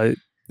go.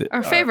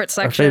 Our favorite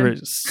section. Our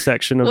favorite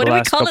section of what the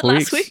last couple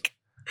weeks. What did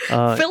we call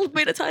it last week? Phil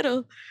made a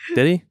title.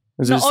 Did he?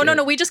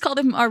 No. We just called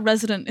him our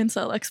resident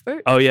incel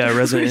expert. Oh yeah,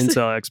 resident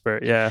incel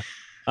expert. Yeah.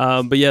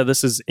 But yeah,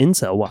 this is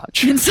Incel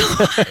Watch. Incel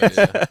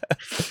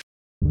Watch.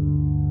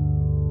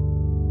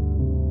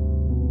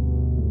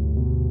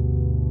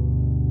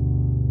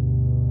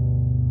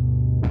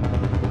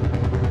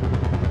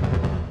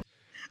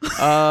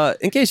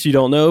 In case you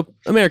don't know,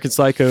 American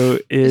Psycho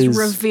is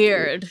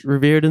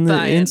revered in the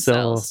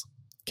incel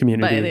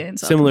community,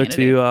 similar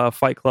to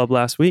Fight Club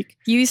last week.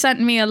 You sent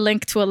me a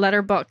link to a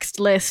letterboxd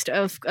list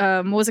of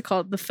what was it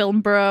called, the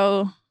Film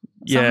Bro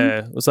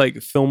Yeah, it was like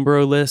film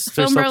bro list or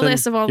something. Film bro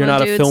list of all You're the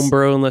not dudes. a film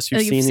bro unless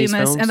you've seen these this.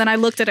 films. And then I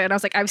looked at it and I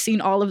was like, I've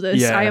seen all of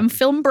this. Yeah. I am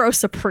film bro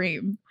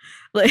supreme.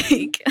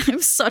 Like,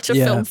 I'm such a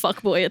film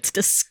fuckboy. It's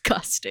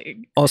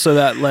disgusting. Also,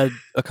 that led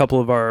a couple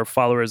of our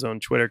followers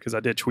on Twitter, because I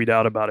did tweet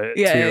out about it,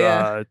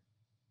 to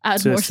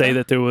say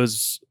that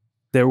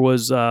there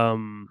was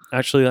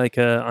actually like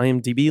a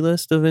IMDb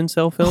list of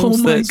incel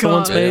films that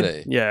someone's made.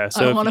 Really? Yeah,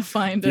 so I want to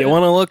find it. If you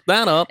want to look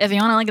that up,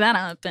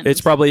 it's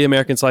probably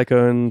American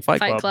Psycho and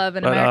Fight Club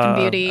and American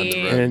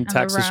Beauty and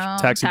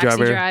Taxi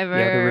Driver. Yeah,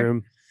 The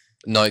Room.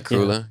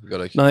 Nightcrawler. Yeah.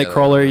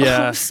 Nightcrawler,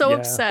 yeah. I'm so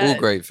upset. All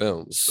great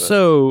films.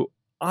 So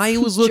I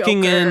was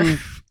looking in.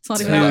 It's not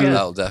even good.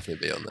 That'll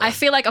definitely be on there. I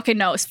feel like, okay,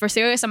 no, for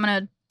serious, I'm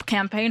going to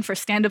campaign for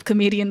stand-up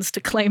comedians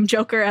to claim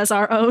Joker as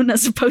our own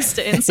as opposed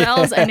to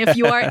incels. And if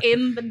you are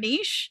in the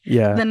niche,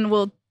 then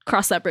we'll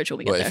cross that bridge when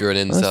we get there. If you're an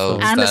incel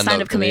and a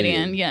stand-up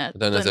comedian, I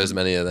don't know if there's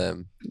many of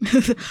them.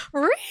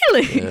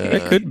 Really? Yeah.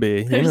 It could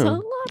be. There's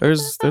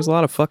a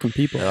lot of fucking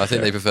people. I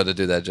think they prefer to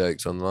do their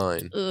jokes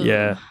online. Ugh.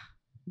 Yeah.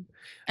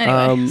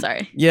 Anyway,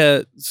 sorry.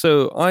 Yeah,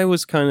 so I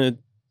was kind of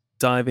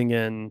diving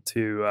in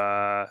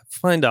to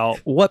find out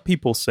what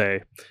people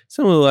say.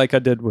 Similar like I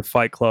did with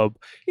Fight Club.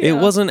 Yeah. It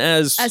wasn't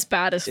as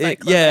bad as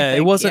Fight Club.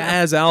 It wasn't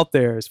as out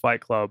there as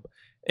Fight Club.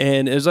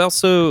 And there's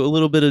also a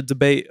little bit of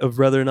debate of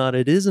whether or not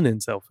it is an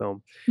incel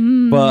film.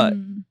 But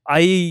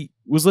I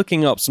was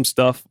looking up some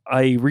stuff.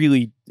 I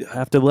really,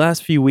 after the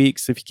last few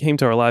weeks, if you came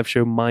to our live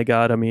show, my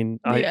God, I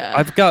mean,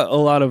 I've got a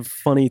lot of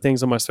funny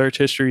things on my search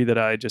history that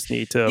I just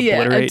need to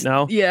obliterate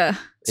now. Yeah.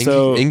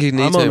 So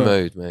Incognito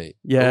mode, mate.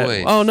 Yeah.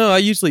 Always. Oh no, I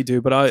usually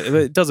do, but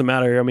it doesn't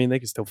matter. I mean, they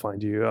can still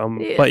find you.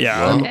 But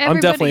yeah, I'm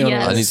definitely on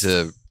a list. I need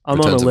to.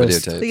 I'm on a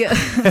list.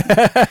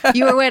 Yeah.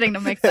 You were waiting to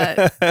make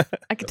that.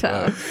 I could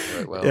tell.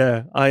 Well.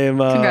 Yeah, I am.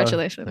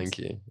 Congratulations. Thank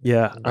you.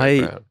 Yeah,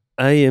 I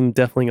am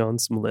definitely on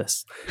some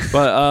lists.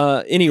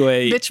 But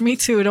anyway, bitch, me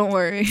too. Don't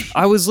worry.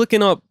 I was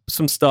looking up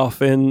some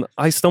stuff and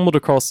I stumbled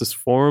across this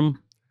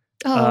forum.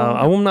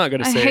 I'm not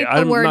going to say.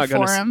 I'm not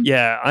going to.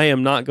 Yeah, I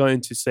am not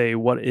going to say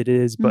what it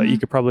is, but you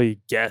could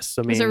probably guess.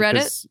 I mean, was it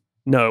Reddit?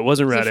 No, it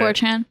wasn't Reddit.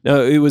 Was it 4chan?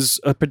 No, it was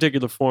a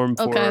particular forum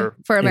for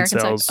American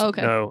incels.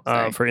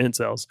 Okay, for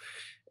incels.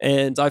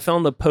 And I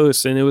found the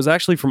post, and it was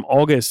actually from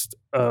August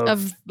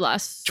of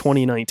last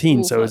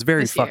 2019, so it was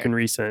very fucking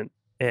recent.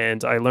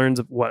 And I learned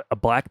what a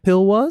black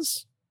pill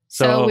was.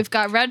 So we've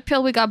got red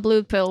pill, we got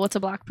blue pill. What's a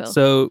black pill?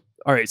 So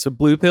all right, so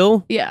blue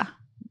pill. Yeah.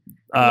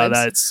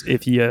 That's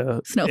if you're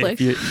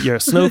a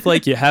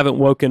snowflake, you haven't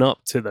woken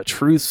up to the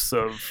truths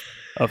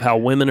of how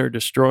women are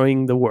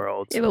destroying the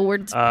world. Yeah, but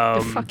words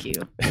fuck you.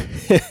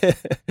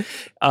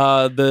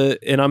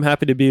 And I'm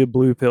happy to be a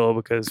blue pill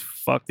because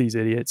fuck these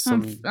idiots.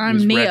 I'm these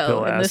Neo red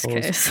pill in assholes.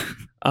 this case.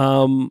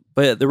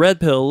 But the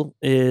red pill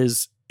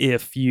is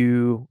if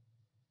you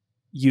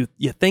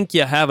think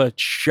you have a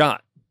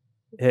shot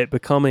at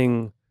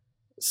becoming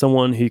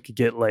someone who could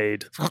get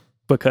laid.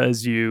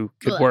 Because you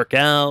could work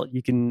out,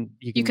 you can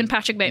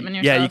Patrick Bateman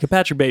yourself. Yeah, you can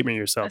Patrick Bateman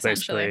yourself,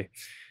 basically.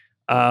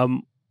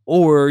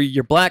 Or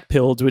you're black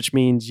pilled, which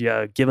means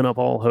you're giving up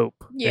all hope.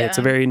 Yeah. It's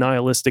a very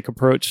nihilistic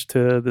approach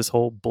to this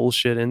whole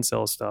bullshit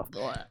incel stuff.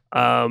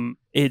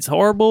 It's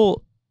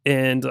horrible,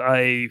 and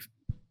I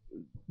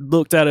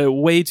looked at it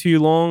way too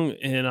long,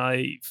 and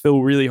I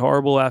feel really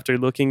horrible after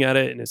looking at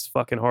it, and this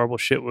fucking horrible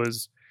shit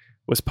was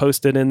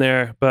posted in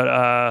there, but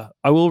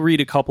I will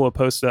read a couple of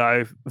posts that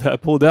I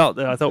pulled out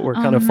that I thought were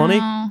kind of funny.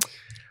 Now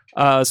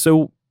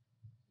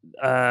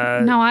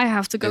I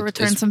have to go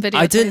return some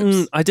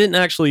videos. I didn't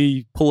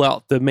actually pull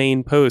out the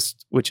main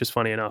post, which is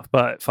funny enough,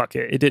 but fuck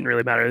it, it didn't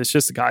really matter. It's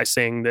just a guy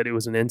saying that it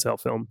was an incel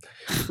film.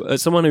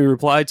 Someone who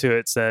replied to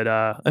it said,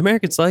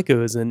 "American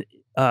Psycho is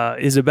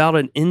about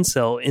an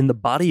incel in the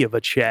body of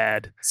a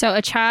Chad." So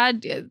a Chad.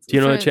 Do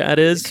you know what a Chad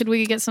is? Could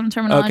we get some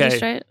terminology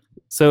straight?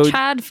 So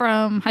Chad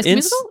from High School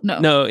Musical?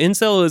 No,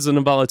 incel is an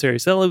involuntary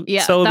celibate.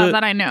 Yeah,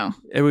 that I know.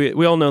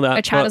 We all know that.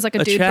 A Chad is like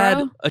a dude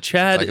bro? A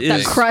Chad like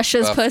is... That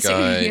crushes pussy.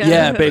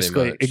 Yeah,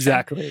 basically.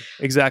 Exactly.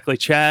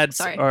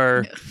 Chads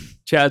are,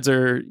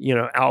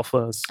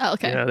 alphas. Oh,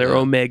 okay. They're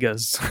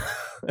omegas.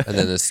 And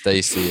then the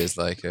Stacy is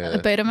like a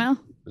beta male?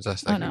 Is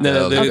that like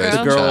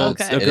the girl.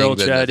 A girl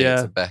Chad, yeah.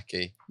 It's a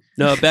Becky.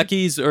 No,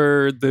 Becky's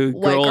are the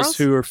girls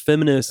who are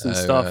feminists and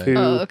stuff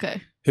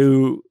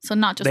who so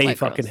not just they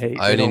fucking hate.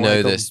 I only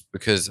know this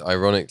because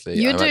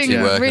ironically I'm actually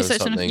working on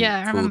something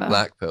called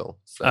Black Pill.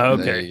 So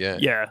okay. There you go.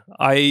 Yeah.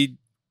 I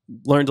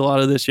learned a lot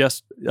of this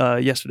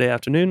yesterday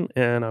afternoon,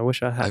 and I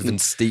wish I hadn't. I've been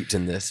steeped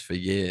in this for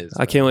years.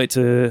 I can't wait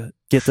to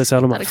get this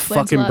out of my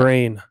fucking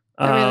brain.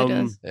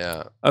 Really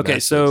yeah.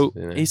 Okay, so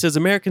he says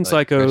American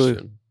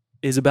Psycho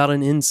is about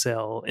an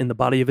incel in the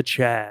body of a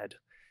Chad.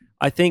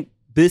 I think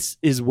this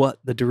is what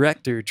the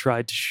director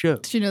tried to show.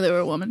 Did you know they were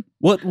a woman?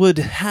 What would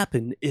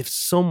happen if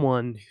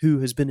someone who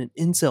has been an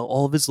incel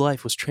all of his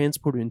life was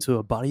transported into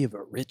a body of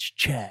a rich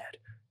Chad?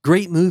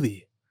 Great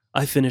movie.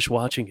 I finished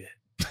watching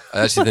it.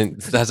 I actually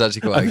think that's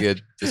actually quite a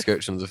good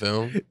description of the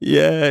film.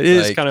 Yeah, it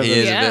is like, kind of. He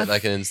is a bit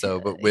like an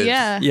incel, but with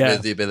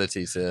the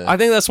ability to. I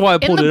think that's why I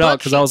pulled it out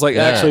because I was like,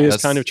 actually,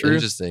 it's kind of true.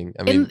 Interesting.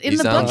 I mean, in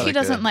the book, he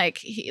doesn't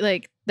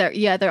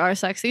there are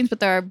sex scenes,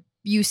 but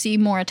you see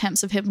more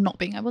attempts of him not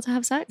being able to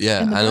have sex.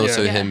 Yeah, and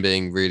also him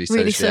being really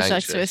socially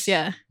anxious.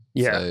 Yeah.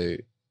 So,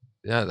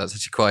 yeah, that's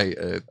actually quite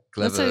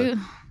clever.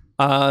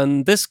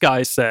 This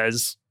guy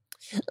says,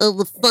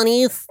 the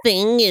funniest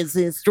thing is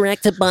it's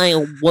directed by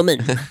a woman.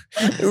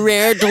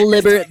 Rare,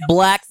 deliberate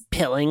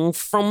blackpilling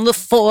from the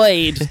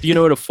foid. Do you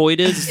know what a foid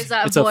is? Is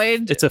that a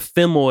void? It's a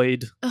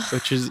femoid,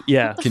 which is,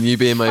 Can you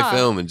be in my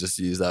film and just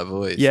use that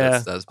voice? Yeah.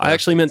 That's I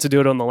actually meant to do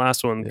it on the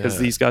last one because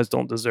these guys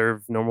don't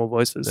deserve normal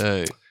voices.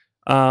 No.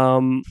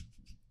 And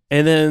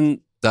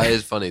then... That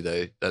is funny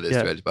though. That is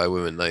directed by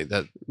women like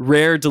that.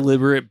 Rare,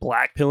 deliberate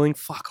blackpilling.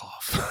 Fuck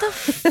off. What the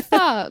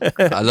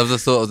fuck? I love the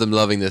thought of them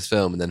loving this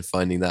film and then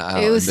finding that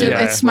out.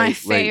 It's my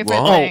favorite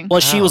thing. Oh, well,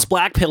 she was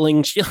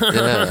blackpilling.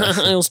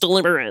 It was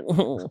deliberate.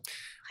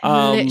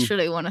 I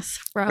literally want to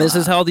throw This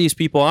is up. how these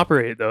people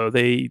operate, though.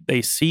 They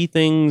see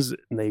things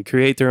and they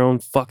create their own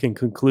fucking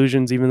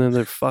conclusions, even though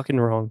they're fucking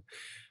wrong.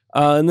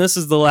 And this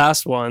is the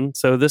last one.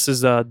 So this is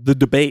the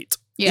debate.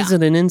 Yeah. Is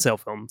it an incel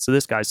film? So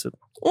this guy said,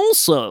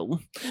 Also,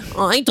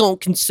 I don't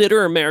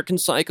consider American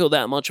Psycho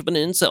that much of an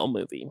incel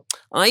movie.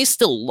 I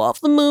still love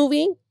the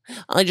movie.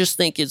 I just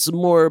think it's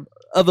more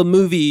of a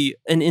movie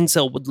an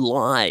incel would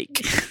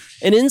like.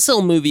 An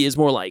incel movie is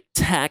more like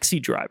Taxi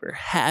Driver,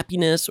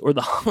 Happiness, or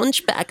The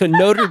Hunchback of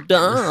Notre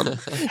Dame.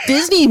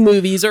 Disney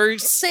movies are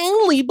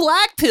insanely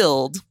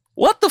black-pilled.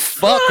 what the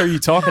fuck are you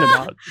talking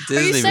about?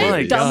 Are you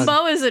saying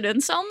Dumbo is an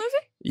incel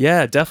movie?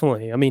 Yeah,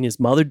 definitely. I mean, his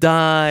mother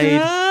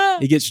died.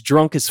 He gets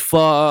drunk as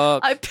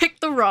fuck. I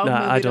picked the wrong movie.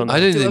 I don't know. I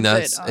don't think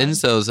that's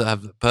incels that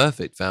have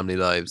perfect family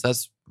lives.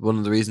 That's one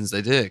of the reasons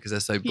they do it, because they're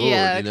so bored.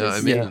 You know what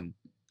I mean?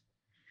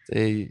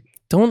 They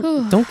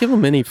don't give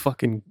them any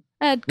fucking.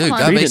 Ed, no,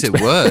 that makes it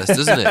worse,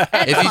 doesn't it?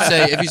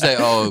 If you say,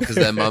 oh, because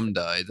their mum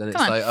died, then it's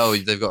like, oh,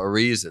 they've got a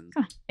reason.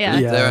 Yeah.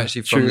 They're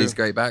actually from these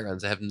great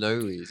backgrounds. They have no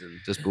reason,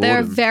 just boredom.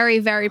 They're very,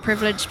 very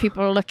privileged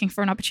people looking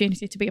for an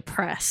opportunity to be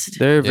oppressed.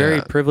 They're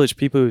very privileged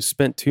people who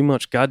spent too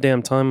much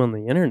goddamn time on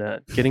the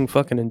internet getting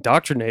fucking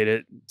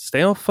indoctrinated.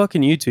 Stay off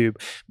fucking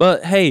YouTube.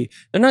 But hey,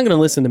 they're not going to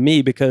listen to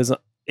me because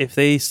if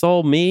they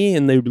saw me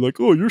and they'd be like,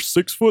 oh, you're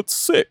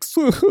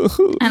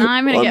 6'6". And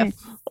I'm going to get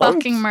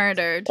fucking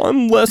murdered.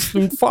 I'm less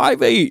than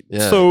 5'8".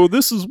 Yeah. So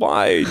this is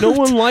why no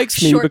one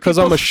likes me because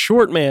I'm a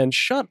short man.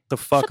 Shut the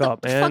fuck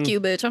up, man. Fuck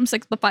you, bitch. I'm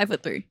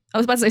 5'3". I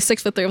was about to say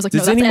 6'3". I was like,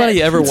 Does no, that's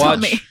anybody Ed. ever It's not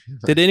watch? me.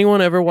 Did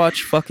anyone ever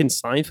watch fucking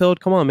Seinfeld?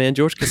 Come on, man.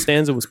 George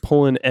Costanza was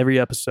pulling every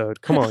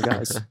episode. Come on,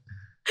 guys.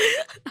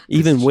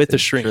 Even with the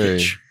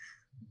shrinkage.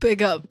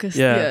 Big up,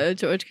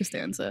 George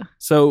Costanza.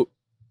 So,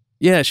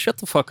 yeah, shut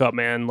the fuck up,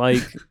 man.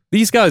 Like,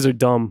 these guys are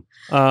dumb.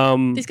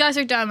 These guys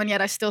are dumb, and yet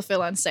I still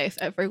feel unsafe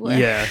everywhere.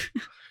 Yeah.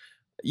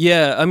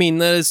 Yeah, I mean,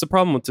 that is the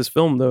problem with this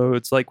film, though.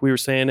 It's like we were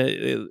saying,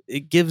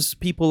 it gives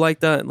people like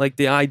that, like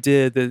the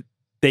idea that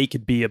they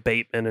could be a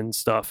Bateman and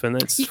stuff. And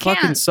it's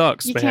fucking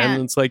sucks, man.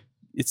 Can't. It's like,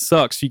 it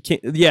sucks. You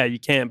can't, you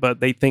can't,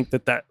 but they think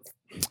that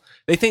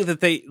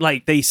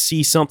they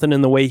see something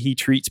in the way he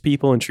treats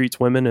people and treats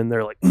women, and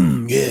they're like,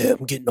 yeah,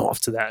 I'm getting off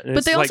to that. And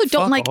but they also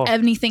don't like off.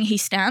 anything he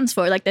stands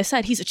for. Like they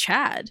said, he's a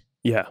Chad.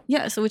 Yeah.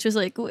 Yeah, so which is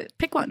like,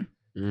 pick one.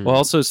 Well,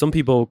 also, some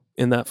people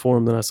in that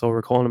forum that I saw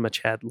were calling him a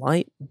Chad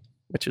Light,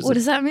 which is... What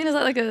does that mean? Is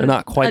that like they're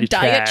not quite a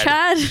diet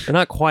Chad? They're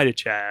not quite a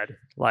Chad.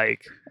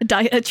 Like...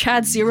 A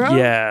Chad Zero?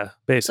 Yeah,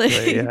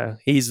 basically, yeah.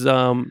 He's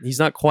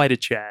not quite a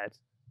Chad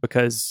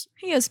because...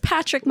 He is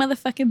Patrick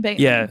motherfucking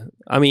Bateman. Yeah,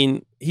 I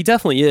mean, he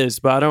definitely is,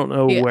 but I don't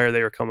know where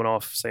they were coming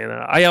off saying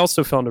that. I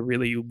also found a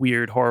really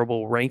weird,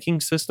 horrible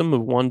ranking system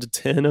of 1 to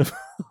 10 of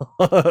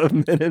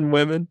men and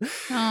women.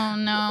 Oh,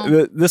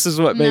 no. This is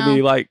what made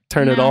me like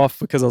turn it off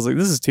because I was like,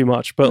 this is too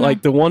much. But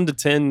like the 1 to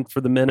 10 for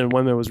the men and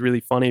women was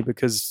really funny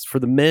because for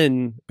the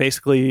men,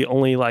 basically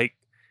only like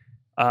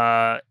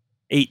 8s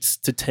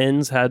to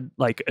 10s had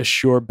like a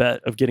sure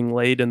bet of getting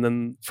laid, and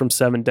then from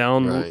 7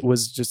 down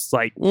was just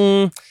like,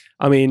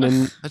 I mean,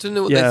 and I don't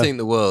know what they think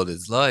the world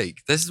is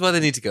like. This is why they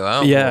need to go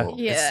out more.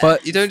 Yeah.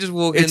 But you don't just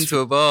walk into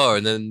a bar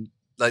and then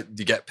like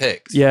you get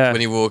picked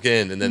when you walk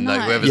in, and then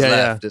like whoever's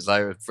left is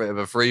like a bit of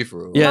a free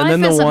for all. Yeah, and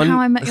then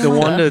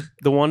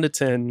the 1 to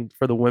 10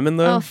 for the women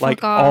though,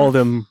 like all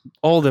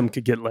of them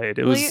could get laid.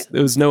 It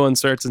was no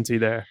uncertainty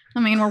there.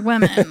 I mean, we're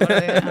women. What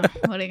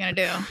are you gonna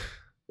do?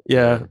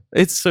 Yeah,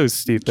 it's so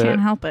stupid. Can't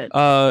help it.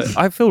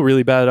 I feel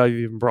really bad I've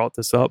even brought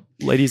this up.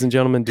 Ladies and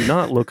gentlemen, do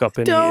not look up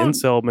any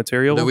incel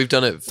material. No, we've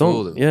done it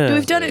for them. Yeah.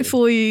 We've done it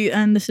for you,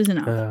 and this is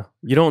enough.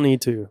 You don't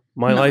need to.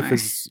 My life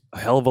is a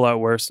hell of a lot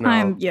worse now.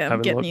 I'm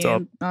getting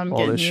you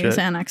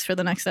Xanax for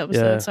the next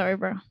episode. Sorry,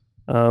 bro.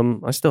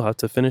 I still have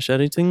to finish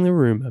editing the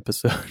Room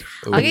episode.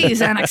 I'll get you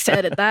Xanax to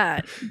edit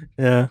that.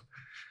 Yeah.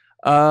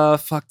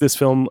 Fuck this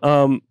film.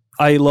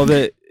 I love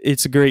it.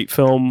 It's a great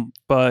film,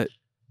 but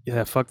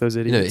yeah, fuck those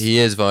idiots. You know, he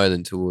is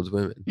violent towards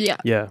women. Yeah.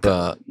 Yeah.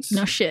 But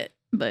no shit.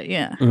 But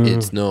yeah.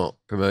 It's not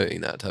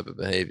promoting that type of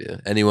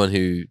behavior. Anyone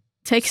who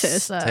takes it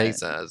as that.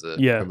 Takes that as a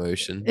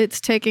promotion. It's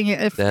taking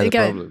it.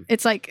 Again,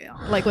 it's like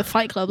with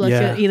Fight Club. Like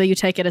either you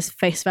take it as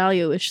face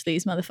value, which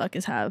these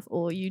motherfuckers have,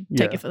 or you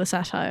take it for the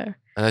satire.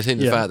 And I think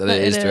the fact that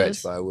it is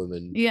directed by a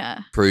woman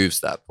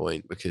proves that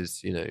point,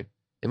 because it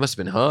must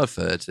have been hard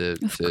for her to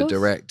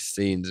direct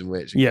scenes in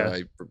which a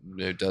guy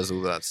does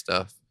all that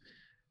stuff.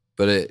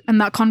 But and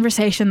that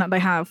conversation that they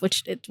have,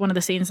 which it's one of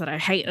the scenes that I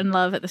hate and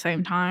love at the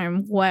same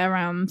time, where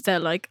they're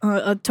like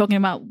talking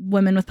about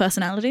women with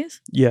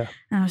personalities. Yeah,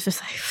 and I was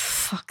just like,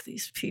 fuck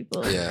these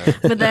people. Yeah.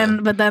 but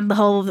then the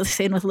whole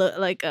scene with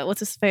what's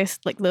his face,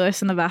 like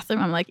Lewis in the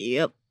bathroom. I'm like,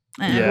 yep,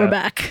 and we're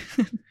back.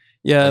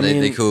 Yeah, and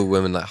they call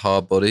women like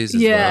hard bodies.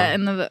 As well.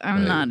 And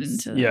I'm not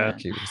into that. Yeah, I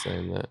keep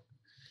saying that.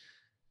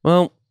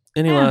 Well.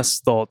 Any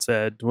last thoughts,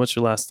 Ed? What's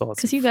your last thoughts?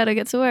 Because you gotta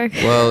get to work.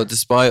 Well,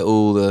 despite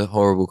all the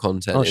horrible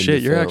content. Oh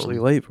shit, you're actually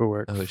late for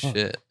work. Oh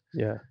shit.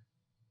 Yeah.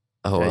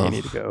 Oh well. You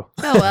need to go.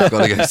 Oh well.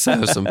 Gotta go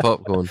serve some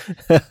popcorn.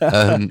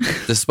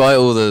 Despite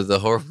all the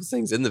horrible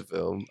things in the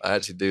film, I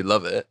actually do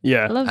love it.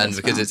 Yeah. And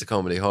because it's a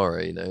comedy horror,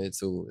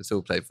 it's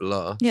all played for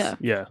laughs. Yeah.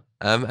 Yeah.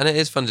 And it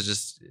is fun to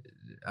just.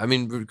 I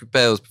mean,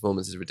 Bale's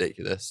performance is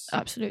ridiculous.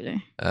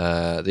 Absolutely.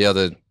 The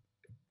other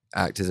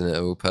actors in it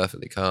are all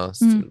perfectly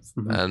cast,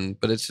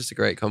 but it's just a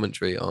great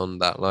commentary on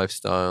that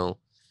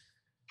lifestyle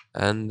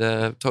and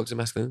toxic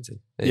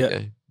masculinity. There you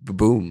go.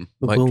 Boom.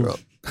 Mic drop.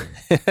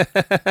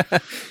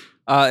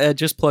 Ed,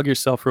 just plug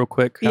yourself real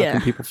quick. How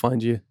can people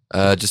find you?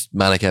 Just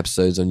Manic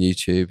Episodes on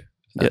YouTube.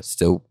 That's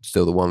still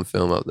the one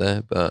film up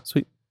there, but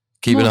sweet.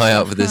 Keep an eye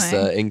out for this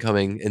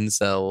incoming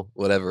incel,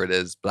 whatever it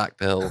is, black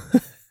pill.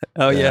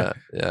 Oh yeah.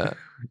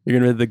 You're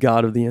going to be the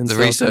god of the incel. The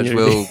research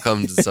will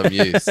come to some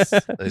use.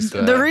 I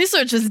swear. The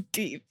research is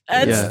deep.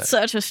 It's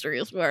such a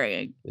serious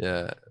worrying.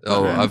 Yeah.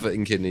 Oh, I've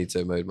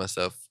incognito mode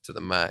myself to the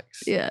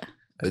max. Yeah.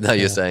 But now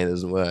you're saying it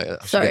doesn't work.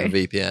 I should get a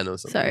VPN or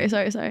something.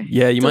 Sorry.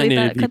 Yeah, you might need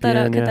a VPN. Cut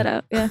that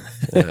out.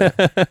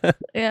 Yeah.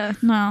 Yeah,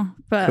 no.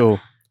 But cool.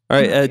 All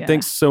right, Ed,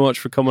 thanks so much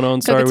for coming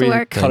on. Sorry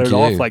we cut it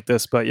off like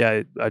this, but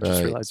I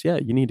just realized,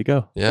 you need to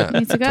go. Yeah. You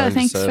need to go.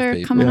 Thanks for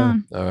coming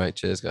on. All right,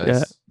 cheers, guys.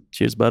 Yeah.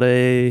 Cheers,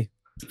 buddy.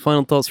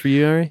 Final thoughts for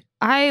you, Ari?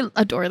 I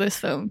adore this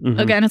film.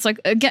 Again, it's like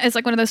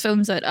one of those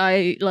films that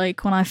I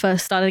like. When I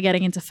first started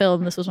getting into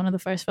film, this was one of the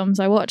first films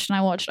I watched, and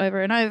I watched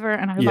over and over,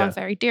 and I love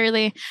very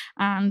dearly.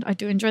 And I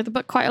do enjoy the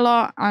book quite a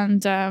lot.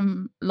 And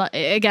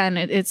again,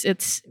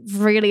 it's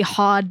really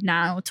hard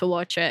now to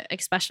watch it,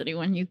 especially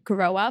when you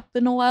grow up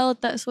in a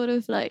world that sort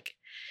of like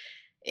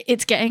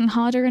it's getting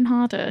harder and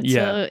harder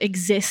to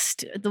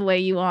exist the way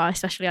you are,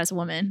 especially as a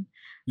woman.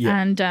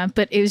 Yeah. And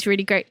but it was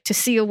really great to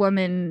see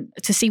women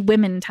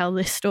tell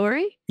this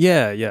story.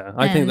 Yeah.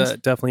 I think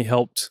that definitely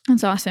helped.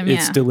 That's awesome.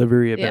 Its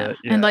delivery a bit.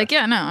 Yeah. And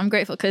I'm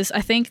grateful because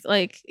I think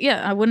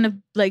I wouldn't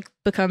have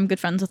become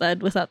good friends with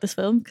Ed without this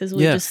film, because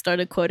we just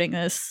started quoting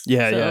this.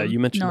 Yeah. You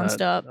mentioned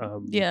nonstop.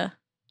 That,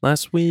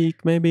 last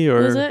week maybe,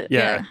 or was it?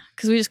 Yeah.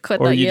 Because we just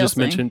quote or that you Yale just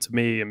thing. mentioned to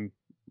me in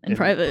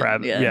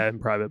private. Yeah, in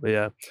private. But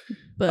yeah.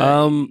 But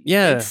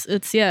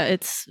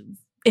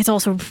it's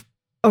also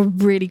a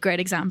really great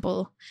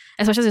example,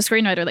 especially as a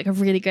screenwriter, like a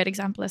really great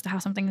example as to how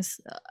some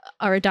things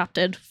are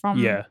adapted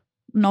from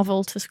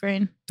novel to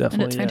screen.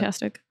 Definitely, and it's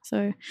fantastic.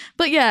 So,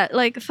 but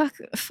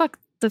fuck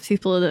the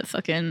people that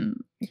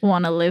fucking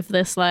want to live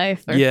this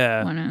life. Or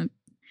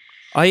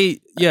I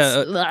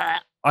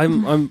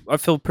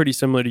feel pretty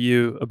similar to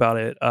you about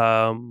it.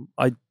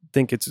 I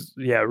think it's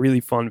a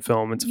really fun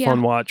film. It's a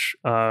fun watch.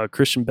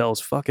 Christian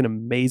Bale's fucking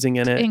amazing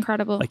in it.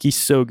 Incredible. Like, he's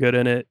so good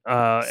in it.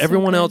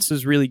 Everyone else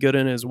is really good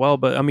in it as well,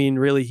 but I mean,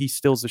 really, he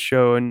steals the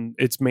show, and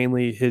it's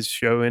mainly his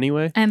show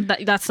anyway. And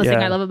that's the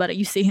thing I love about it.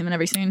 You see him in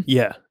every scene.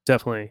 Yeah,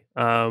 definitely.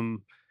 A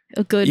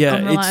good,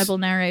 unreliable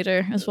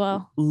narrator as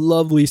well.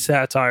 Lovely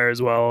satire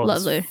as well.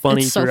 Lovely. It's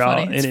funny it's so throughout.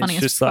 Funny. It's and funny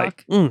it's as just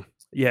fuck. like,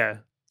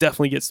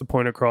 definitely gets the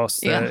point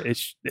across that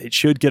it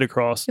should get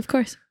across. Of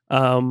course.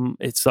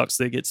 It sucks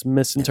that it gets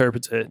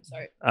misinterpreted.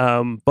 Sorry.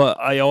 But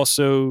I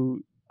also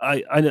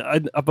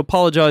I've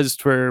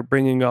apologized for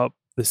bringing up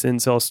this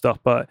incel stuff,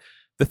 but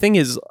the thing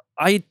is,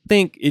 I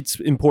think it's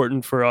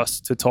important for us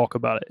to talk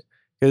about it,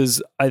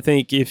 because I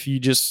think if you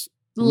just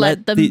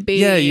let them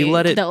be, you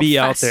let it be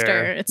out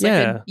there. It's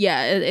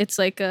it's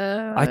like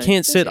a. I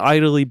can't sit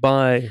idly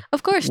by.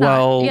 Of course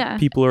while not.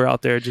 people are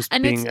out there just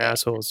being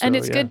assholes. And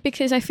it's good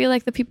because I feel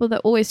like the people that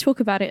always talk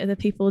about it are the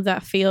people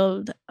that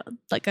feel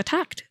like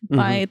attacked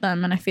by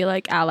them, and I feel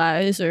like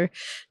allies or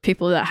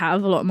people that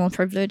have a lot more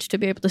privilege to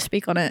be able to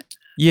speak on it.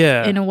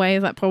 Yeah. In a way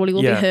that probably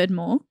will be heard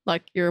more.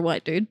 Like, you're a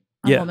white dude,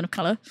 I'm a woman of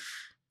color.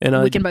 And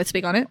we can both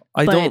speak on it.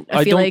 I don't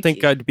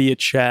think I'd be a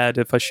Chad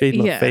if I shaved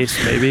my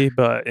face, maybe,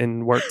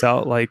 and worked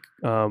out like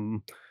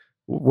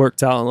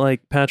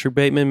Patrick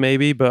Bateman,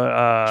 maybe,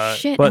 but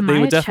they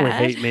would definitely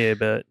hate me a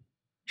bit.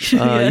 You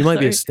might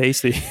be a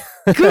Stacy.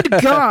 Good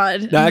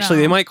God! No, actually,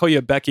 they might call you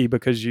a Becky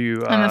because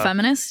you. I'm a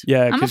feminist.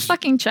 Yeah, I'm a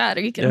fucking Chad.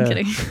 Are you kidding? I'm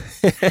kidding.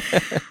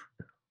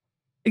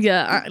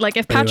 Yeah, like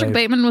if Patrick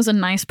Bateman was a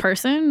nice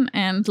person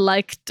and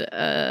liked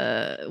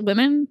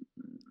women,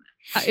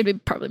 It'd be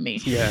probably me.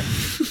 Yeah.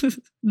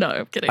 No,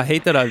 I'm kidding. I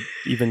hate that I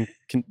even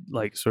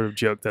sort of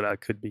joke that I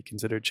could be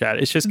considered Chad.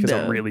 It's just because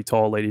I'm really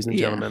tall, ladies and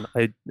gentlemen.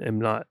 I am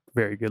not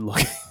very good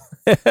looking,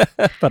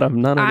 but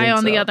I'm not.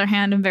 On the other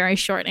hand, am very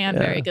short and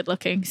very good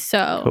looking.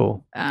 So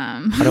cool.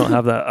 I don't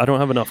have that. I don't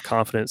have enough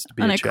confidence to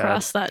be a Chad.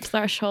 Cross that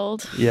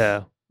threshold.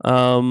 Yeah.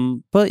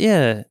 But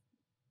yeah.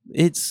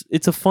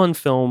 It's a fun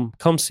film.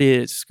 Come see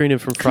it. It's screening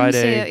from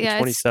Friday, the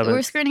 27th.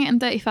 We're screening it in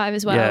 35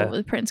 as well. Yeah.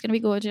 The print's going to be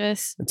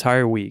gorgeous.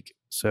 Entire week.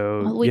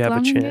 So you have a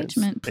chance.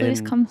 Engagement.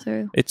 Please come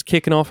through. It's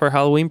kicking off our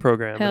Halloween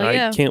program. Hell and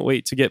yeah. I can't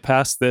wait to get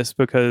past this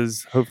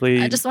because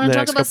hopefully I just want to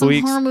talk about some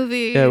horror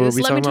movies. Yeah, we'll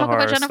be Let me talk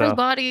about Jennifer's stuff.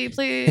 body,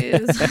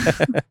 please.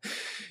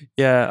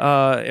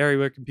 Yeah. Ari,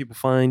 where can people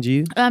find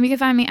you? You can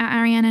find me at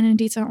Ariane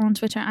Anantaputri on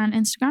Twitter and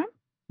Instagram.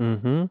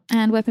 Mm-hmm.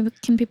 And where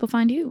can people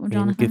find you,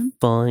 Jonathan? And you can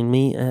find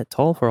me at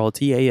Tall for All,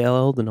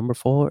 TALL, the number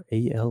 4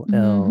 ALL.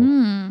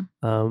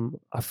 Mm-hmm.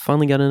 I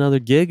finally got another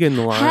gig in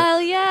the line. Hell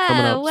yeah!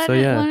 Coming up.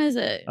 When is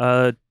it?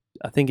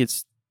 I think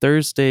it's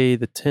Thursday,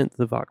 the 10th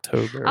of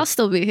October. I'll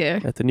still be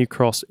here at the New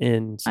Cross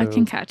Inn. So I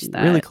can catch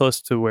that. Really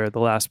close to where the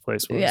last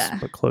place was,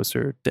 but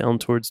closer down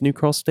towards New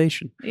Cross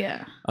Station.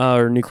 Yeah.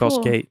 Or New Cross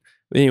Gate.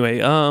 Anyway,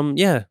 you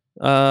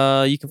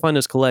can find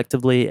us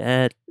collectively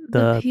at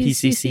the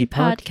PCC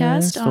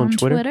Podcast on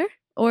Twitter.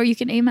 Or you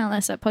can email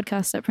us at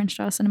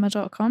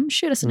podcast@princecharlescinema.com.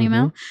 Shoot us an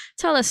email.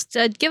 Tell us,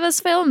 give us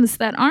films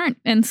that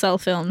aren't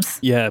incel films.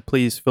 Yeah,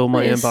 please fill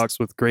my inbox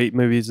with great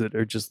movies that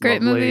are just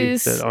great lovely,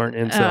 movies that aren't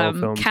incel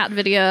films. Cat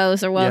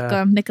videos are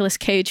welcome. Yeah. Nicolas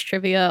Cage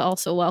trivia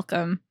also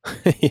welcome.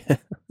 Yeah.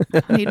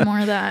 I need more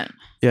of that.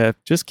 Yeah,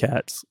 just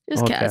cats.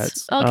 Just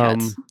cats. All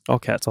cats. All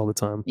cats all the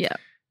time. Yeah.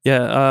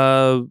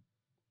 Yeah.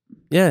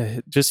 Yeah,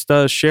 just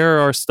share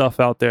our stuff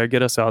out there.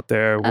 Get us out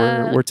there.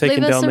 We're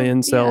taking down the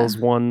incels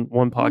one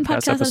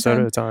podcast episode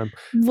at a time.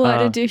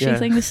 What a douchey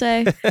thing to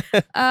say.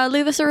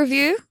 Leave us a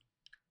review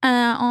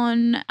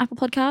on Apple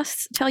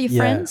Podcasts. Tell your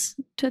friends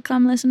to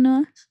come listen to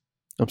us.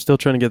 I'm still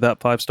trying to get that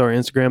 5-star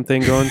Instagram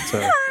thing going,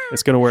 so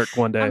it's going to work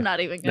one day. I'm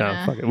not even going to.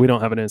 No, fuck it. We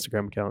don't have an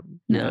Instagram account.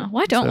 No. Yet,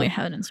 Why don't we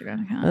have an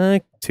Instagram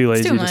account? Too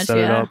lazy to set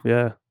it up.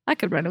 Yeah. I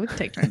could run it. We could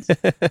take turns. All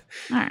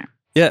right.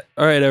 Yeah.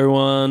 All right,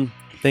 everyone.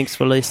 Thanks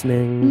for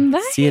listening. Bye.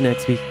 See you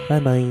next week.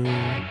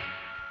 Bye-bye.